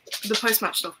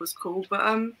cool. But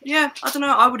I don't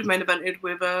know. I would have main evented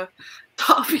with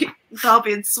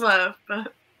Darby and Swerve,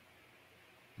 but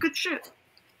good shit.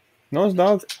 Nice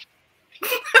dog.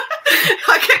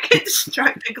 I can't get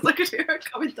distracted because I could hear her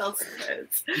coming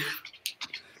downstairs.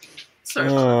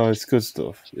 It's good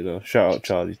stuff. Shout out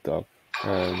Charlie's dog.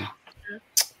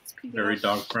 Very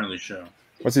dog-friendly show.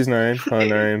 What's his name? Her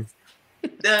name?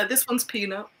 This one's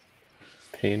Peanut.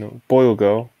 Peanut. Boy or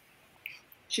girl?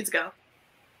 She's a girl.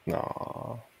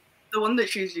 Nah. The one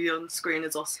that's usually on screen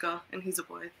is Oscar, and he's a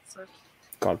boy. So.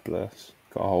 God bless.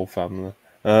 Got a whole family.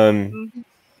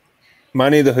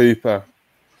 Manny the Hooper.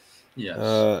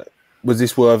 Yes. Was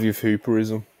this worthy of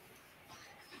Hooperism?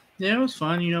 Yeah, it was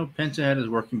fun. Penta had his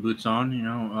working boots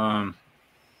on.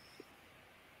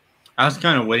 I was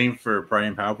kind of waiting for Pride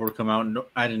and Power to come out.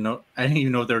 I didn't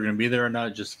even know if they were going to be there or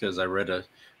not, just because I read a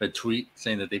tweet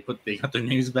saying that they got their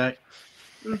names back.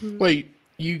 Mm-hmm. Wait,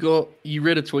 you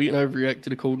read a tweet and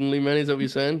overreacted accordingly, man? Is that what you're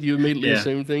saying? You immediately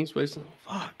assumed things based on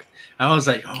fuck. I was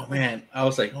like, oh man, LA. I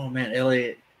was like,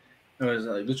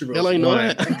 LA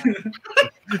Knight.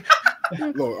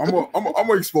 Look, I'm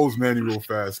gonna expose Manny real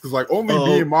fast because only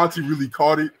me and Monty really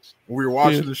caught it when we were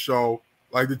watching the show.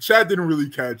 The chat didn't really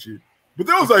catch it, but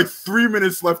there was 3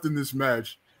 minutes left in this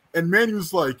match, and Manny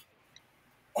was like,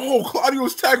 "Oh,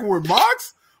 Claudio's tagging with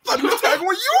Mox. Claudio's tagging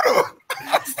with Yuta."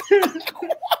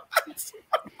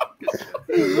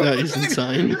 That is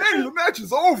insane. Manny, the match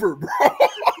is over, bro.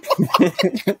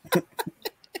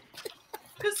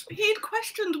 Because he'd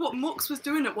questioned what Mox was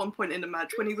doing at one point in the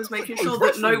match when he was making sure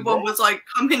that no one was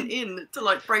coming in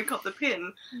to break up the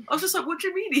pin. I was just like, what do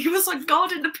you mean? He was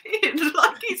guarding the pin.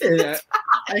 He's in the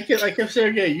tag. I kept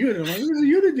saying, Yuta. I'm like, what's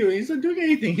Yuta doing? He's not doing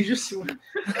anything. He's just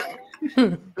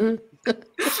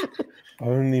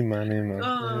only Manny, man.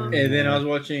 And then I was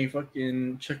watching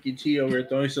fucking Chucky T over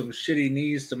throwing some shitty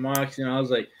knees to Mox, and I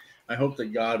was like, I hope to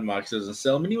God Mox doesn't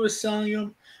sell him. And he was selling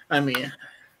him. I mean,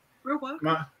 real what?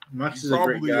 Mox is a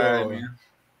great guy, man.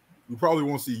 We probably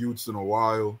won't see Utes in a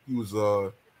while. He was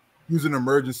an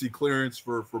emergency clearance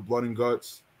for Blood and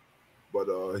Guts, but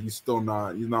he's still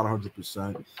not. He's not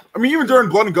 100%. I mean, even during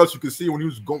Blood and Guts, you could see when he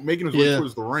was making his way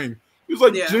towards the ring, he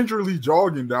was gingerly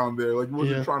jogging down there, he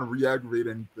wasn't trying to re-aggravate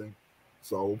anything.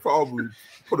 So we'll probably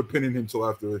put a pin in him till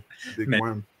after Big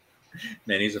Wham.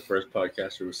 Man, he's the first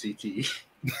podcaster with CTE.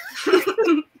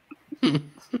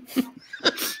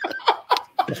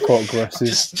 That's quite aggressive.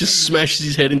 Just smashes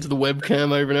his head into the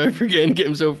webcam over and over again, get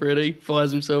himself ready,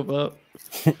 fires himself up.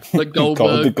 Like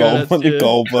Goldberg. the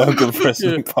Goldberg of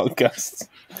wrestling podcasts.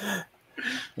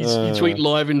 You tweet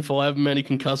live in 5 and man, he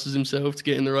concusses himself to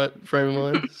get in the right frame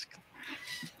of mind.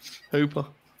 Hooper.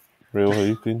 Real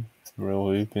hooping.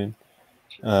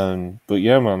 But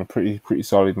yeah, man, a pretty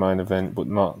solid main event, but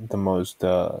not the most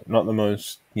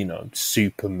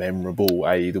super memorable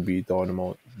AEW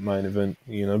Dynamite main event,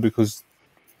 because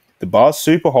the bar's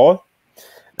super high,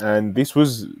 and this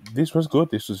was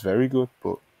good. This was very good,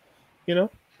 but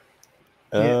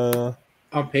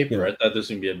on paper, I thought this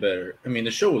would be a better. I mean,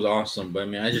 the show was awesome, but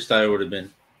I just thought it would have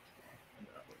been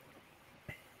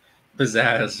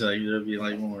pizzazz. Like there'll be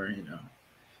like more, a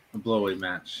blowaway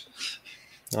match.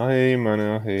 I hear you, man.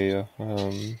 I hear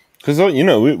you. Because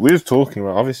we was talking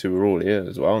about. Obviously, we're all here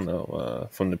as well now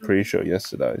from the pre-show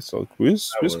yesterday. So we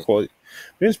was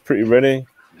pretty ready.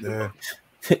 Yeah.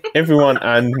 Everyone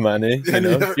and Manny,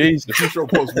 Jesus. Pre-show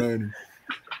post Manny.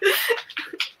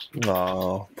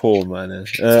 Oh, poor Manny.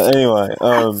 Anyway,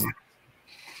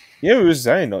 yeah, we was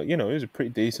saying it was a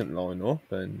pretty decent lineup,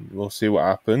 and we'll see what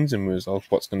happens. And we was like,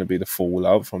 what's going to be the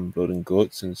fallout from Blood and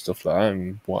Guts and stuff like that,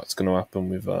 and what's going to happen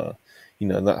with that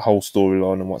whole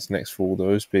storyline and what's next for all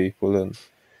those people. And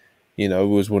we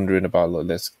was wondering about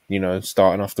let's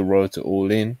starting off the road to All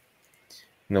In.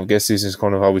 And I guess this is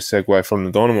kind of how we segue from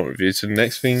the Dynamite review to the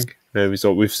next thing.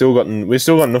 We've still got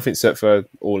nothing set for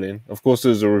All In. Of course,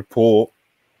 there's a report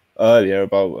earlier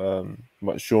about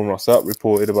what Sean Rossap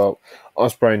reported about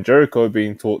Ospreay and Jericho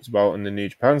being talked about on the New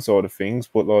Japan side of things,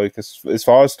 but as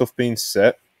far as stuff being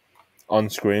set on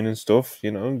screen and stuff, we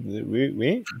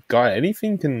ain't got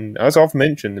anything. And as I've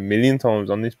mentioned a million times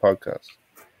on this podcast,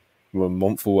 we're a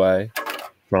month away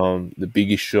from the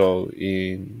biggest show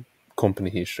in company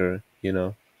history.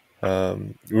 We're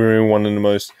in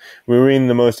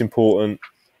the most important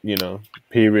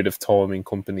period of time in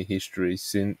company history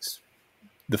since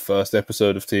the first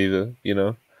episode of TV,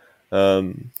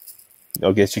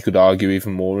 I guess you could argue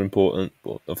even more important,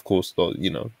 but of course,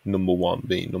 number one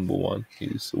being number one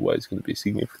is always going to be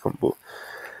significant. But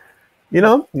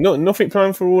nothing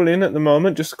planned for All In at the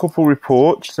moment. Just a couple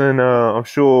reports, and I'm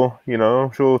sure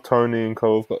Tony and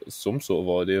Co have got some sort of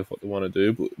idea of what they want to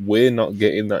do, but we're not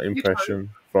getting that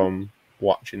impression from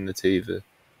watching the TV.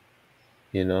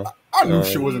 I knew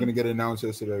shit wasn't going to get announced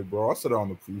yesterday, bro. I said it on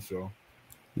the pre-show.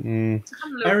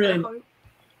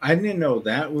 I didn't know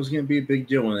that was going to be a big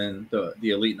deal, and then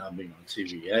the Elite not being on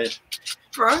TV.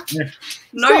 Bro,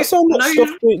 not so much stuff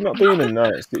not being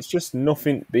announced. It's just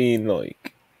nothing being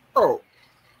like. Oh,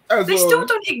 they still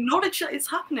don't acknowledge that it's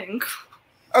happening.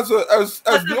 As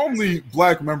the only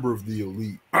black member of the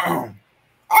Elite, I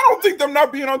don't think them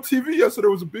not being on TV yesterday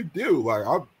was a big deal. Like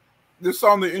this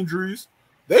on the injuries,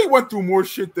 they went through more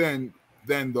shit than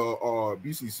the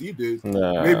BCC did.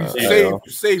 Maybe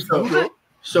save Luda.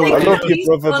 So I love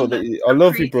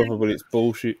your brother, but it's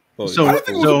bullshit. I don't think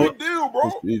it was a big deal,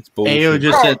 bro. It's bullshit. Ayo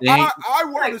just said I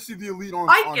want to see the Elite on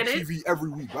TV every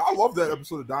week. But I love that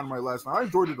episode of Dynamite last night. I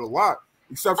enjoyed it a lot,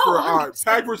 except for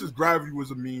Tag versus Gravity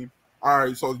was a meme. All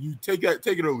right, so you take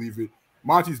it or leave it.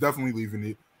 Monty's definitely leaving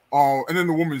it. And then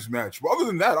the women's match. But other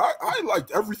than that, I liked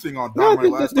everything on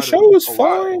Dynamite last night. The show was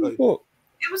fine. It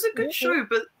was a good show,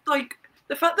 but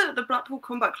the fact that the Blackpool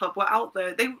Combat Club were out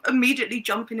there, they were immediately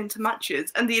jumping into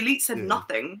matches, and the Elite said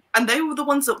nothing, and they were the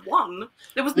ones that won.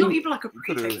 There was not even like a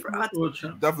pre-tape for it.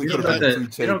 Definitely could have been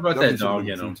that dog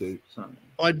in them.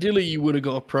 Ideally, you would have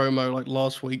got a promo like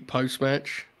last week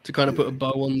post-match to kind of put a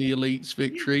bow on the Elite's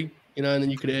victory, and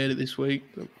then you could add it this week.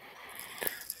 But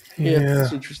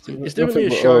it's interesting. It's definitely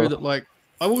a show that I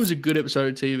thought it was a good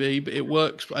episode of TV, but it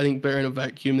works, I think, better in a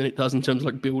vacuum than it does in terms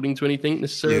of building to anything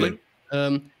necessarily. Yeah.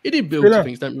 It did build to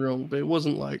things, don't get me wrong, but it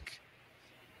wasn't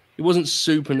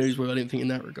super newsworthy, I didn't think, in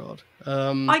that regard.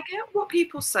 I get what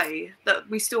people say, that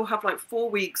we still have 4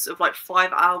 weeks of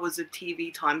 5 hours of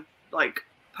TV time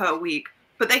per week,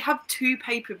 but they have 2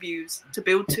 pay-per-views to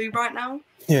build to right now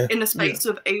in the space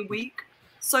of a week.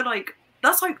 So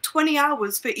that's 20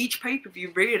 hours for each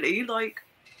pay-per-view, really.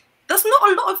 That's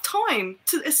not a lot of time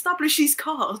to establish these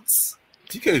cards.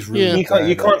 TK's really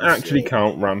you can't actually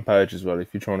count Rampage as well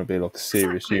if you're trying to be a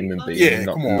serious human being. Yeah,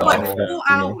 come on. 4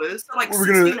 hours,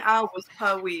 16 hours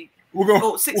per week.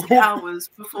 Or 60 hours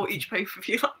before each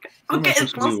pay-per-view. I'm getting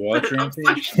flustered. I'm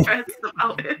so stressed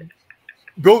about it.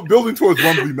 Building towards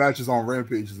Rumble matches on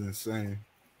Rampage is insane.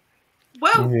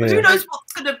 Well, who knows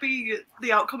what's going to be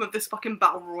the outcome of this fucking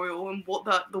battle royal and what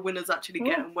the winners actually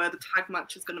get and where the tag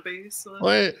match is going to be. So.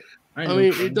 I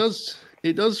mean, it does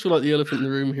feel like the elephant in the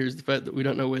room here is the fact that we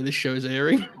don't know where this show is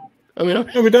airing. I mean,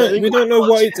 we don't know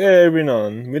what it's airing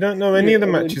on. We don't know any of the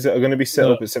matches that are going to be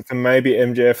set up, except for maybe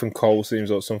MJF and Cole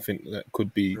seems like something that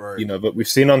could be, but we've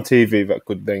seen on TV that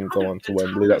could then go on to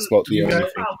Wembley. That's the only thing.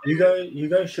 You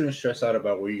guys shouldn't stress out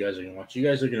about where you guys are going to watch. You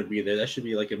guys are going to be there. That should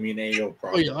be a me and AO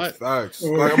problem. Facts.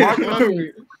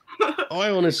 I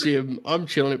honestly I'm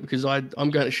chilling it because I'm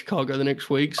going to Chicago the next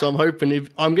week, so I'm hoping if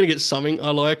I'm going to get something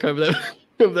I like over there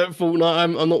of that fortnight.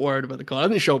 I'm not worried about the card. I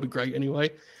think the show will be great anyway.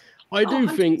 I do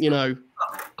think, in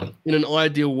an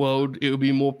ideal world, it would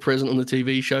be more present on the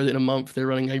TV show that in a month they're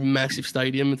running a massive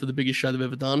stadium into the biggest show they've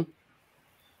ever done.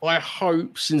 I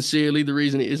hope sincerely the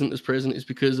reason it isn't as present is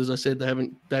because, as I said, they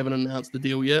haven't announced the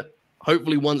deal yet.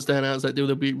 Hopefully, once they announce that deal,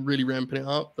 they'll be really ramping it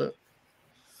up. But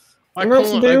I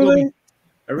can't.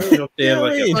 I really hope they have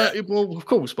like well, of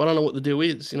course, but I don't know what the deal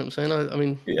is. You know what I'm saying? I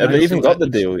mean, have they even got the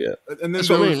deal yet? And then that's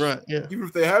what I mean, right? Yeah. Even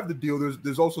if they have the deal,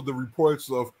 there's also the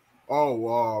reports of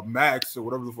Max or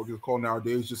whatever the fuck it's called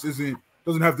nowadays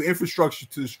doesn't have the infrastructure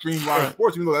to streamline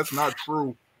sports. Even though that's not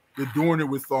true, they're doing it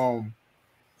with FIFA.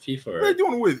 What are they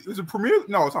doing it with? Is it Premier?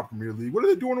 No, it's not Premier League. What are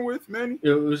they doing it with, man?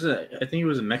 I think it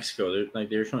was in Mexico.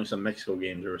 They were showing some Mexico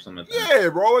games or something. Like that. Yeah,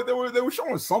 bro. Like they were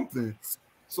showing something.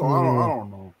 So I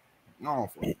don't know.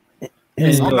 No,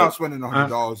 I'm not spending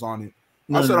 $100 on it.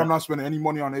 I said I'm not spending any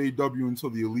money on AEW until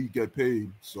the elite get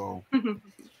paid. So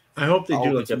I hope they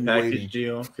do like a package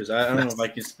deal because I don't know if I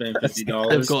can spend $50.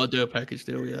 They've got to do a package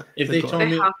deal, yeah. If they told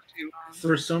me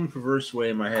for some perverse way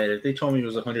in my head, if they told me it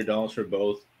was $100 for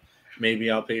both,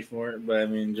 maybe I'll pay for it. But I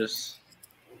mean,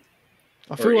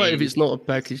 I feel like if it's not a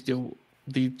package deal,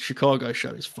 the Chicago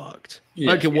show is fucked. Yeah.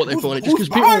 I don't care what they put on it, just because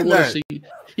people want to see.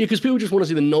 Yeah, because people just want to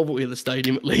see the novelty of the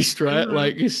stadium at least, right? Mm-hmm.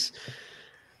 Like it's.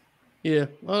 Yeah,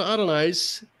 I don't know.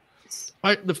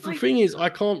 The thing is, I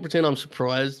can't pretend I'm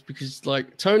surprised because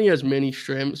like Tony has many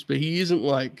strengths, but he isn't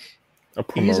like a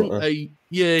promoter.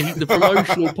 The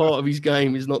promotional part of his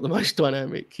game is not the most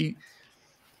dynamic.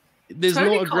 There's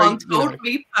Tony not a Khan great. told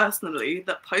me personally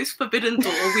that post Forbidden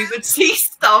Door we would see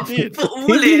stuff for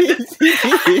All In.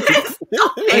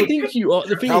 I think you are.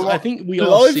 The thing is, I think we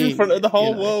are seeing in front of the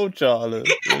whole world, Charlotte.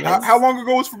 How long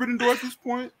ago was Forbidden Door at this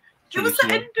point? It was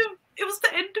the end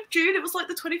of June. It was like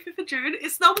the 25th of June.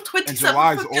 It's now the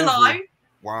 27th of July. Over.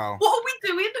 Wow. What are we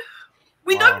doing?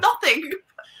 We know nothing.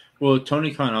 Well,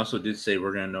 Tony Khan also did say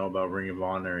we're going to know about Ring of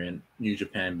Honor and New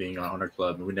Japan being our honor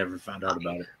club, and we never found out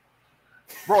about it.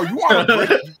 Bro, you want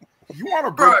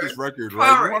to break this record,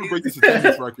 right? You want to break this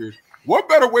attendance record. What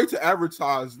better way to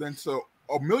advertise than to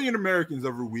 1 million Americans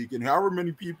every week and however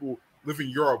many people live in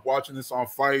Europe watching this on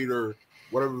Fight or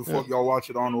whatever the fuck y'all watch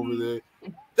it on over there.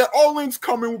 That All In's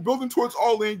coming. We're building towards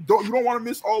All In. You don't want to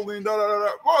miss All In. Bro,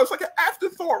 it's like an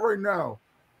afterthought right now.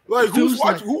 Like who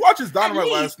watches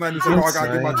Dynamite last night and said, "Oh, I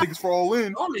gotta get my tickets for All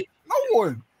In"? No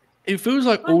one. It feels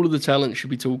like all of the talent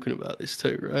should be talking about this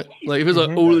too, right? Like it feels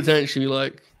like all of the talent should be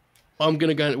like, "I'm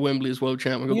gonna go to Wembley as world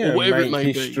champion," or whatever it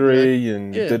may history be.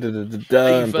 And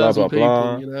and blah blah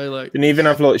blah. You know, like, and even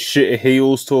have like shitty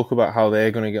heels talk about how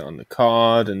they're gonna get on the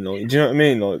card, and like, do you know what I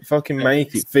mean? Like, fucking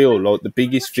make it feel like the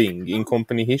biggest thing in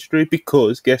company history,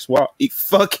 because guess what? It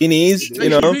fucking is. You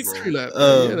know, victory lap.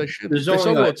 They should. There's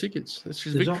only a lot of tickets. It's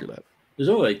just victory lap. There's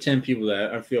only like 10 people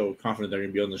that I feel confident they're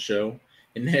gonna be on the show.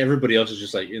 And everybody else is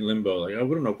just like in limbo, like, oh,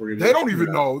 we don't know if we're gonna. They don't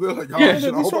even know. They're like, that's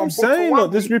what I'm saying. Like,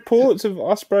 there's reports of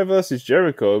Ospreay versus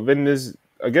Jericho. Then there's,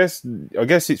 I guess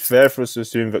it's fair for us to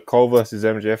assume that Cole versus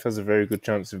MJF has a very good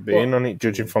chance of being on it,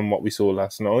 judging from what we saw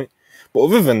last night. But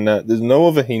other than that, there's no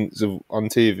other hints on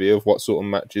TV of what sort of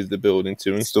matches they're building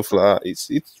to and stuff like that.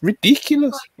 It's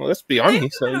ridiculous. Well, let's be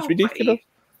honest, it's ridiculous.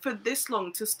 For this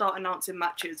long to start announcing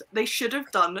matches, they should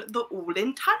have done the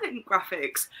All-In talent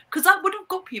graphics, because that would have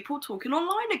got people talking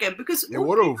online again. Because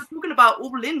all people are talking about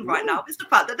All-In right now is the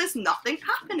fact that there's nothing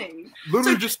happening.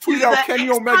 Literally, just tweet out Kenny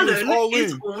Omega is All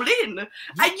In. All In,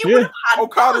 and you would have had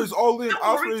Okada's All In,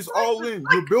 Ospreay's All In.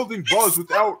 You're building buzz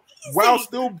without while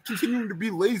still continuing to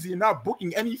be lazy and not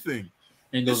booking anything.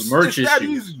 And those merch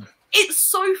issues. It's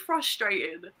so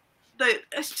frustrating that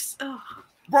it's just.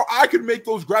 Bro, I could make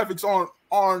those graphics on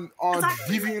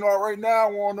DeviantArt right now,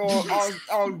 on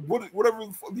whatever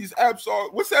these apps are.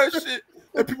 What's that shit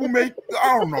that people make?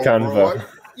 I don't know. Canva. Bro.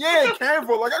 Like,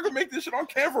 Canva. Like, I could make this shit on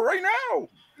Canva right now.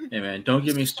 Hey man, don't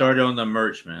get me started on the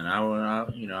merch, man.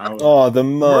 The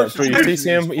merch. You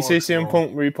see CM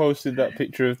Punk reposted that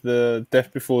picture of the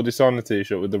Death Before Dishonor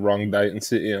t-shirt with the wrong date and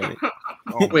city on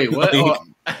it. Wait, what?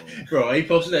 Bro, he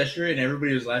posted that shirt and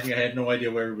everybody was laughing. I had no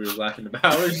idea what everybody was laughing about.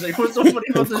 I was like, what's so funny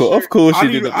about this shirt? Of course, I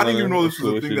didn't even know this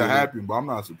was a thing that happened, but I'm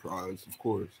not surprised. Of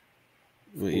course.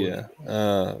 But yeah,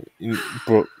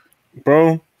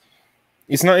 bro,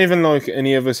 it's not even like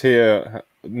any of us here.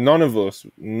 None of us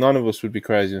would be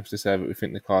crazy enough to say that we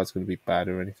think the card's going to be bad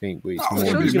or anything. But it's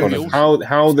more just kind of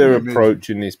how they're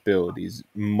approaching this build is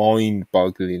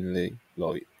mind-bogglingly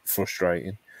like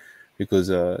frustrating.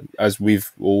 Because as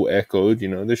we've all echoed,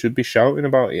 they should be shouting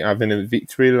about it, having a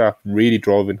victory lap, really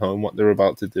driving home what they're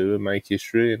about to do and make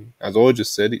history. And as I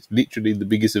just said, it's literally the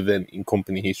biggest event in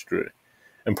company history,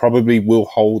 and probably will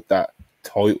hold that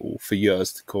title for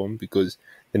years to come, because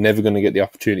they're never going to get the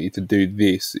opportunity to do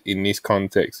this in this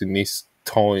context, in this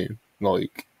time,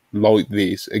 like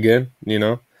this again.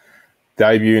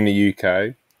 Debut in the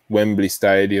UK, Wembley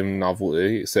Stadium,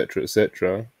 novelty, etc.,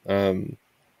 etc.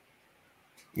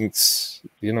 It's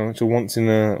it's a once in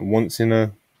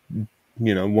a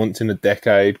once in a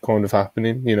decade kind of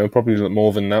happening. Probably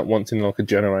more than that, once in like a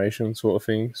generation sort of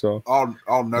thing. So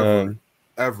I'll never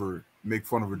ever make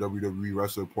fun of a WWE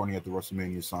wrestler pointing at the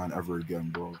WrestleMania sign ever again,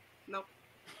 bro. Nope.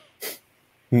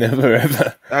 Never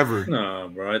ever. No,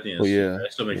 bro. I think I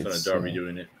still make fun of Darby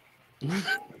doing it.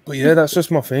 But yeah, that's just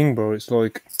my thing, bro. It's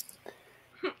like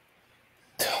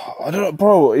I don't know,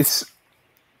 bro. It's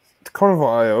kind of what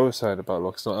I always said about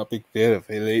like it's not a big deal of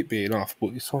Elite being off,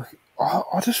 but it's like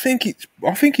I just think it's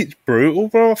brutal,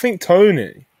 bro. I think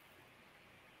Tony.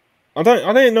 I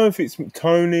don't know if it's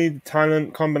Tony, the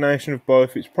talent, combination of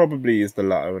both. It's probably is the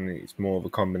latter, and it's more of a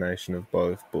combination of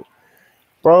both. But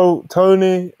bro,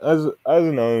 Tony, as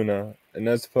an owner and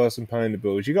as the person paying the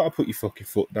bills, you got to put your fucking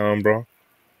foot down, bro.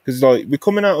 Because like we're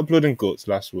coming out of blood and guts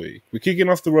last week. We're kicking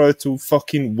off the road to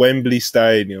fucking Wembley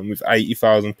Stadium with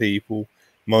 80,000 people,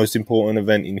 most important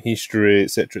event in history,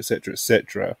 etc., etc.,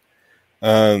 etc.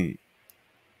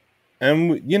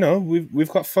 And we've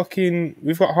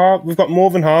got more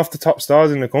than half the top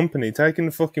stars in the company taking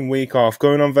the fucking week off,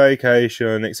 going on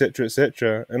vacation, etc.,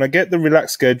 etc. And I get the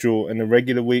relaxed schedule and the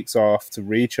regular weeks off to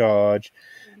recharge,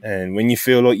 and when you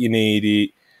feel like you need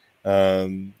it,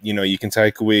 you can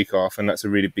take a week off, and that's a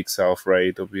really big sell for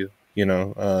AEW.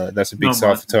 That's a big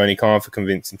sell for Tony Khan for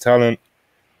convincing talent,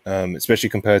 especially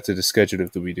compared to the schedule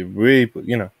of WWE. But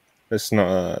let's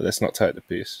not take the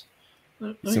piss.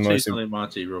 Let me tell you something,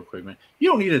 Monty, real quick, man. You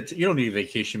don't need a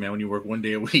vacation, man. When you work 1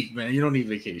 day a week, man, you don't need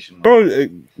vacation,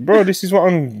 man. Bro. This is what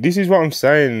I'm saying. This is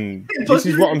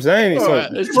what I'm saying. It's like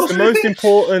it's the most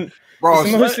important. Bro,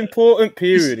 it's the most important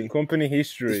period in company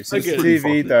history since the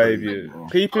TV debut.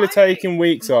 People are taking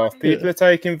weeks off. People are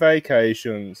taking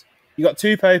vacations. You got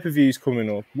 2 pay-per-views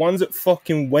coming up. One's at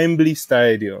fucking Wembley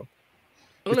Stadium.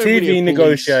 The TV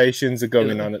negotiations are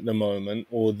going on at the moment,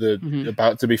 or they're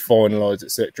about to be finalised,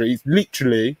 etc. It's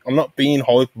literally, I'm not being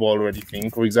hyperbole or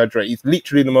anything, or exaggerate, it's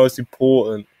literally the most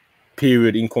important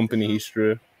period in company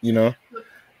history,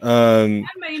 My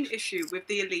main issue with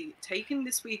the Elite taking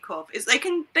this week off is they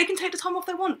can take the time off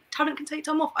they want. Talent can take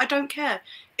time off. I don't care.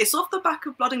 It's off the back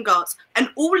of Blood and Guts,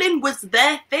 and All In was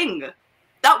their thing.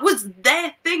 That was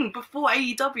their thing before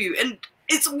AEW, and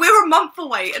we're a month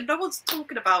away, and no one's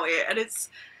talking about it, and it's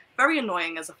very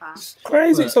annoying as a fan. It's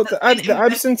crazy. So the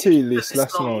absentee list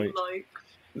last night.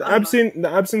 The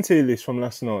absentee list from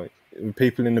last night.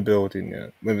 People in the building, yeah.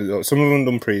 Some of them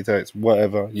done pre-tapes,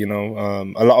 whatever,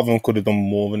 A lot of them could have done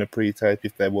more than a pre-tape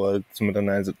if there were some of the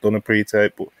names that done a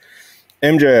pre-tape. But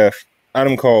MJF,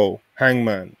 Adam Cole,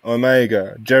 Hangman,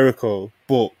 Omega, Jericho,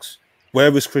 Bucks.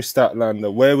 Where was Chris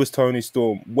Statlander? Where was Tony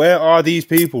Storm? Where are these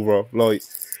people, bro? Like,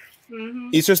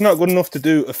 it's just not good enough to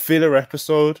do a filler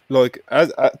episode. Like,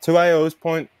 to AO's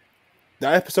point, the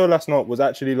episode last night was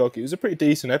actually like, it was a pretty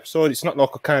decent episode. It's not like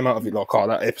I came out of it like, oh,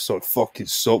 that episode fucking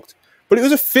sucked. But it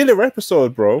was a filler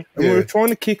episode, bro. And we were trying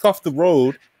to kick off the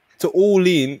road to All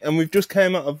In, and we've just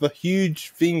came out of a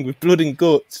huge thing with Blood and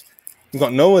Guts. We've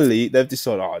got no Elite. They've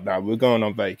decided, oh, no, we're going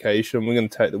on vacation. We're going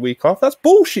to take the week off. That's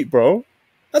bullshit, bro.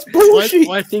 That's bullshit.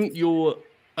 I think your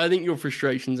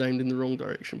frustration's aimed in the wrong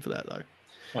direction for that, though.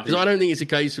 Because I don't think it's a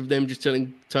case of them just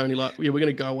telling Tony, like, yeah, we're going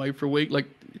to go away for a week. Like,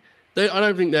 I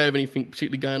don't think they have anything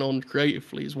particularly going on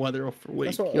creatively is why they're off for a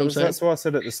week. That's what I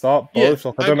said at the start, both.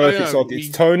 I don't know if it's like it's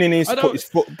Tony needs to put his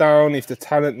foot down, if the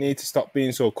talent needs to stop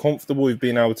being so comfortable with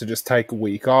being able to just take a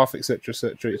week off, etc.,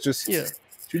 etc. It's just it's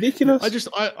ridiculous.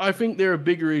 I think there are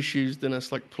bigger issues than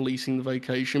us like policing the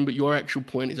vacation, but your actual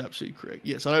point is absolutely correct.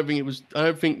 Yes, I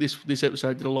don't think this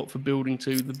episode did a lot for building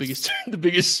to the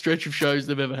biggest stretch of shows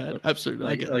they've ever had. Absolutely.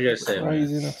 Like I said,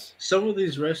 man, some of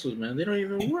these wrestlers, man, they don't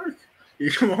even work.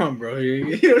 Come on, bro.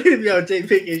 You don't even be able to take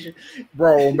vacation.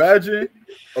 Bro, imagine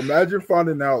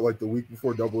finding out like the week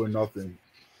before Double or Nothing.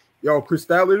 Yo, Chris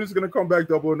Statlander is going to come back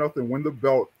Double or Nothing, win the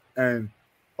belt, and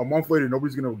a month later,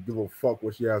 nobody's going to give a fuck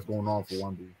what she has going on for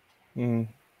Wembley.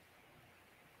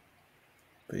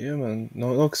 But yeah, man.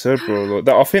 No, like I said, bro. Like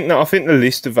that, I think the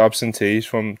list of absentees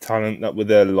from talent that were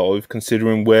there live,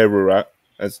 considering where we're at,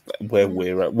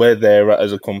 where they're at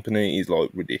as a company, is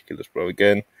like ridiculous, bro.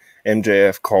 Again,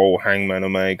 MJF, Cole, Hangman,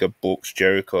 Omega, Bucks,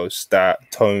 Jericho, Stat,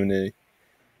 Tony.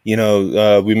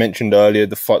 We mentioned earlier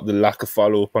the lack of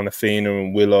follow-up on Athena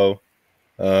and Willow.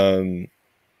 And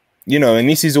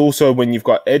this is also when you've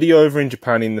got Eddie over in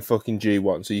Japan in the fucking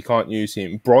G1, so you can't use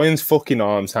him. Brian's fucking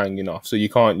arm's hanging off, so you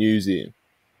can't use him.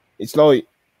 It's like,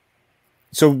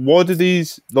 so what do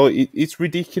these, like, it's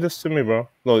ridiculous to me, bro.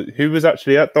 Like, who was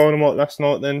actually at Dynamite last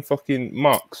night then? Fucking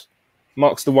Mox.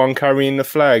 Mox the one carrying the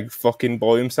flag fucking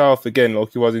by himself again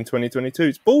like he was in 2022.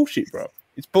 It's bullshit, bro.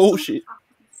 It's bullshit.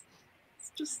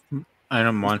 It's just... I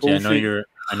know, Monty. I know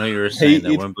I know you were saying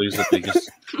that Wembley's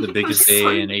the biggest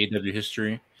day in AEW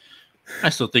history. I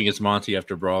still think it's Monty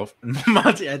after Brawl.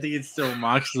 Monty, I think it's still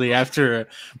Moxley after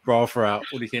Brawl for Out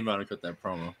when he came out and cut that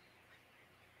promo.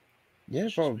 Yeah,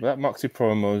 bro, that Moxley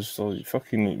promo is like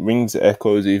fucking rings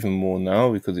echoes even more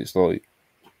now because it's like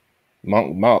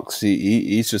Mox,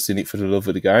 he's just in it for the love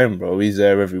of the game, bro. He's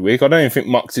there every week. I don't even think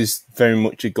Mox is very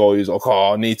much a guy who's like,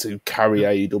 I need to carry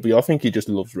AEW. I think he just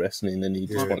loves wrestling and he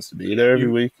just wants to be there every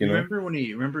week. You know?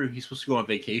 Remember he's supposed to go on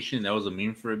vacation? That was a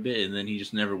meme for a bit, and then he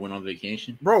just never went on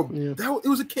vacation. Bro, it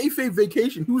was a kayfabe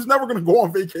vacation. He was never going to go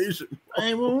on vacation.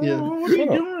 Hey, well, what are you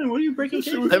doing? What are you breaking?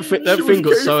 That thing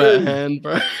got so out of hand,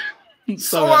 bro.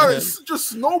 So it just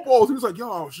snowballed. He was like,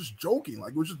 yo, I was just joking.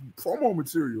 Like, it was just promo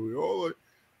material, yo. Like,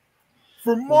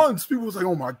 for months, people was like,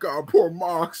 "Oh my god, poor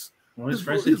Mox. His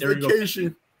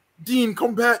vacation. Dean,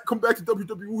 come back to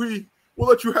WWE. We'll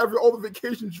let you have all the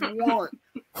vacations you want."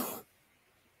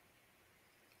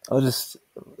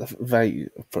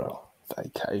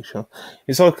 Vacation.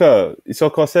 It's like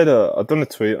I said. I done a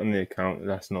tweet on the account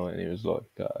last night, and it was like,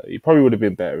 it probably would have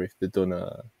been better if they'd done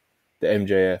the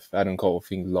MJF Adam Cole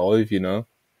thing live, you know.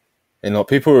 And like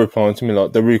people were replying to me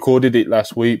like, they recorded it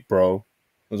last week, bro.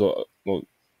 I was like, well,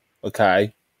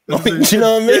 okay. Like, do you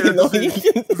know what I mean?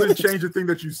 It doesn't change the thing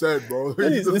that you said, bro.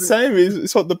 It's the same.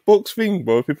 It's like the Bucks thing,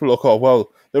 bro. People are like, oh,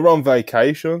 well, they're on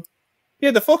vacation.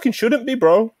 Yeah, they fucking shouldn't be,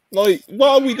 bro. Like, what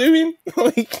are we doing?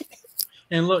 Like,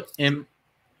 and look,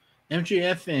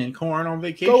 MJF and Cole aren't on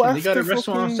vacation. They got to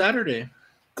wrestle on Saturday.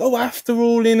 Go after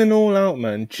All In and All Out,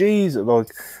 man. Jesus. Like,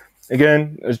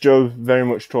 again, as Joe very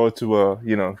much tried to,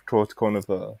 kind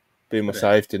of be my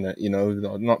safety net, you know,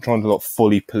 not trying to like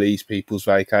fully police people's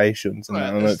vacations. And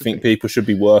I don't think people should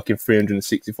be working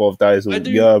 365 days a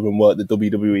year and work the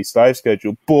WWE slave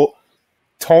schedule. But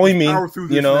timing,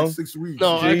 you know, 6 weeks.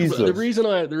 No, the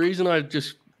reason I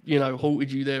just halted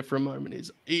you there for a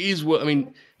moment is what I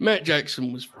mean. Matt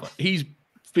Jackson he's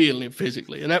feeling it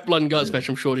physically, and that blood and guts match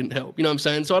I'm sure didn't help. You know what I'm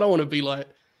saying? So I don't want to be like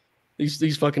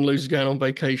these fucking losers going on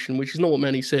vacation, which is not what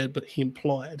Manny said, but he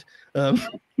implied. No,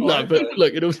 but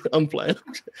look, it was unplanned.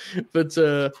 But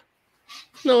I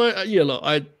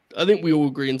think we all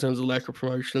agree in terms of lack of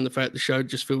promotion and the fact the show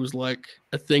just feels like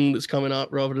a thing that's coming up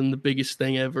rather than the biggest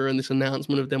thing ever, and this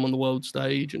announcement of them on the world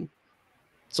stage and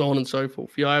so on and so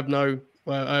forth. Yeah, I have no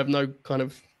kind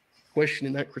of question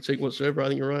in that critique whatsoever. I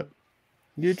think you're right.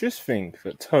 You just think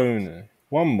that Tony,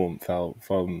 1 month out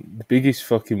from the biggest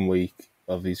fucking week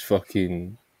of his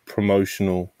fucking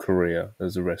promotional career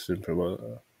as a wrestling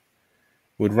promoter,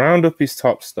 would round up his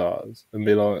top stars and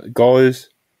be like, guys,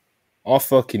 I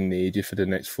fucking need you for the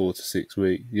next 4 to 6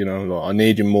 weeks. You know, like, I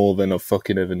need you more than I've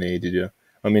fucking ever needed you.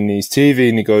 I'm in these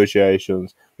TV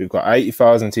negotiations. We've got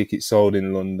 80,000 tickets sold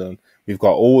in London. We've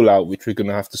got All Out, which we're going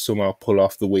to have to somehow pull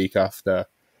off the week after.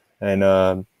 And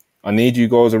I need you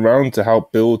guys around to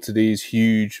help build to these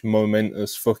huge,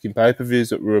 momentous fucking pay-per-views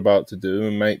that we're about to do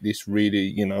and make this really,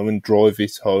 you know, and drive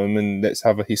it home and let's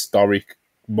have a historic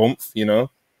month, you know.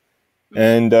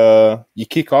 And you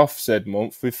kick off said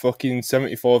month with fucking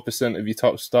 75% of your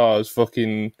top stars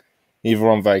fucking either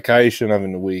on vacation,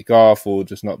 having a week off, or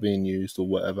just not being used or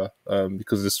whatever.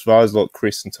 Because as far as like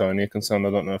Chris and Tony are concerned,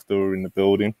 I don't know if they were in the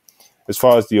building. As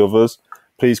far as the others,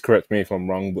 please correct me if I'm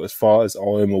wrong, but as far as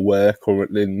I am aware,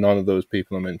 currently none of those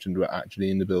people I mentioned were actually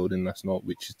in the building last night,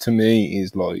 which to me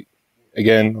is like,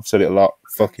 again, I've said it a lot,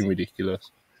 fucking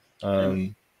ridiculous.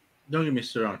 Don't get me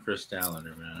started on Chris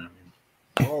Dalliner, man. I mean,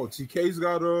 oh, TK's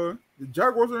got the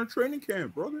Jaguars are in training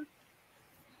camp, brother.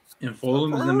 And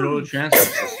Fulham is in the middle of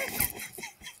transfer.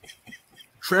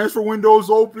 Transfer windows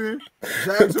open.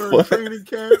 Jags are in training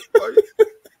camp. Like,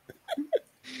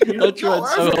 I tried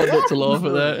so hard not to laugh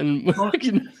at that. And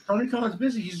Tony Khan's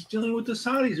busy. He's dealing with the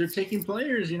Saudis. They're taking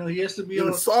players. You know, he has to be.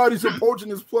 The Saudis are poaching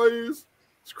his players.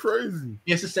 It's crazy.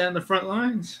 He has to stand on the front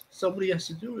lines. Somebody has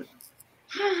to do it.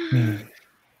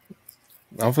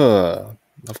 I've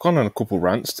gone on a couple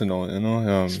rants tonight, you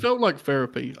know. It's felt like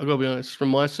therapy. I gotta be honest. From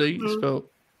my seat, it's felt.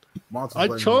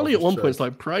 Charlie at one point was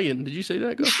like praying. Did you see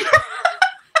that guy?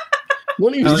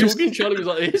 When he was talking, Charlie was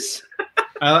like this.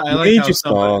 I like how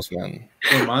stars, man.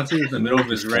 When Monty was in the middle of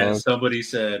his rant, somebody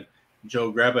said,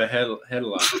 "Joe, grab a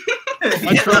headlock."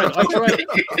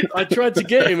 I tried to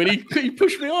get him, and he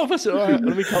pushed me off. I said, "All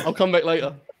right, I'll come back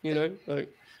later." You know, like.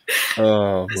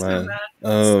 Oh man!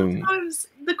 Sometimes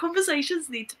the conversations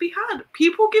need to be had.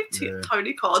 People give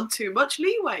Tony Khan too much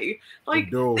leeway.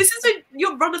 Like, this isn't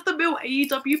your run-of-the-mill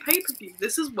AEW pay-per-view.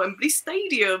 This is Wembley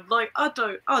Stadium. Like, I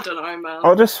don't know, man.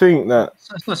 I just think that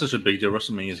it's not such a big deal.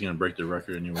 WrestleMania is going to break the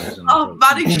record anyways. Oh,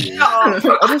 Manny, shut up!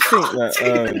 I just think that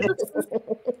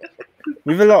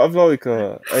with a lot of like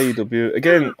AEW,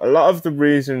 again, a lot of the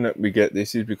reason that we get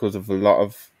this is because of a lot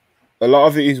of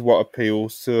it is what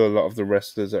appeals to a lot of the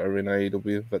wrestlers that are in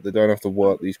AEW, that they don't have to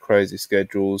work these crazy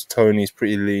schedules. Tony's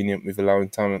pretty lenient with allowing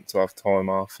talent to have time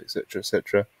off, etc.,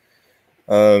 etc.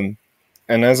 And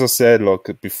as I said,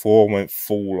 like before, I went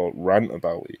full like rant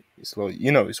about it. It's like,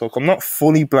 you know, it's like I'm not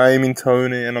fully blaming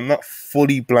Tony, and I'm not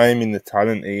fully blaming the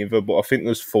talent either. But I think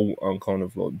there's fault on kind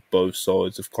of like both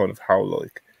sides of kind of how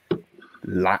like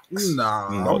lax,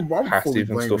 I'm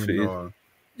passive and stuff it is.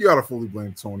 You gotta fully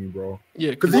blame Tony, bro.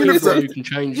 Yeah, because even if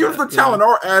the talent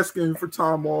are asking for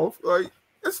time off, like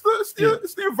it's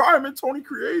the environment Tony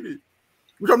created.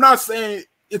 Which I'm not saying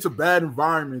it's a bad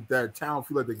environment that talent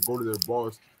feel like they can go to their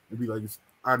boss and be like,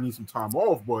 I need some time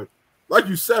off. But like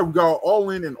you said, we got all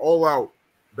in and all out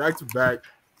back to back.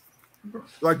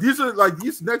 Like these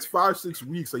next 5-6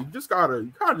 weeks, like you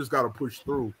kind of just gotta push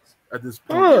through at this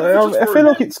point. I feel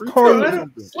like it's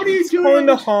kind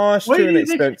of harsh to an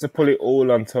extent to put it all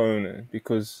on Tony,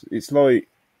 because it's like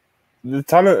the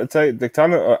talent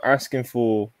are asking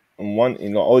for and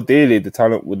wanting. Like, ideally, the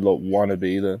talent would like want to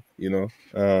be there, you know.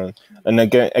 And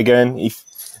again, if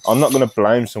I'm not going to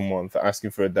blame someone for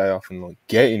asking for a day off and like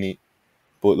getting it,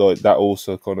 but like that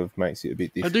also kind of makes it a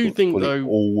bit difficult. I do think to put though, it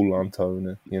all on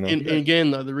Tony, you know. And again,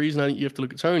 though, the reason I think you have to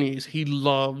look at Tony is he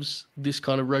loves this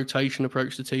kind of rotation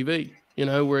approach to TV. You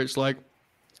know, where it's like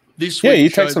this. Yeah, he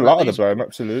takes a lot of the blame,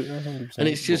 absolutely. 100%. And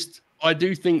it's just, I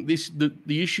do think the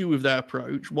issue with that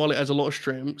approach, while it has a lot of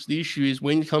strengths, the issue is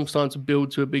when it comes time to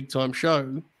build to a big time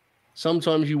show,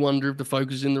 sometimes you wonder if the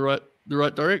focus is in the right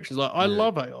directions. Like, I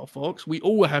love AR Fox. We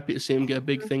all were happy to see him get a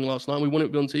big thing last night. We want it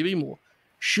to be on TV more.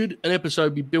 Should an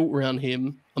episode be built around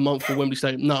him a month for Wembley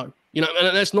Stadium? No. You know,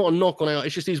 and that's not a knock on AR. It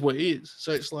just is what it is.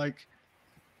 So it's like,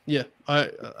 yeah,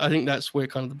 I think that's where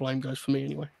kind of the blame goes for me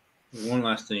anyway. One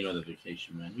last thing on the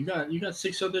vacation, man. You got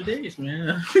 6 other days,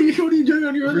 man. What are you doing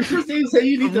on your other first days that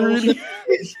you need to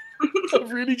I'm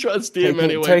really trying to steer man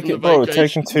away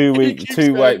taking 2 week,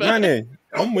 2 week, Manny.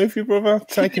 I'm with you, brother.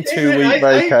 Taking 2 week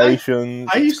vacations.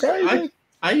 I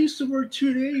used to work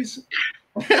 2 days.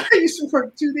 I used to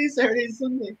work 2 days, Saturday and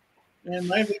Sunday, and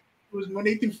my vacation was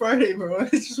Monday through Friday, bro.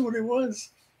 It's just what it was.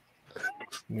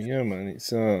 Yeah, man.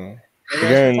 It's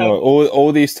again, like,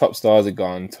 all these top stars are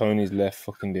gone. Tony's left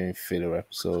fucking doing filler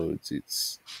episodes.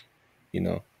 It's, you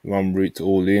know, we're en route to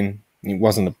All In. It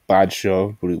wasn't a bad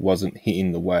show, but it wasn't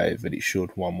hitting the wave that it should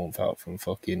 1 month out from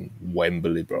fucking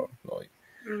Wembley, bro. Like,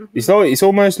 it's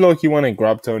almost like you want to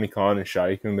grab Tony Khan and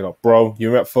shake him and be like, bro,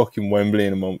 you're at fucking Wembley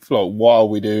in a month. Like, what are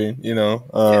we doing? You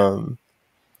know?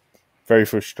 Very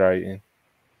frustrating.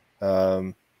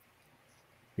 You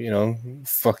know,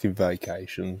 fucking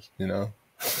vacations, you know?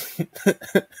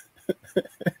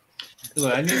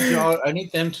 Look, I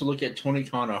need them to look at Tony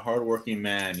Khan, a hardworking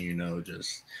man, you know,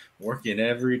 just working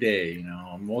every day, you know,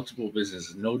 on multiple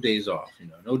businesses, no days off, you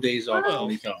know, no days off.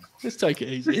 Tony Khan. Let's take it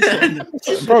easy.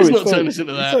 It's not turn us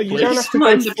into that. You don't have to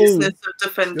mind the business of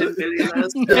defending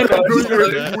billionaires.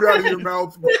 Put out of your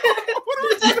mouth.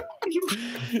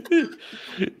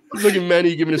 Look at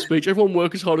Manny giving a speech. Everyone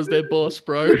work as hard as their boss,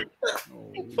 bro.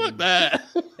 Fuck that.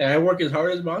 Yeah, I work as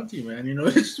hard as Monty, man. You know,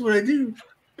 it's just what I do.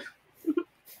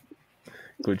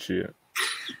 Good shit.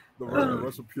 The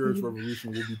WrestlePurists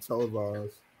revolution will be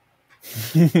televised.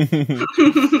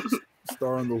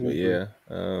 Starring the whole yeah.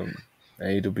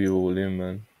 AEW All In,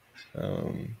 man.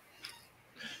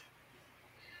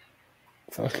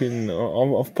 Fucking,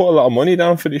 I've put a lot of money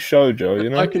down for this show, Joe. You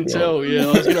know, I can tell. Yeah,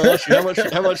 I was going to ask you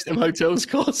how much them hotels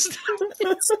cost.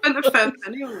 Spent a fair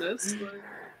penny on this. Like.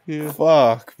 Yeah.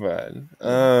 Fuck, man.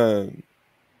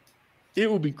 It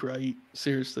will be great.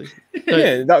 Seriously.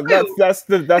 Yeah,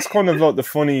 that's kind of like the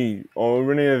funny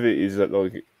irony of it is that,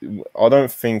 like, I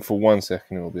don't think for 1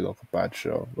 second it will be like a bad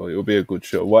show. Like, it'll be a good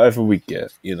show, whatever we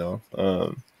get, you know.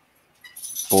 But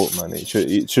man,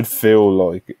 it should feel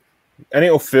like. And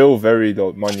it'll feel very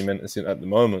like monumentous at the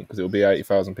moment because it'll be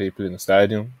 80,000 people in the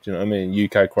stadium. Do you know what I mean?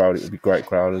 UK crowd, it will be a great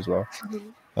crowd as well.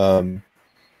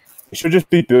 It should just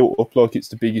be built up like it's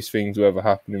the biggest thing to ever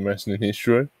happen in wrestling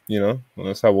history. You know, and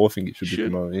that's how I think it should be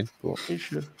promoted. But it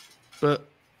should, but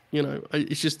you know,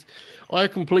 it's just I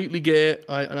completely get it,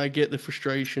 and I get the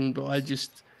frustration, but I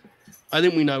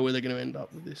think we know where they're going to end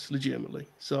up with this legitimately.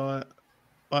 So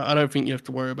I don't think you have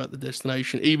to worry about the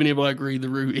destination, even if I agree the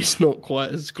route is not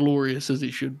quite as glorious as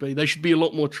it should be. They should be a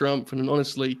lot more triumphant and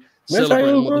honestly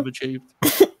celebrating what they've achieved.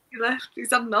 He left.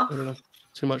 He's had enough. I don't know.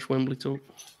 Too much Wembley talk.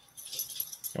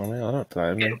 I mean, I don't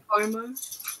blame him.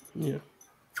 Yeah.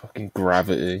 Fucking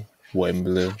Gravity,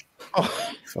 Wembley.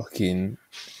 Fucking.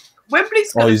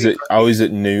 Wembley's. I was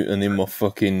at Newton in my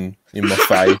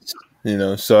face. You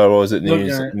know, Sir Isaac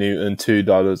Newton,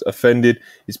 $2. Offended,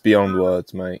 it's beyond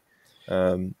words, mate.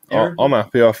 I'm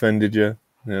happy I offended you.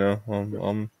 You know,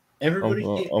 I'm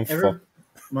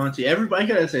Monty, everybody, I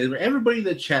gotta say, everybody in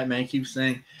the chat, man, keeps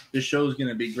saying the show's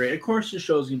gonna be great. Of course, the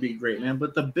show's gonna be great, man.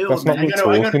 But the build, that's not man, what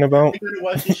we're talking about. I gotta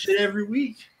watch this shit every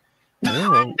week.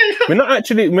 Yeah, that's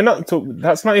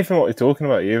not even what we're talking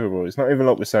about either, bro. It's not even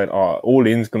like we're saying, All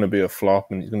In's going to be a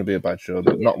flop and it's going to be a bad show.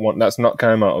 That's not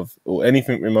came out of, or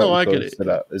anything remotely close to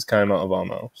that has come out of our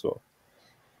mouth. So,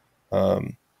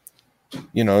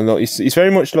 you know, like, it's very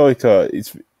much like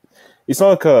it's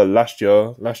like last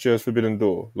year's Forbidden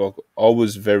Door. Like I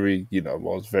was very, I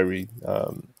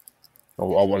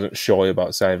wasn't shy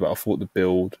about saying, but I thought the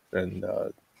build and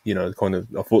I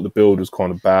thought the build was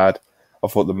kind of bad. I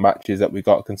thought the matches that we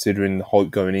got, considering the hype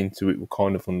going into it, were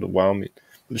kind of underwhelming.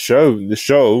 But the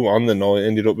show on the night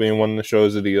ended up being one of the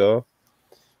shows of the year,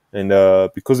 and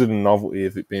because of the novelty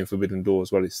of it being Forbidden Door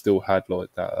as well, it still had like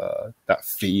that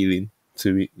feeling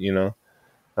to it, you know.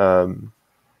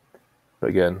 But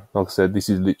again, like I said, this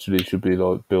is literally should be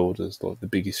like billed as like the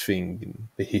biggest thing in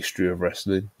the history of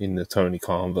wrestling in the Tony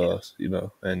Khan verse, you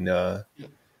know, and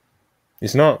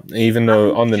it's not. Even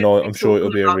though on the night, I'm sure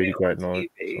it'll be a really great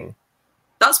night. So.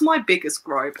 That's my biggest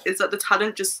gripe, is that the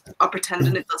talent just are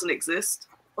pretending it doesn't exist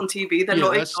on TV. They're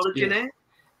not acknowledging it.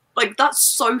 Like,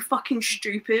 that's so fucking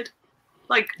stupid.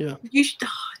 Like, you should...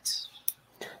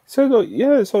 So, like,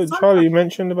 Charlie, you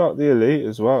mentioned about the Elite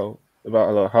as well.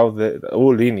 About like, how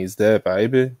All In is there,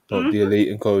 baby. Like, the Elite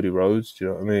and Cody Rhodes, do you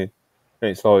know what I mean?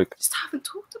 And it's like... Just haven't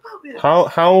talked about it.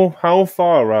 How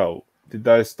far out did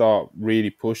they start really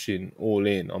pushing All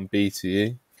In on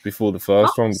BTE? Before the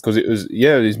first one, because it was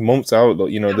these months out,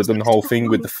 like, you know, they've done the whole thing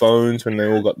with the phones when they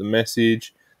all got the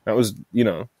message. That was, you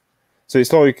know, so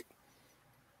it's like,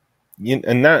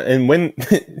 and when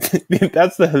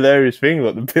that's the hilarious thing,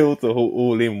 like the build to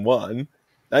All In one,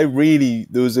 there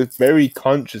was a very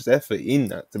conscious effort in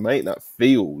that to make that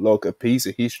feel like a piece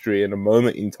of history and a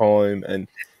moment in time and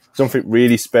something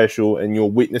really special, and you're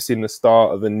witnessing the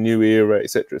start of a new era,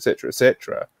 etc., etc.,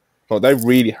 etc. Like, they've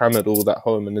really hammered all that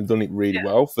home and they've done it really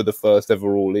well for the first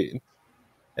ever All In.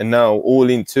 And now All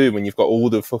In 2, when you've got all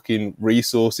the fucking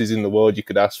resources in the world you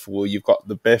could ask for, you've got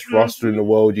the best roster in the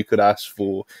world you could ask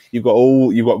for, you've got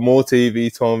more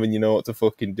TV time than you know what to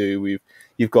fucking do with,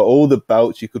 you've got all the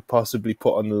belts you could possibly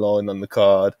put on the line on the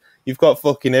card, you've got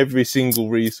fucking every single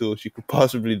resource you could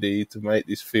possibly need to make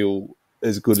this feel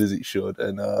as good as it should.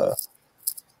 And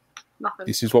Nothing.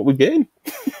 This is what we're getting.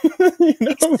 You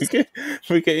know,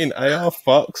 we're getting AR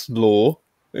Fox Law,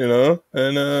 you know,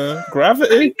 and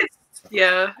Gravity.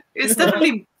 It's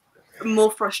definitely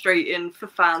more frustrating for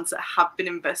fans that have been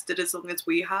invested as long as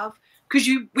we have, because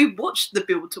we watched the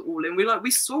build to All In.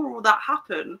 We saw all that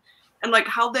happen, and like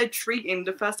how they're treating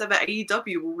the first ever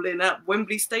AEW All In at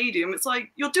Wembley Stadium. It's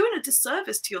like, you're doing a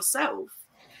disservice to yourself.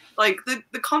 Like,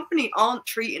 the company aren't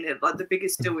treating it like the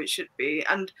biggest deal it should be,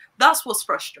 and that's what's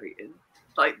frustrating.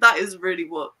 Like, that is really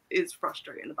what is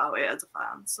frustrating about it as a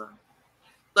fan. So,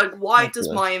 like, why does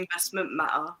my investment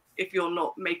matter if you're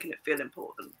not making it feel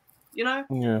important? You know?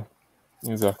 Yeah,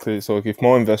 exactly. It's like, if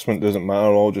my investment doesn't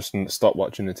matter, I'll just stop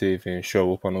watching the TV and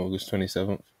show up on August 27th.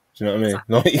 Do you know what I mean?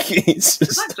 Like, it's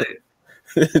just... Exactly.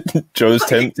 Joe's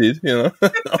tempted, you know?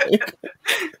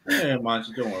 Yeah,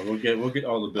 Monty, don't worry. We'll get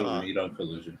all the build we need on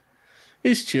Collision.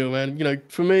 It's chill, man. You know,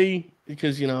 for me,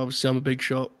 because, you know, obviously I'm a big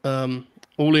shot.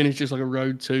 All In is just like a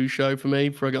Road 2 show for me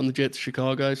before I get on the jet to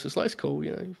Chicago. So it's like, it's cool,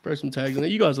 you know, throw some tags in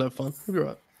there. You guys have fun. It'll be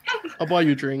right. I'll buy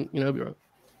you a drink, you know, it'll be right.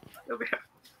 It'll be right.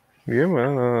 Yeah,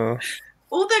 man.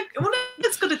 All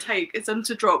it's going to take is them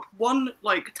to drop one,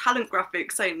 like, talent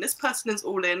graphic saying this person is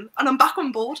All In, and I'm back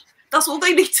on board. That's all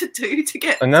they need to do to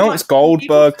get... Announce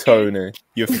Goldberg, Tony.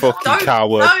 You fucking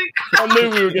coward. No. I knew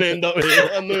we were going to end up here.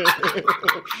 I knew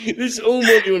it. This all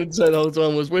Monty wanted to say the whole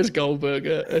time was, where's Goldberg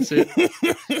at? That's it.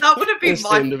 That would have been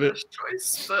my first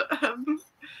choice, but...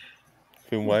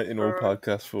 Been waiting all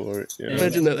podcast for it. Yeah.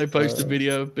 Imagine that they post a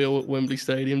video of Bill at Wembley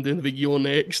Stadium doing the big "You're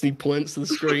next" and he points to the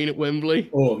screen at Wembley.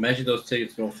 Oh, imagine those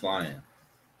tickets go flying.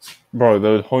 Bro,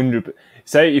 those 100...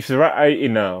 Say, if they're at 80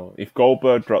 now, if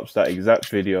Goldberg drops that exact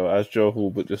video, as Joe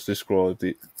Hulbert just described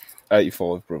it,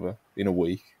 85, brother, in a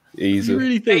week. Easy. You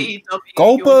really think?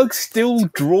 Goldberg still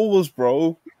draws,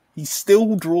 bro. He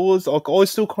still draws. Like, I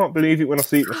still can't believe it when I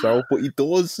see it myself, but he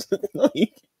does.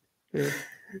 Like,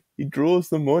 he draws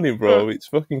the money, bro. It's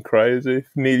fucking crazy.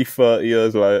 Nearly 30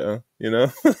 years later, you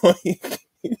know? Like,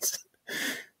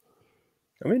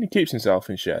 I mean, he keeps himself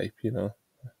in shape, you know?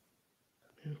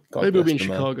 Maybe we'll be in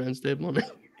Chicago instead, money.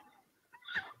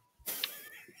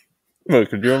 Bro,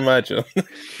 could you imagine?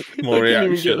 More I couldn't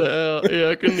reaction. even get that out. Yeah,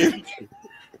 I couldn't even.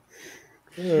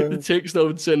 The text I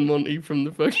would send Monty from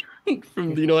the fucking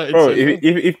from the United Bro, Center.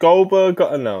 if Goldberg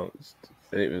got announced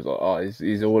and it was like, oh,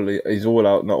 he's all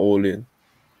out, not all in.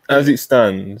 As it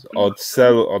stands, I'd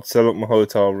sell up my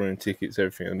hotel room tickets,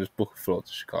 everything, and just book a flight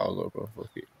to Chicago, bro.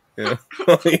 Fuck it. Yeah.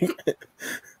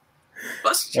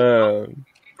 That's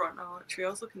right now, actually. I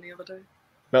was looking the other day.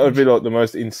 That would be like the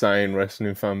most insane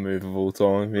wrestling fan move of all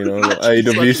time, you know. Like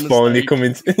AEW's finally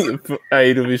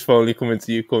coming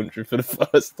to your country for the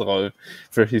first time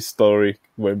for a historic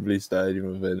Wembley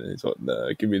Stadium event. And it's like,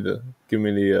 no, give me the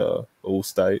All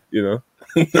State, you know.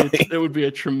 That would be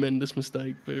a tremendous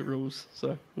mistake, but it rules.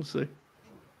 So we'll see.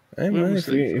 Hey man,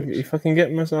 if I can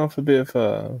get myself a bit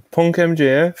of Punk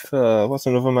MJF, what's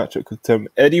another match that could tempt me?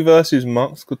 Eddie versus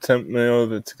Mox could tempt me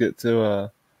over to get to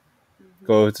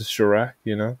go over to Chirac,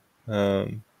 you know.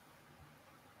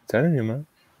 Telling you, man.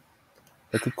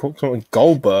 They could cook something.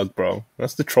 Goldberg, bro.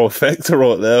 That's the trifecta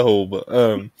right there, Hall. But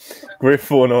Griff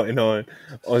 499.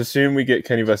 I assume we get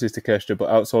Kenny versus Takeshita, but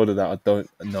outside of that, I don't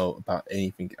know about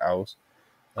anything else.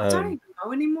 I don't even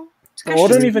know anymore. I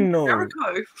don't even know.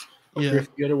 Jericho. Yeah,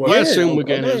 I assume we're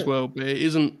getting it as well, but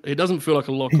it doesn't feel like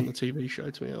a lock on the TV show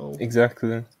to me at all.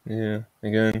 Exactly. Yeah.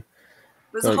 Again.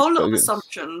 There's a whole lot of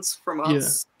assumptions from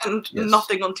us, and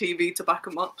nothing on TV to back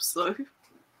them up. So,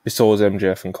 besides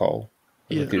MJF and Cole,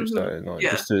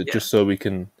 just so we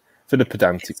can, for the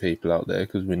pedantic people out there,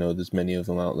 because we know there's many of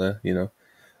them out there, you know.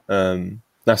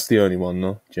 That's the only one,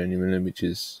 though, genuinely, which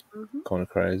is kind of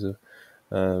crazy.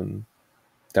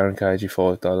 Darren Cagey,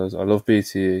 $5. I love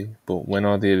BTE, but when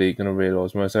are the Elite going to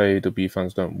realise most AEW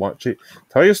fans don't watch it?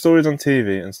 Tell your stories on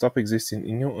TV and stop existing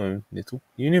in your own little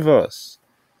universe.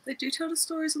 They do tell the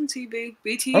stories on TV.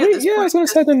 BTE. I was going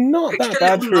to say they're not that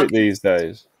bad for it these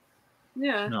days.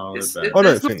 Yeah. No, they're bad. I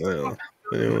don't think they are.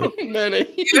 Anyway.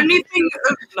 The only thing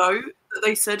of note that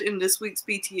they said in this week's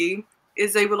BTE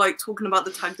is they were like talking about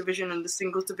the tag division and the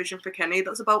singles division for Kenny.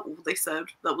 That's about all they said.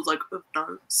 That was like of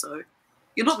note. So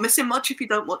you're not missing much if you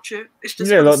don't watch it. It's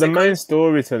just like the main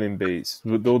storytelling beats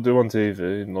they'll do on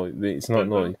TV. Like it's not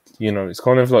like, you know, it's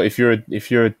kind of like if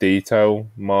you're a detail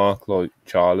mark like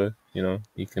Charlie, you know,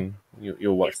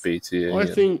 you'll watch BTE. I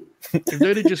think if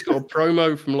they'd have just got a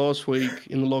promo from last week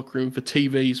in the locker room for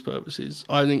TV's purposes,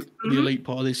 I think the Elite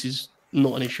part of this is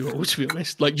not an issue at all, to be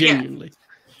honest. Like genuinely.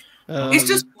 It's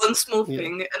just one small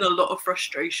thing and a lot of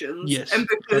frustrations. Yes, and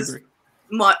because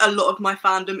a lot of my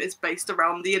fandom is based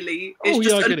around the Elite. It's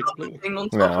just another thing on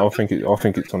top. No, I think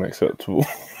it's unacceptable.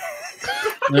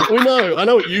 I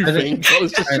know what you think. I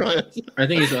was just trying. I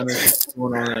think it's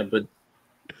unacceptable on that, but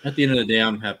at the end of the day,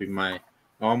 I'm happy.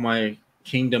 All my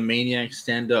Kingdom maniacs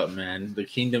stand up, man. The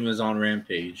Kingdom is on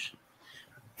Rampage.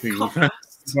 We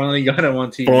finally got it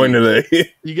on TV. Finally,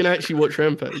 you can actually watch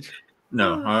Rampage.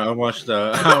 No, I watched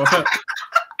the.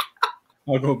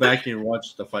 I'll go back and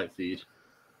watch the fight feed.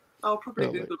 I'll probably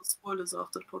Google the spoilers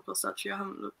after the podcast. Actually, I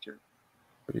haven't looked yet.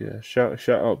 But yeah, shout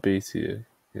out BTE.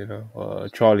 You know,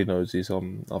 Charlie knows this.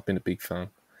 I've been a big fan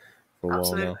for a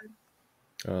while now.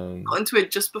 Got into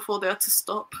it just before they had to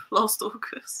stop last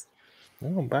August.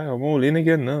 Oh, I'm back. I'm all in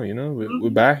again now. You know, we're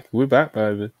back. We're back,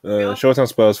 baby. Showtime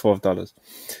Spurs, $5.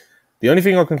 The only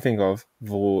thing I can think of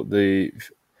for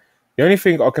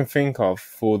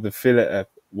the filler ep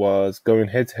was going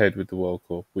head to head with the World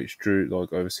Cup, which drew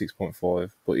like over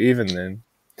 6.5. But even then,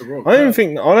 I don't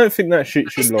think that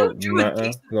shit should like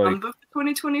matter. Like for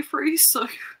 2023. So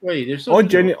wait, I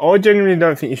genuinely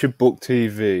don't think you should book your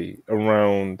TV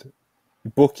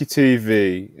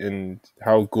and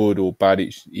how good or bad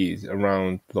it is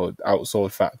around like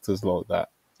outside factors like that.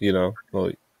 You know,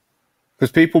 like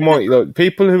because people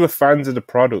who are fans of the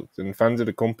product and fans of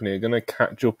the company are gonna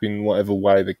catch up in whatever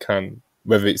way they can.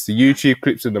 Whether it's the YouTube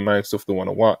clips of the main stuff they want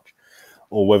to watch,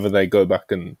 or whether they go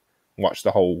back and watch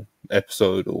the whole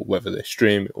episode, or whether they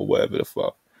stream it, or whatever the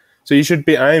fuck. So you should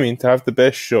be aiming to have the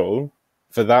best show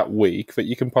for that week that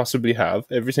you can possibly have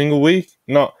every single week.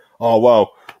 Not, oh,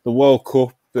 well, the World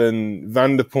Cup and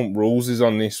Vanderpump Rules is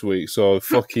on this week, so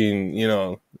fucking, you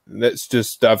know, let's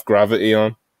just have Gravity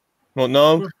on. What,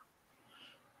 no?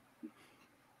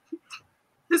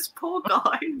 This poor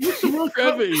guy.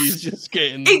 Gravity's just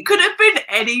getting. It could have been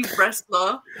any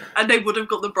wrestler, and they would have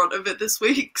got the brunt of it this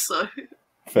week. So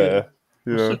fair.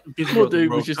 Yeah. Poor dude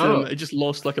was just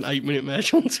lost like an 8-minute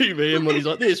match on TV, and when he's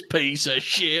like, "This piece of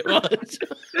shit," right?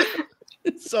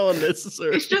 It's so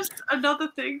unnecessary. It's just another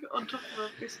thing on top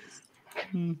of this.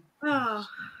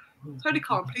 Tony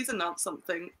Khan, please announce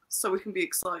something so we can be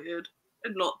excited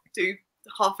and not do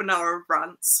half an hour of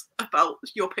rants about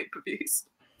your pay-per-views.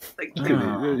 Thank you.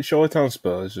 Showtime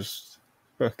Spurs just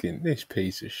fucking this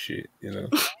piece of shit,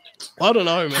 I don't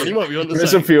know, man. He might be on the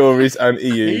WrestlePurists and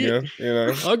EU,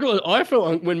 I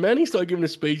felt when Manny started giving a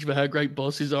speech about how great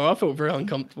bosses are, I felt very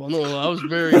uncomfortable. I was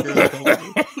very, very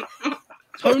uncomfortable.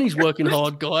 Tony's working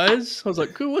hard, guys. I was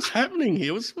like, cool, what's happening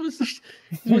here? What is this?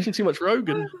 He's watching too much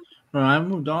Rogan. Bro, I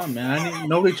moved on, man.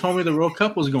 Nobody told me the World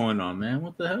Cup was going on, man.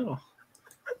 What the hell?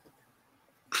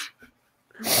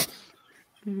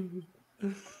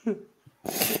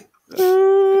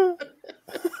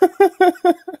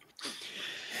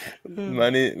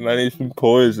 Manny's been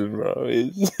poisoned, bro.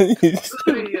 He's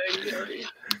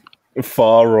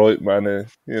far right manner,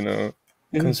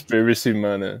 conspiracy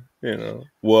manner,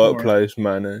 workplace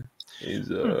manner. He's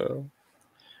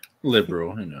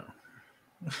liberal, That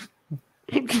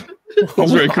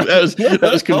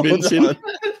was convincing.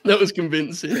 That was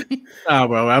convincing. Oh,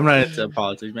 bro, I'm not into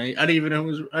politics, man. I didn't even know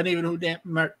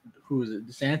who was it?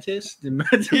 DeSantis?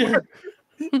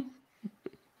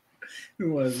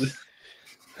 Who was it?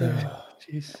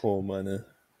 Poor manner.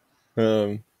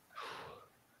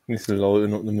 Needs to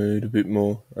lighten up the mood a bit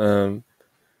more.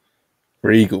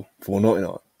 Regal for night.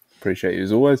 Appreciate you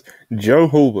as always. Joe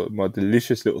Hulbert, my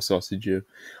delicious little sausage.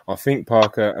 I think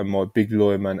Parker and my big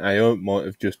lawyer man AO might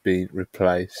have just been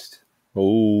replaced.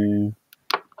 Oh,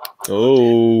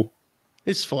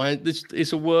 it's fine.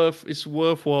 It's a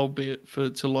worthwhile bit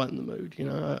to lighten the mood.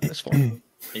 That's fine.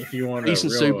 If you want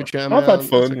decent super chat, I've had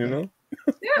fun. Yeah.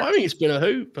 I think it's been a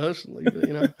hoot personally, but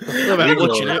I'm not about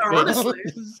watching it.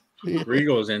 But,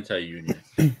 Regal is anti-union.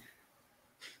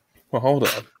 Well, hold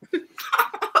on.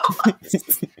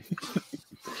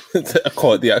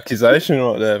 Quite the accusation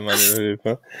right there, Manny the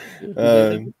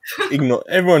Hooper.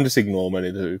 Everyone just ignore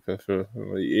Manny the Hooper.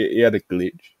 He had a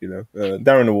glitch,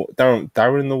 Darren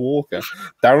Walker,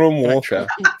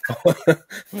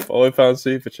 £5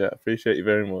 super chat. Appreciate you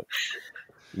very much.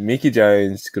 Mickey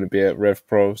Jones is going to be at Rev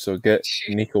Pro, so get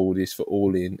Nick Aldis for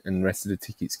All In, and the rest of the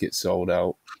tickets get sold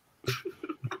out.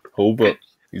 Hulbert,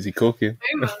 is he cooking?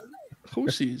 Of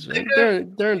course he is, man.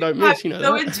 Darren don't miss,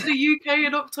 Go into the UK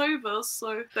in October,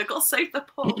 so they've got to save their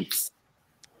pops.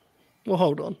 Well,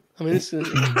 hold on. I mean,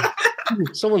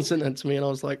 someone sent that to me, and I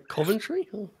was like, Coventry?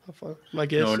 Oh, I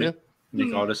guess, no, yeah.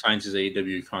 Nick Aldis signs his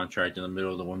AEW contract in the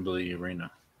middle of the Wembley Arena.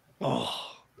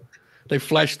 Oh. They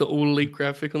flash the All Elite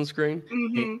graphic on screen.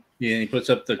 Mm-hmm. Yeah, he puts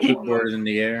up the clipboard in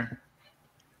the air.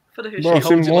 For the I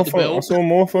saw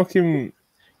more fucking...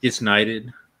 Gets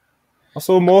knighted. I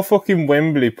saw more fucking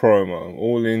Wembley promo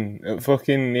all in at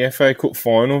fucking the FA Cup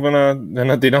final than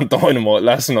I did on Dynamite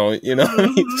last night.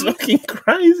 It's fucking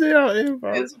crazy out here,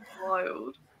 bro. It's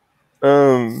wild.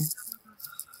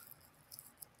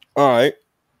 All right.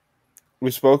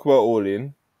 We spoke about All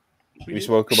In. We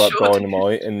spoke about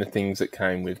Dynamite and the things that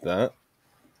came with that.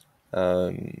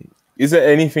 Is there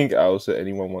anything else that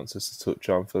anyone wants us to touch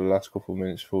on for the last couple of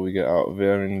minutes before we get out of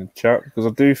here in the chat? Because I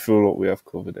do feel like we have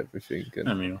covered everything.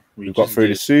 And we've got through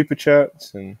the super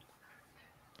chats, and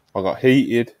I got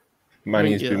heated.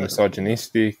 Manny's been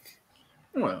misogynistic.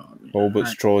 Well,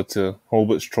 Hulbert's tried to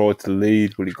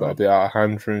lead, but he got a bit out of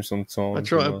hand for him sometimes. I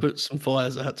try to put some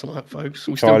fires out tonight, folks.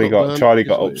 Charlie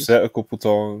got upset a couple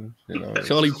times.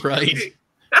 Charlie prayed.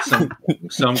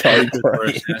 Some people were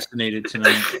assassinated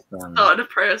tonight. Started a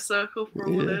prayer circle for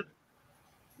all in.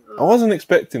 I wasn't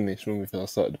expecting this when we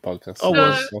first started the podcast.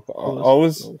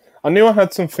 I knew I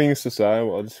had some things to say,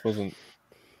 but I just wasn't.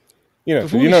 Me, Joe.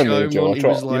 You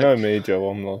know me, Joe.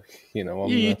 I'm like, I'm.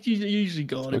 You usually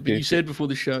got it, but you said before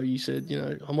the show, you said,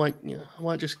 I might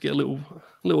just get a little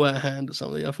out of hand or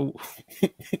something. I thought,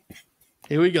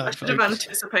 here we go. I should have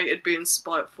anticipated being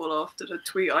spiteful after the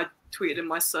tweet I tweeted in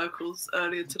my circles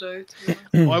earlier today.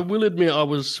 I will admit I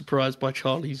was surprised by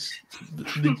Charlie's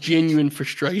the genuine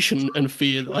frustration and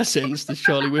fear that I sensed as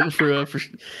Charlie went through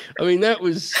that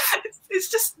was. It's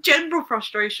just general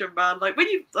frustration, man. Like when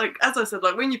you, as I said,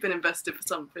 when you've been invested for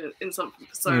something for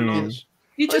so long,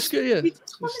 you just want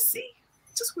to see.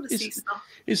 Just want to see stuff.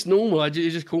 It's normal. It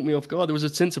just caught me off guard. There was a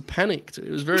sense of panic. It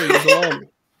was very alarming.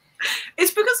 It's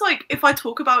because, if I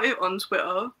talk about it on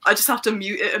Twitter, I just have to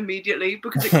mute it immediately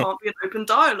because it can't be an open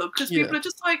dialogue. Because people are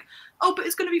just like, oh, but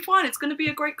it's going to be fine. It's going to be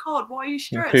a great card. Why are you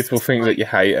stressed? People think that you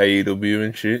hate AEW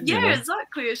and shit. Yeah,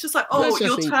 exactly. It's just like, oh,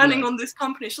 you're turning on this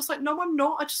company. It's just like, no, I'm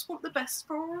not. I just want the best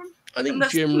for them. I think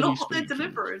that's generally not what they're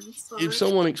delivering. So. If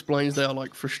someone explains they are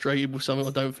frustrated with something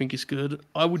I don't think is good,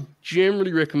 I would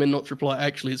generally recommend not to reply.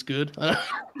 Actually, it's good. I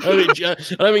don't think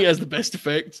it has the best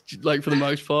effect, for the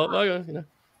most part.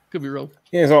 Could be wrong.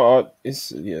 Yeah,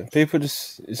 it's people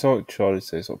just, it's like Charlie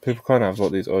says, like people kind of have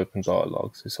like these open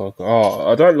dialogues. It's like, oh,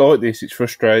 I don't like this, it's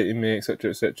frustrating me,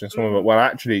 etc., etc. And someone like, well,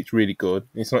 actually, it's really good.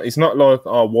 It's not like,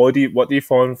 oh, what do you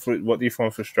find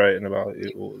frustrating about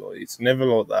it? Or like, it's never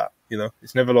like that, you know.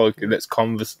 It's never like let's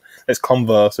converse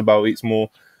about it. It's more,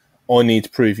 I need to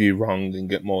prove you wrong and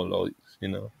get more likes, you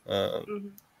know.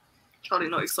 Charlie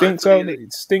not excited.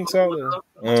 It stinks out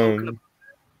there.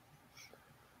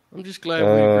 I'm just glad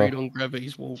we agreed on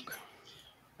Gravity's walk.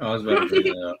 I was about to bring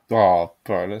that up. Oh,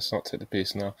 bro, let's not take the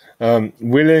piece now.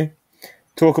 Willie,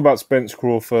 talk about Spence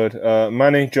Crawford.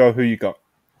 Manny, Joe, who you got?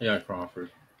 Yeah, Crawford.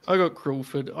 I got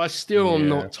Crawford. I still am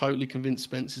not totally convinced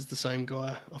Spence is the same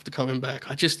guy after coming back.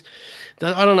 I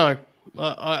don't know.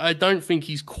 I don't think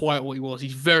he's quite what he was.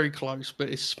 He's very close, but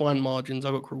it's spine margins.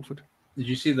 I got Crawford. Did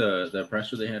you see the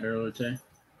presser they had earlier today?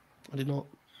 I did not.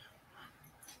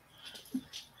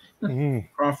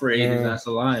 Crawford ate his ass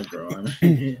alive, bro. I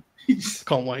mean,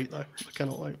 can't wait though. I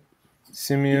cannot wait.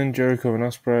 Simeon, Jericho, and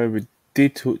Ospreay. We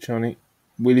did touch on it.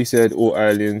 Willie said all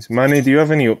aliens. Manny, do you have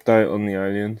any update on the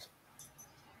aliens?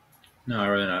 No,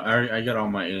 really not. I got all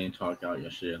my alien talk out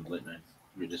yesterday on late night.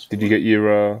 Did you get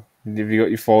your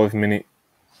 5 minute?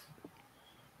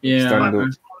 Yeah,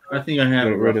 I think I have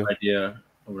a rough idea.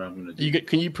 What I'm gonna do.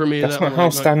 Can you premiere That's that? That's not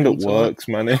how stand-up works,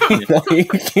 man. You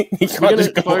can't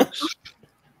just go.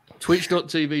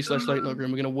 Twitch.tv/Late Night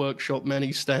Grim. We're going to workshop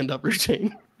Manny's stand-up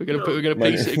routine. We're going to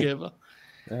piece it together.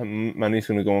 Manny's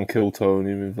going to go on Kill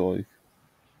Tony with like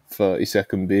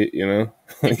 30-second bit, you know.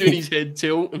 He's doing his head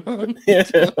tilt. Yeah.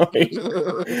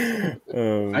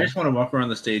 I just want to walk around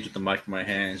the stage with the mic in my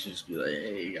hands and just be like,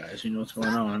 "Hey guys, you know what's going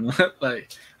on?"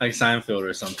 like Seinfeld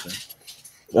or something.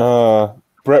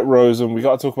 Brett Rosen, we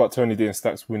got to talk about Tony D and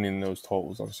Stacks winning those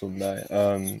titles on Sunday.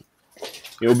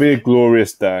 It'll be a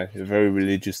glorious day, a very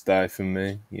religious day for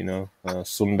me, you know.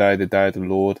 Sunday, the day of the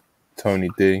Lord, Tony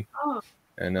D.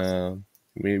 And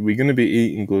we're going to be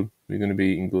eating good. We're going to be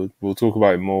eating good. We'll talk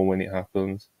about it more when it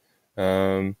happens.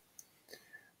 Ben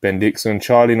Dixon,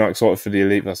 Charlie, not excited for the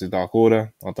Elite versus Dark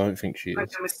Order. I don't think she is.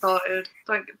 Don't get me started.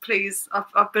 Please.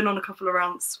 I've been on a couple of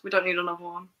rounds. We don't need another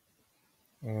one.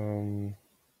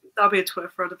 That'll be a Twitter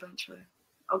thread eventually.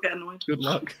 I'll get annoyed. Good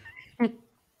luck.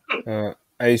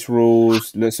 Ace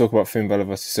Rules. Let's talk about Finn Balor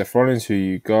versus Seth Rollins. Who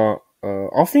you got?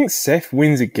 I think Seth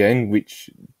wins again,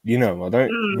 which, you know, I don't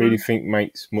really think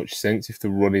makes much sense if they're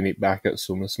running it back at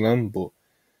SummerSlam. But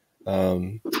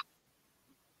I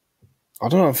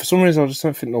don't know. For some reason, I just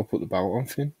don't think they'll put the belt on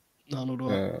Finn. No, not at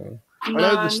all. I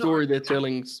know the story they're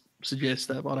telling suggests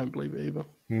that, but I don't believe it either.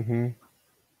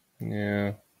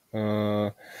 Yeah.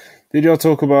 Did y'all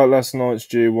talk about last night's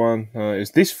G1?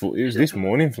 It was this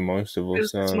morning for most of us. It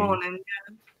was this morning,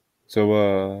 yeah.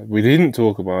 So we didn't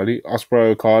talk about it.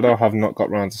 Ospreay Okada, I have not got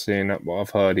round to seeing that, but I've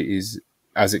heard it is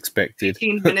as expected.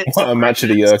 15 minutes. What a match of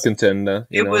the year contender.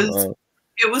 It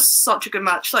was such a good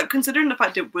match. Like, considering the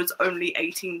fact it was only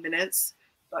 18 minutes,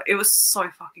 like, it was so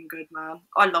fucking good, man.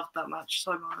 I loved that match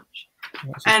so much.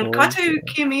 And Kaito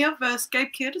Kiyomiya versus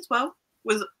Gabe Kidd as well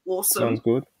was awesome. Sounds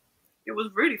good. It was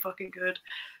really fucking good.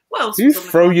 What else? Did you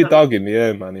throw your dog in the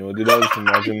air, Manny, or did I just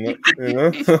imagine that? You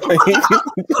know?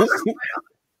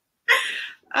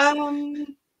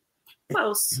 What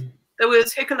else? There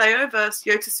was Hikuleo versus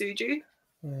Yota Tsuji.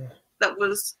 That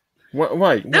was. Wait,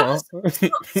 what?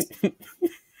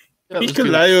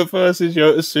 Hikuleo versus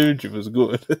Yota Tsuji was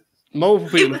good. Multiple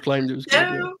people have claimed it was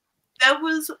good. There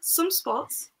was some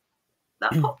spots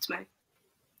that popped me.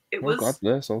 It was. God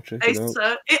bless, I'll check it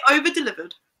out. It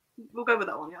over-delivered. We'll go with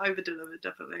that one. It over-delivered,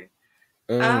 definitely.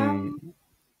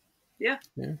 Yeah.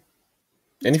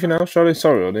 Anything else, Charlie?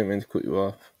 Sorry, I didn't mean to cut you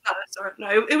off. No, that's all right.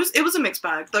 No, it was a mixed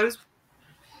bag. Who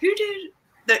did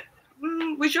that?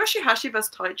 Was Yoshihashi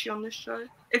versus Taichi on this show?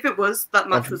 If it was, that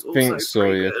match was also. I think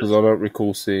so, yeah, because I don't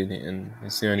recall seeing it, and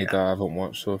it's the only day I haven't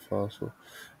watched so far. So,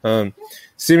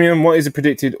 Simeon, what is a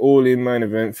predicted all-in main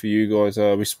event for you guys?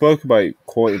 We spoke about it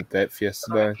quite in depth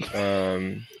yesterday,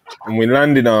 and we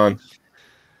landed on.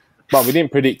 But we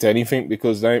didn't predict anything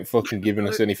because they ain't fucking giving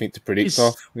us anything to predict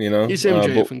off, you know. It's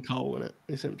MJF and Cole, isn't it?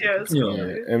 It's MJF.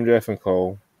 Yeah, MJF and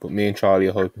Cole. But me and Charlie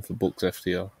are hoping for Bucks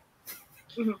FTR.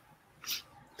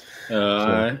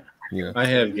 I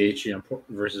have Gaethje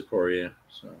versus Poirier.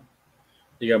 So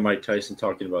you got Mike Tyson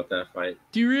talking about that fight.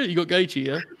 Do you really? You got Gaethje,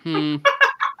 yeah? I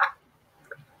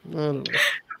don't know.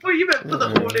 Well, you better put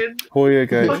that all in. Poirier,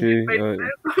 Gaethje.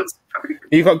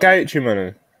 You got Gaethje,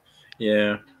 man.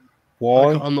 Yeah.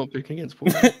 Why? I'm not picking against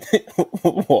Poirier.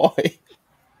 Why?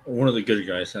 One of the good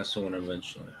guys has to win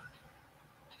eventually.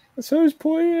 So is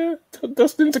Poirier.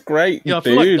 Dustin's a great dude. I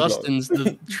feel like Dustin's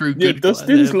the true good guy.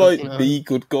 Dustin's there, like the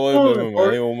good guy of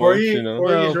MMA almost, you know.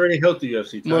 Poirier's already held the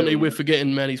UFC title. Monty, we're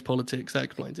forgetting Manny's politics. That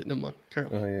explains it. Never mind.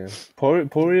 Oh, yeah.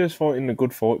 Poirier's fighting a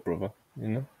good fight, brother. You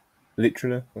know?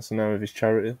 Literally. That's the name of his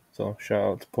charity. So shout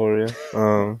out to Poirier.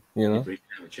 You know.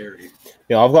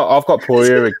 Yeah, I've got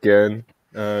Poirier again.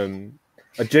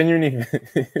 I genuinely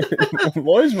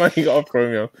why is Manny got a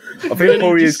promo? I think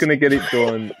Poirier's going to get it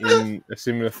done in a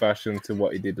similar fashion to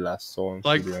what he did last time.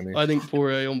 I think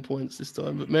Poirier on points this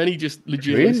time, but Manny just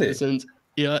legitimately said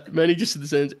Manny just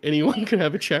said anyone can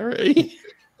have a charity,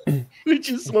 which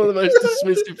is one of the most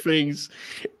dismissive things.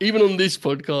 Even on this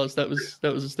podcast, that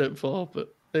was a step far,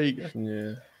 but there you go.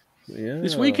 Yeah.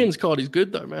 This weekend's card is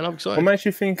good though, man. I'm excited. What makes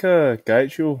you think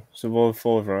Gaethje will survive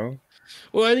 5 rounds?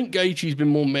 Well, I think Gaethje's been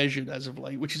more measured as of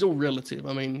late, which is all relative.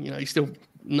 I mean, you know, he's still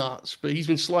nuts, but he's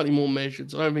been slightly more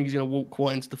measured. So I don't think he's going to walk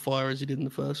quite into the fire as he did in the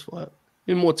first fight.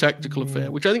 In a more tactical affair,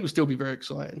 which I think will still be very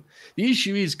exciting. The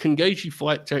issue is, can Gaethje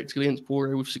fight tactically against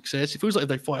Poirier with success? It feels like if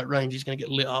they fight at range, he's going to get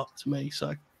lit up to me.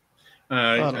 So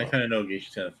I kind of know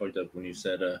Gaethje kind of fucked up when he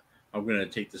said, "I'm going to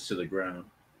take this to the ground."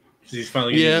 Because he's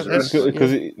finally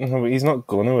because he's not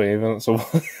gonna even. So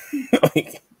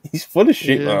like, he's full of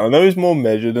shit, man. I know he's more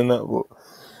measured than that, but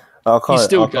he's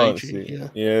still can't see.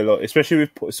 Yeah, like especially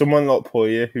with someone like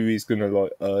Poirier, who is gonna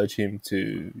like urge him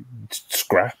to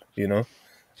scrap. You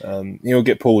know, he'll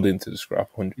get pulled into the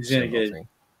scrap. 100%. He's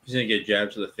gonna get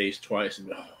jabbed to the face twice,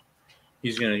 and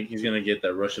he's gonna get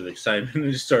that rush of excitement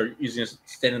and just start. He's gonna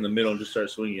stand in the middle and just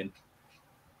start swinging.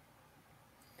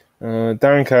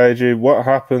 Darren KG, what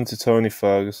happened to Tony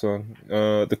Ferguson?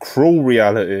 The cruel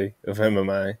reality of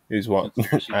MMA is what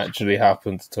actually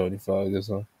happened to Tony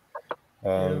Ferguson.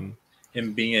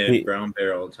 Him being a brown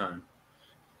bear all the time.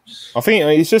 I think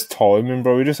it's just timing,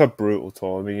 bro. We just have brutal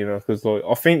timing, you know. Because like,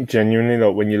 I think genuinely,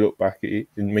 like when you look back at it,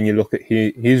 and when you look at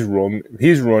his run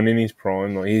in his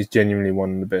prime, like he's genuinely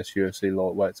one of the best UFC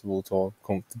lightweights of all time,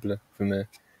 comfortably for me.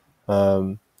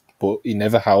 But he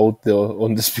never held the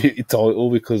undisputed title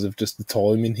because of just the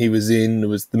timing he was in. There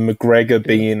was the McGregor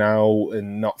being out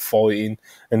and not fighting,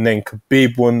 and then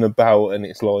Khabib won the bout, and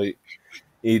it's like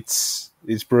it's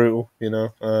brutal, you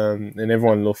know. And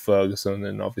everyone loved Ferguson,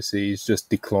 and obviously he's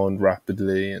just declined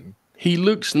rapidly. And he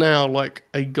looks now like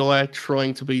a guy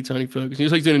trying to be Tony Ferguson.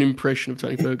 He's like doing an impression of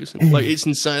Tony Ferguson. Like it's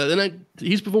insane.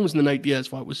 His performance in the Nate Diaz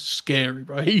fight was scary,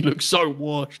 bro. He looked so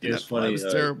washed. It was funny. It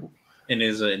was terrible. In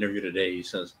his interview today, he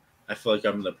says, I feel like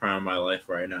I'm in the prime of my life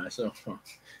right now. So,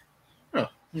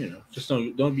 you know, just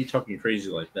don't be talking crazy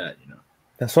like that, you know.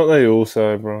 That's what they all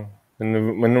say, bro.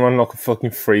 And when they're on like a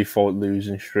fucking 3-fight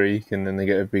losing streak, and then they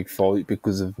get a big fight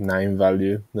because of name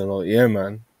value, they're like, "Yeah,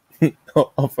 man,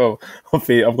 I've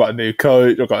got a new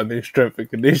coach, I've got a new strength and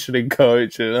conditioning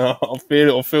coach, and I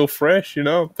feel fresh, you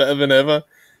know, better than ever."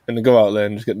 And they go out there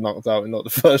and just get knocked out in like the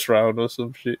first round or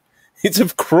some shit. It's a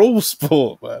cruel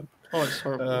sport, man. Oh, it's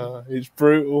horrible. It's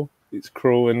brutal. It's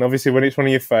cruel, and obviously when it's one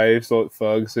of your faves, like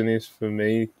Ferguson is for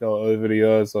me, like, over the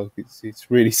years, like it's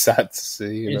really sad to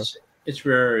see. You know, it's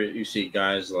rare you see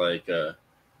guys like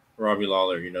Robbie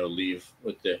Lawler, you know, leave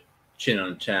with the chin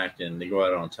intact and they go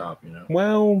out on top. You know,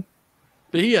 well,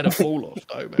 but he had a fall off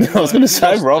though, man. I was going to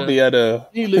say Robbie had a.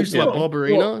 He lose like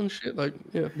Barbarina and shit, like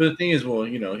yeah. But the thing is, well,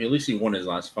 you know, at least he won his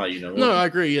last fight. You know, no, I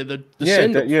agree. Yeah, the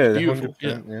send-off was beautiful.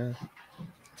 Yeah.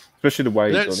 Especially the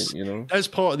way he's on it, you know. That's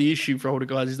part of the issue for older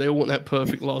guys is they all want that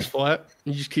perfect last fight.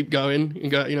 You just keep going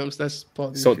and go, you know, that's part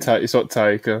of the issue. It's not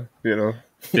Taker, you know.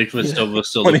 Bigfoot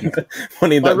still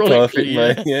wanted that perfect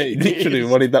man. Yeah, he literally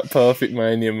wanted that perfect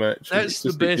Mania match. That's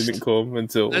the best. Didn't come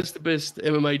until that's the best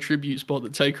MMA tribute spot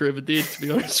that Taker ever did. To be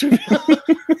honest with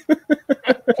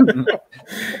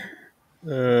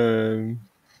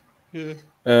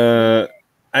you.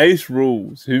 Ace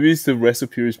Rules, who is the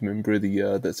WrestlePurists member of the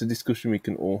year? That's a discussion we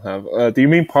can all have. Do you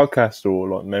mean podcast or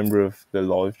like member of the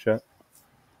live chat?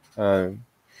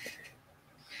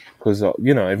 Because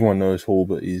you know, everyone knows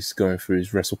Hulbert is going for his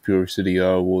WrestlePurists of the Year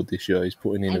award this year. He's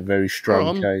putting in a very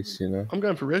strong case, you know. I'm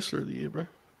going for Wrestler of the Year, bro.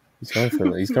 He's going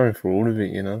for all of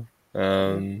it, you know.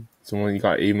 Someone you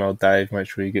got to email Dave, make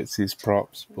sure he gets his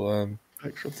props. But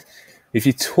if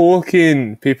you're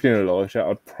talking people in a live chat,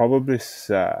 I'd probably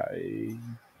say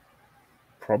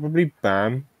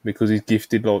Bam, because he's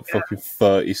gifted like fucking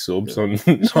 30 subs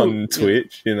on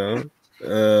Twitch, you know.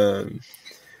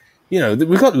 You know,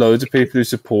 we've got loads of people who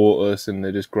support us and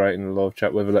they're just great in the live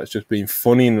chat, whether that's just being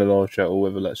funny in the live chat or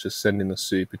whether that's just sending us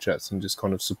super chats and just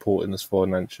kind of supporting us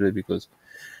financially, because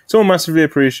it's all massively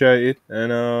appreciated.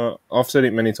 And I've said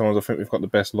it many times, I think we've got the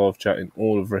best live chat in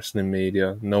all of wrestling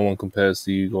media. No one compares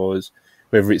to you guys,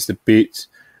 whether it's the bits,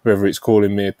 whether it's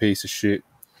calling me a piece of shit,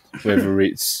 whether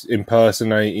it's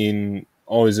impersonating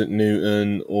Isaac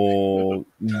Newton or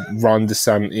Ron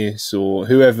DeSantis or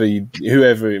whoever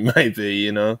it may be,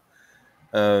 you know.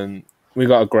 We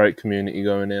got a great community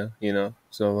going here, you know.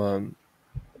 So,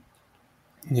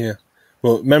 yeah.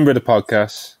 Well, member of the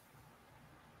podcast,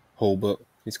 Hulbert.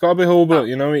 It's got to be Hulbert,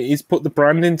 you know. He's put the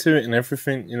brand into it and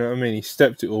everything, you know what I mean? He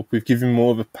stepped it up. We've given him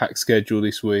more of a packed schedule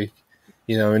this week,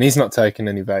 you know, and he's not taking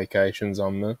any vacations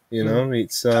on me, you know.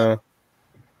 It's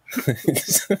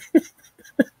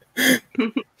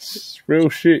it's real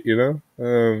shit, you know.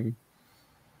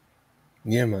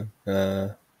 Yeah, man.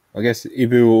 I guess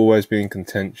Ibu will always be in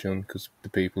contention because the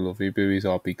people love Ibu. He's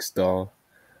our big star.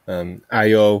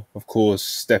 Ayo, of course,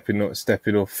 stepping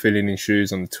up, filling in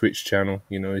shoes on the Twitch channel.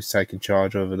 You know, he's taking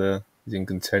charge over there. He's in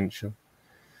contention.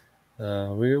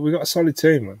 We got a solid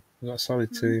team, man. We got a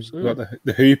solid team. We got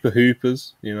the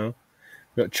Hoopers, you know.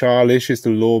 We got Charlie, she's the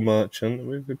law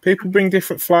merchant. People bring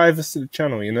different flavours to the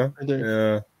channel, you know.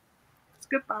 It's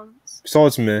good balance.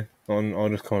 Besides me, I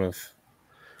just kind of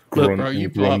grunt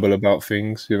and grumble about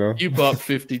things, you know. You put up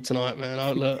 50 tonight, man.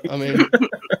 I mean,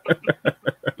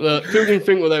 look, people can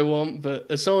think what they want, but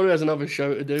as someone who has another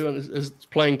show to do and as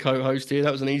playing co-host here,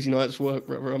 that was an easy night's work,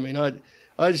 brother. I mean, I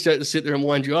just had to sit there and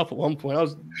wind you up at one point. I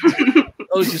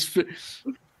was just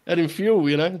adding fuel,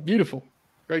 you know. Beautiful,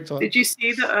 great time. Did you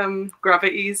see that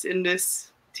Gravity's in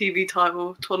this TV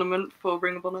title tournament for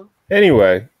Ring of Honor?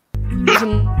 Anyway.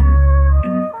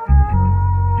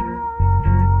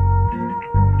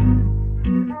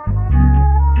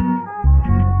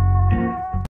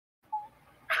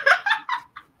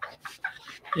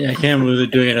 Yeah, I can't believe they're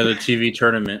doing another TV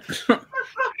tournament.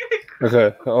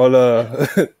 Okay,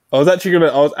 I was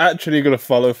actually gonna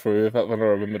follow through if when I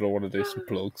remembered I want to do some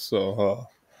plugs. So,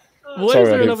 why is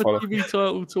there another TV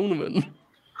title tournament?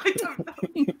 I don't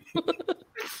know.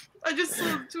 I just saw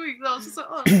the tweet. I was just like,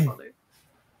 oh, that's funny.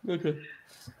 Okay.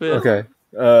 Yeah.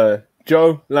 Okay.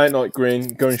 Joe, Late Night Green,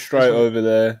 going straight over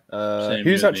there.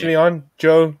 Who's actually on?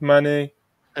 Joe, Manny,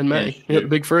 and Manny. Yeah, the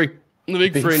big three. The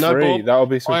big three. No, Bob. That'll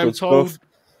be some good stuff.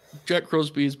 Jack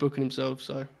Crosby is booking himself,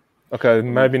 so. Okay,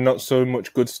 maybe not so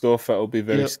much good stuff. That'll be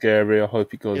very scary. I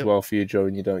hope it goes well for you, Joe,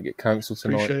 and you don't get cancelled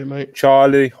tonight. Appreciate it, mate.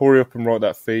 Charlie, hurry up and write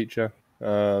that feature.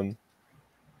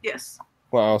 Yes.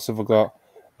 What else have I got?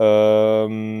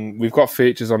 We've got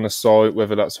features on the site,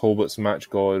 whether that's Hulbert's match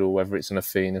guide or whether it's an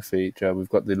Athena feature. We've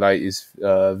got the latest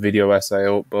video essay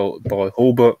up by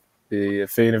Hulbert, the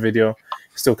Athena video.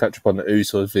 Still catch up on the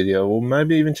Usos video, or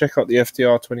maybe even check out the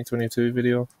FTR 2022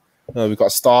 video. We've got a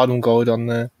Stardom guide on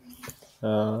there.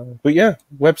 But yeah,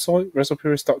 website,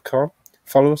 WrestlePurists.com.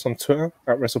 Follow us on Twitter,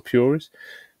 @WrestlePurists.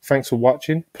 Thanks for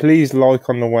watching. Please like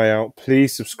on the way out.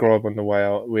 Please subscribe on the way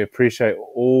out. We appreciate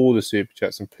all the super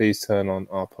chats, and please turn on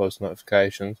our post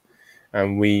notifications.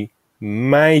 And we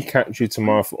may catch you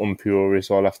tomorrow for Unpurists.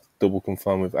 I'll have to double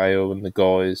confirm with AO and the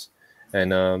guys.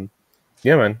 And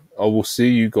yeah, man, I will see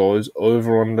you guys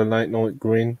over on the Late Night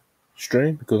Green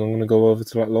stream because I'm going to go over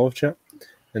to that live chat.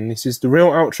 And this is the real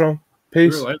outro.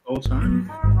 Peace. Real life all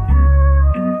time.